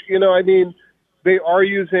 Which they are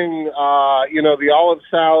using the olive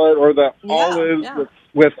salad or the olives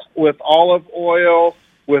with olive oil,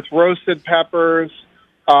 with roasted peppers,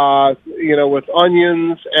 with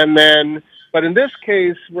onions, and then. But in this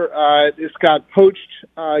case, it's got poached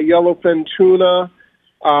yellowfin tuna.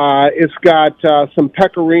 It's got some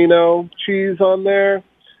pecorino cheese on there.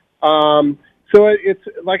 So it's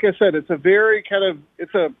like I said, it's a very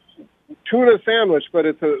it's a tuna sandwich, but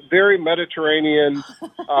it's a very Mediterranean,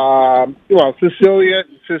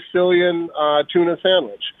 Sicilian tuna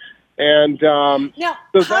sandwich. And now,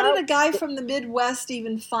 how did a guy from the Midwest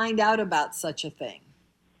even find out about such a thing?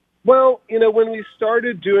 Well, when we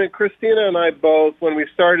started Christina and I both, when we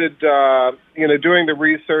started, doing the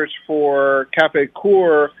research for Café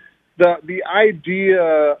Coeur, the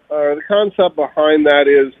idea or the concept behind that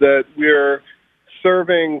is that we're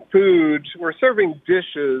serving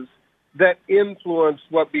dishes that influenced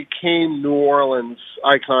what became New Orleans'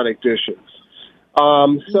 iconic dishes.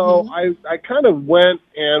 So I kind of went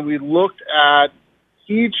and we looked at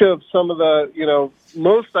each of some of the,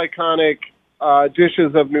 most iconic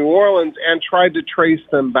dishes of New Orleans and tried to trace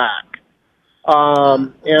them back.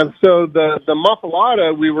 And so the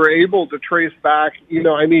muffalata, we were able to trace back,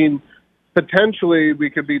 potentially we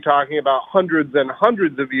could be talking about hundreds and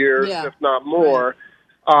hundreds of years, if not more.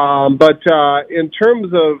 Right. But in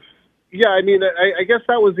terms of, I guess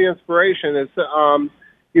that was the inspiration. It's,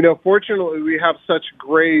 fortunately we have such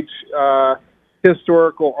great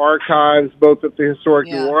historical archives, both at the Historic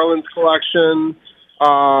New Orleans Collection,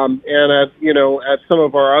 and at some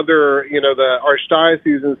of our other, the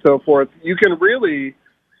archdiocese and so forth. You can really,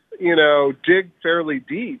 dig fairly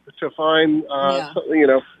deep to find,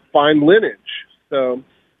 find lineage. So.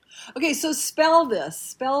 Okay, so spell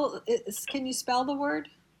this. Can you spell the word?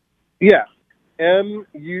 Yeah.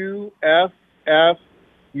 Muffullettu.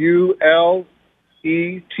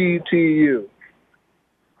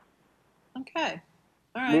 Okay.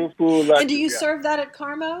 All right. And do you serve that at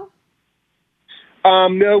Carmo?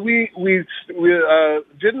 No, we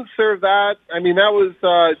didn't serve that. That was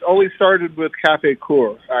only started with Café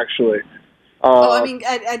Coeur, actually.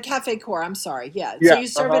 At Café Coeur. I'm sorry. Yeah. So you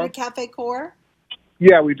serve it at Café Coeur?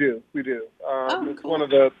 Yeah, we do. It's one of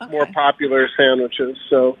the more popular sandwiches.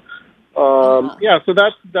 So, so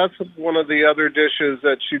that's one of the other dishes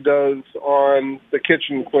that she does on the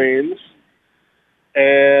Kitchen Queens.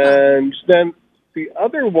 And then the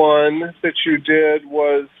other one that you did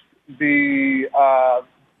was the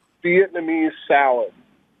Vietnamese salad,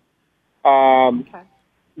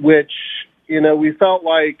 which, we felt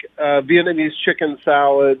like Vietnamese chicken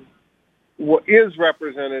salad is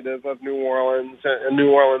representative of New Orleans and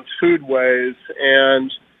New Orleans foodways,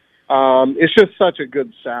 and it's just such a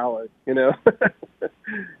good salad,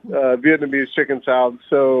 Vietnamese chicken salad,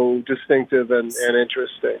 so distinctive and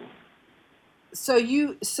interesting. So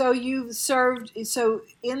you've served. So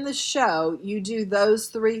in the show, you do those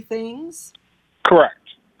three things. Correct.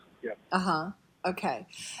 Yeah. Okay.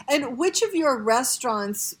 And which of your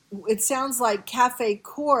restaurants? It sounds like Café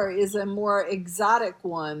Coeur is a more exotic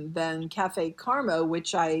one than Café Carmo,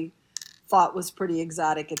 which I thought was pretty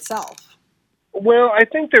exotic itself. Well, I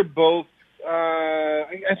think they're both.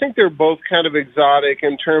 I think they're both kind of exotic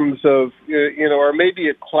in terms of or maybe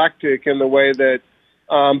eclectic in the way that.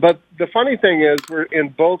 But the funny thing is, we're in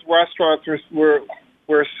both restaurants. We're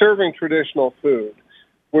serving traditional food.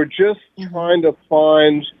 We're just trying to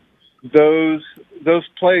find those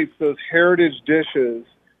plates, those heritage dishes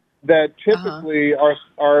that typically are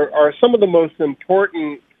some of the most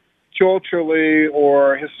important culturally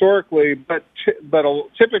or historically, but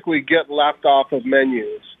typically get left off of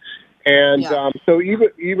menus. And so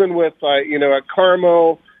even with at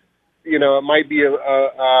Carmo. It might be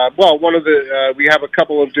one of the, we have a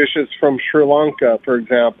couple of dishes from Sri Lanka, for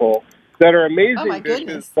example, that are amazing dishes,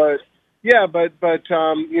 goodness. But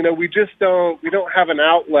we just we don't have an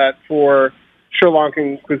outlet for Sri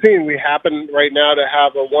Lankan cuisine. We happen right now to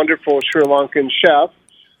have a wonderful Sri Lankan chef.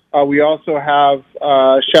 We also have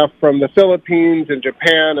a chef from the Philippines and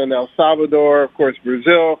Japan and El Salvador, of course,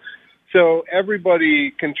 Brazil. So everybody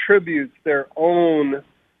contributes their own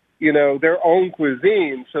their own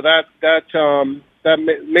cuisine. So that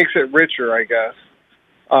makes it richer, I guess.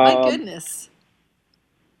 My goodness.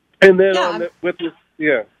 And then with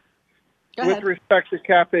respect to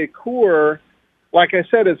Cafe Coeur, like I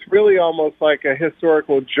said, it's really almost like a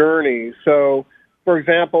historical journey. So, for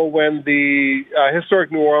example, when the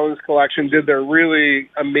Historic New Orleans Collection did their really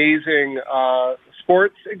amazing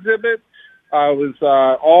sports exhibit, it was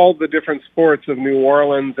all the different sports of New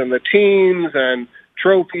Orleans and the teams and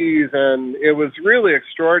trophies, and it was really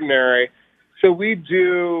extraordinary. So we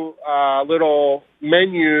do little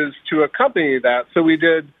menus to accompany that. So we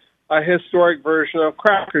did a historic version of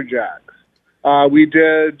Cracker Jacks. We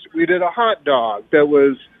did a hot dog that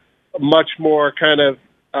was much more kind of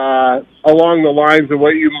along the lines of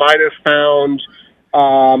what you might have found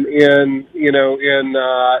in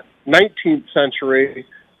 19th century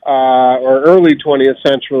or early 20th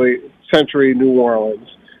century New Orleans.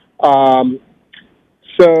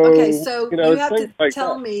 So you have to like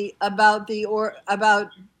tell me about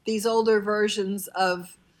about these older versions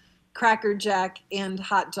of Cracker Jack and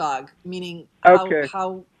hot dog, meaning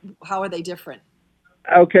how are they different?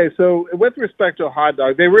 Okay, so with respect to a hot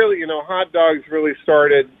dog, they really, hot dogs really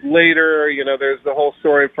started later. There's the whole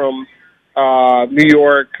story from New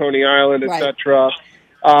York, Coney Island, etc.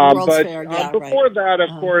 Before that, of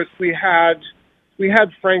course, we had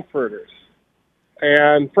Frankfurters,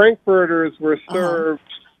 and Frankfurters were served,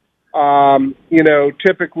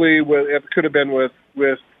 typically it could have been with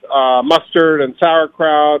mustard and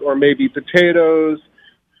sauerkraut, or maybe potatoes,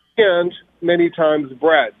 and many times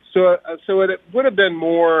bread. So it would have been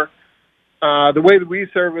more the way that we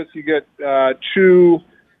service. You get 2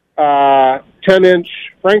 10-inch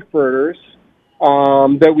Frankfurters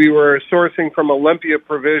that we were sourcing from Olympia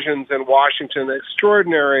Provisions in Washington.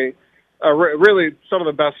 Extraordinary, really some of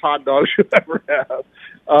the best hot dogs you'll ever have.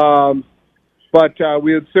 But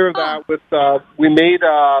we would serve that with, we made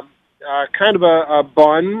kind of a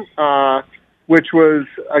bun, which was,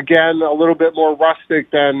 again, a little bit more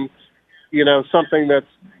rustic than, something that's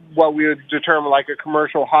what we would determine like a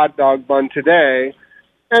commercial hot dog bun today.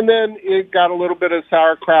 And then it got a little bit of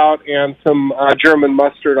sauerkraut and some German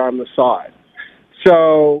mustard on the side.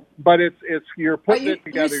 So, but you're putting it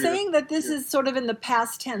together. You're saying that this is sort of in the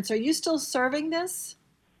past tense. Are you still serving this?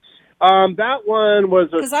 That one was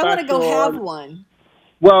because I want to go have one.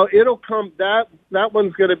 Well, it'll come. That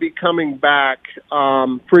one's going to be coming back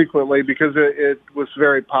frequently because it was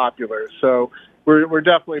very popular. So we're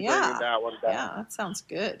definitely bringing that one back. Yeah, that sounds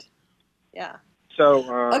good. Yeah. So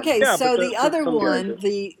so the other one,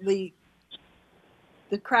 the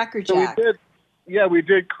Cracker Jack. So we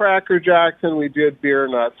did Cracker Jacks and we did beer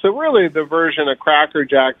nuts. So really, the version of Cracker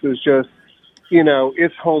Jacks is just,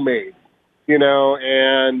 it's homemade,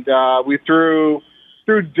 and we threw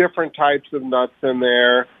different types of nuts in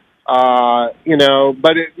there, but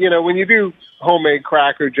when you do homemade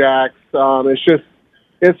Cracker Jacks,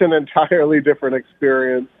 it's an entirely different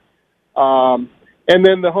experience. And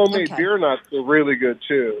then the homemade beer nuts are really good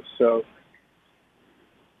too. So.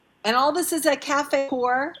 And all this is at Cafe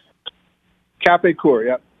Coeur? Cafe Coeur,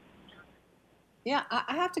 yep. Yeah,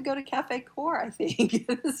 I have to go to Cafe Coeur, I think.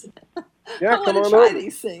 Yeah, I want to try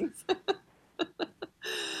these things.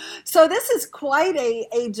 So this is quite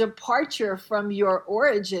a departure from your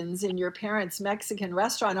origins in your parents' Mexican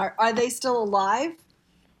restaurant. Are they still alive?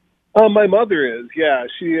 My mother is. Yeah,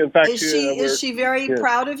 she. In fact, is she very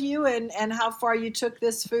proud of you and how far you took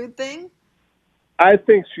this food thing? I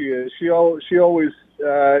think she is. She always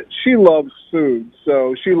she loves food,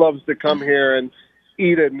 so she loves to come here and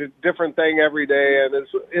eat a different thing every day. And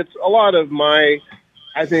it's a lot of my.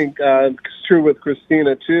 I think it's true with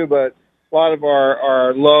Christina too, but a lot of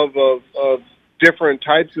our love of different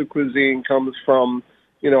types of cuisine comes from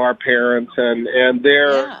our parents and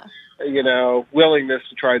their willingness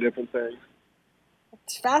to try different things.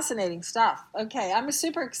 It's fascinating stuff. Okay, I'm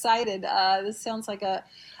super excited. This sounds like you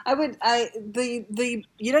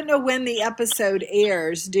don't know when the episode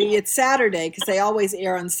airs, do you? It's Saturday because they always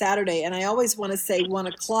air on Saturday, and I always want to say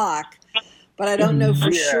 1:00, but I don't know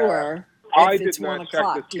for sure. I did not check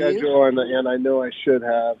the schedule, and I know I should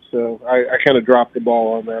have, so I kind of dropped the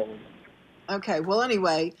ball on that one. Okay, well,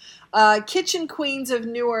 anyway, Kitchen Queens of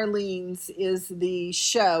New Orleans is the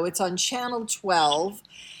show. It's on Channel 12,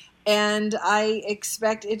 and I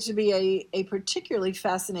expect it to be a particularly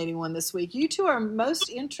fascinating one this week. You two are most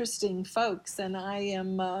interesting folks, and I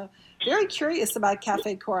am very curious about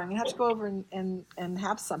Cafe Coeur. I'm going to have to go over and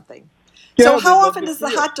have something. Yeah, so how often does the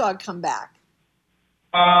hot dog come back?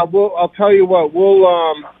 Well, I'll tell you what.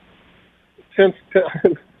 We'll since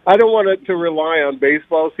I don't want it to rely on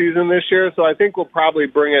baseball season this year, so I think we'll probably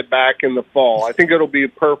bring it back in the fall. I think it'll be a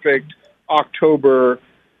perfect October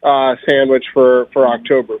sandwich for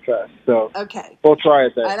Oktoberfest. So okay, we'll try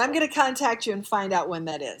it then. All right, I'm going to contact you and find out when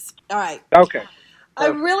that is. All right. Okay. I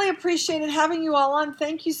really appreciated having you all on.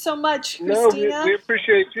 Thank you so much, No, Christina. we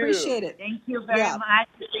appreciate you. Appreciate it. Thank you very much.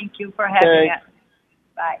 Thank you for having us.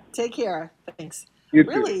 Bye. Take care. Thanks. You too.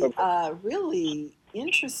 Really, really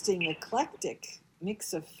interesting, eclectic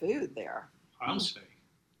mix of food there. I'll say.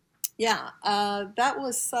 Yeah, that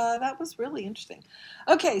was really interesting.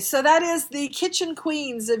 Okay, so that is the Kitchen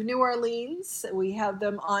Queens of New Orleans. We have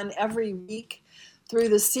them on every week through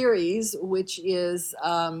the series, which is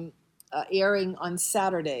airing on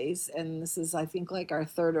Saturdays, and this is, I think, like our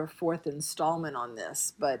third or fourth installment on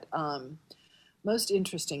this, but most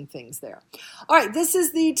interesting things there. All right, this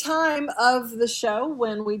is the time of the show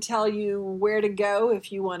when we tell you where to go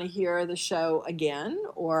if you want to hear the show again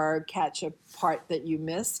or catch a part that you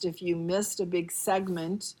missed. If you missed a big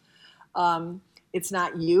segment, it's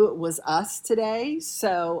not you, it was us today,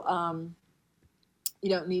 so you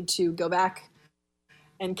don't need to go back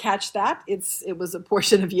and catch that. It was a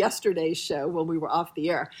portion of yesterday's show when we were off the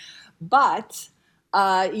air. But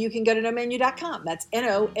you can go to nomenu.com. That's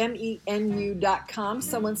nomenu.com.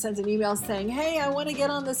 Someone sends an email saying, hey, I want to get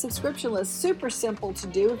on the subscription list. Super simple to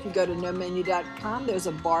do. If you go to nomenu.com, there's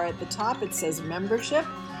a bar at the top. It says membership.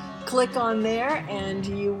 Click on there and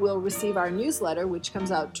you will receive our newsletter, which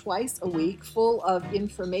comes out twice a week, full of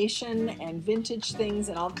information and vintage things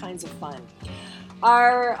and all kinds of fun.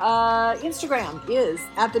 Our Instagram is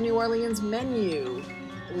at the New Orleans Menu.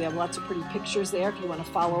 We have lots of pretty pictures there. If you want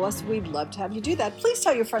to follow us, we'd love to have you do that. Please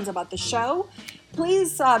tell your friends about the show.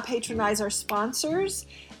 Please patronize our sponsors.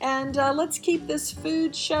 And let's keep this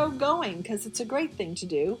food show going because it's a great thing to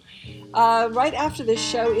do. Right after this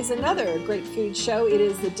show is another great food show. It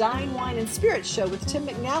is the Dine, Wine, and Spirits Show with Tim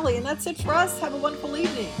McNally. And that's it for us. Have a wonderful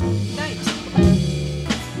evening. Good night.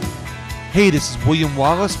 Hey, this is William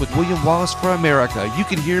Wallace with William Wallace for America. You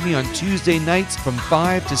can hear me on Tuesday nights from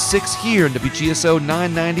 5 to 6 here in WGSO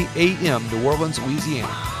 990 AM, New Orleans, Louisiana.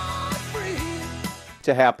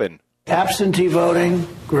 To happen. Absentee voting,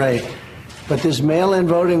 great. But this mail-in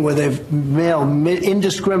voting where they mail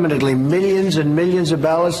indiscriminately millions and millions of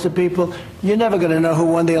ballots to people, you're never going to know who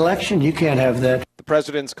won the election. You can't have that. The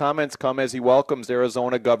president's comments come as he welcomes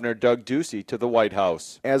Arizona Governor Doug Ducey to the White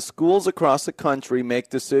House. As schools across the country make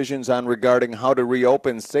decisions on regarding how to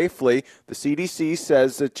reopen safely, the CDC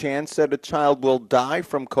says the chance that a child will die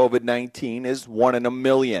from COVID-19 is 1 in a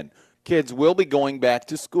million. Kids will be going back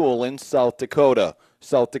to school in South Dakota.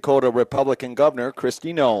 South Dakota Republican Governor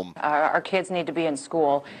Kristi Noem. Our kids need to be in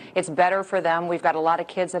school. It's better for them. We've got a lot of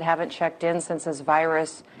kids that haven't checked in since this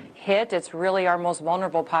virus hit. It's really our most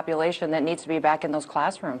vulnerable population that needs to be back in those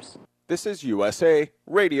classrooms. This is USA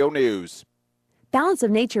Radio News. Balance of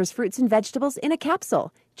Nature's fruits and vegetables in a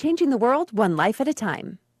capsule, changing the world one life at a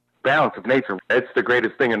time. Balance of Nature, it's the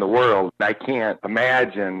greatest thing in the world. I can't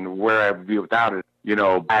imagine where I would be without it. You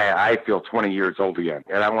know, I feel 20 years old again,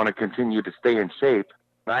 and I want to continue to stay in shape.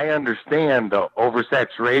 I understand the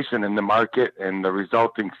oversaturation in the market and the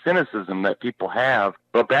resulting cynicism that people have,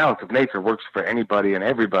 but Balance of Nature works for anybody and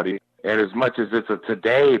everybody. And as much as it's a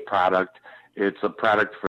today product, it's a product for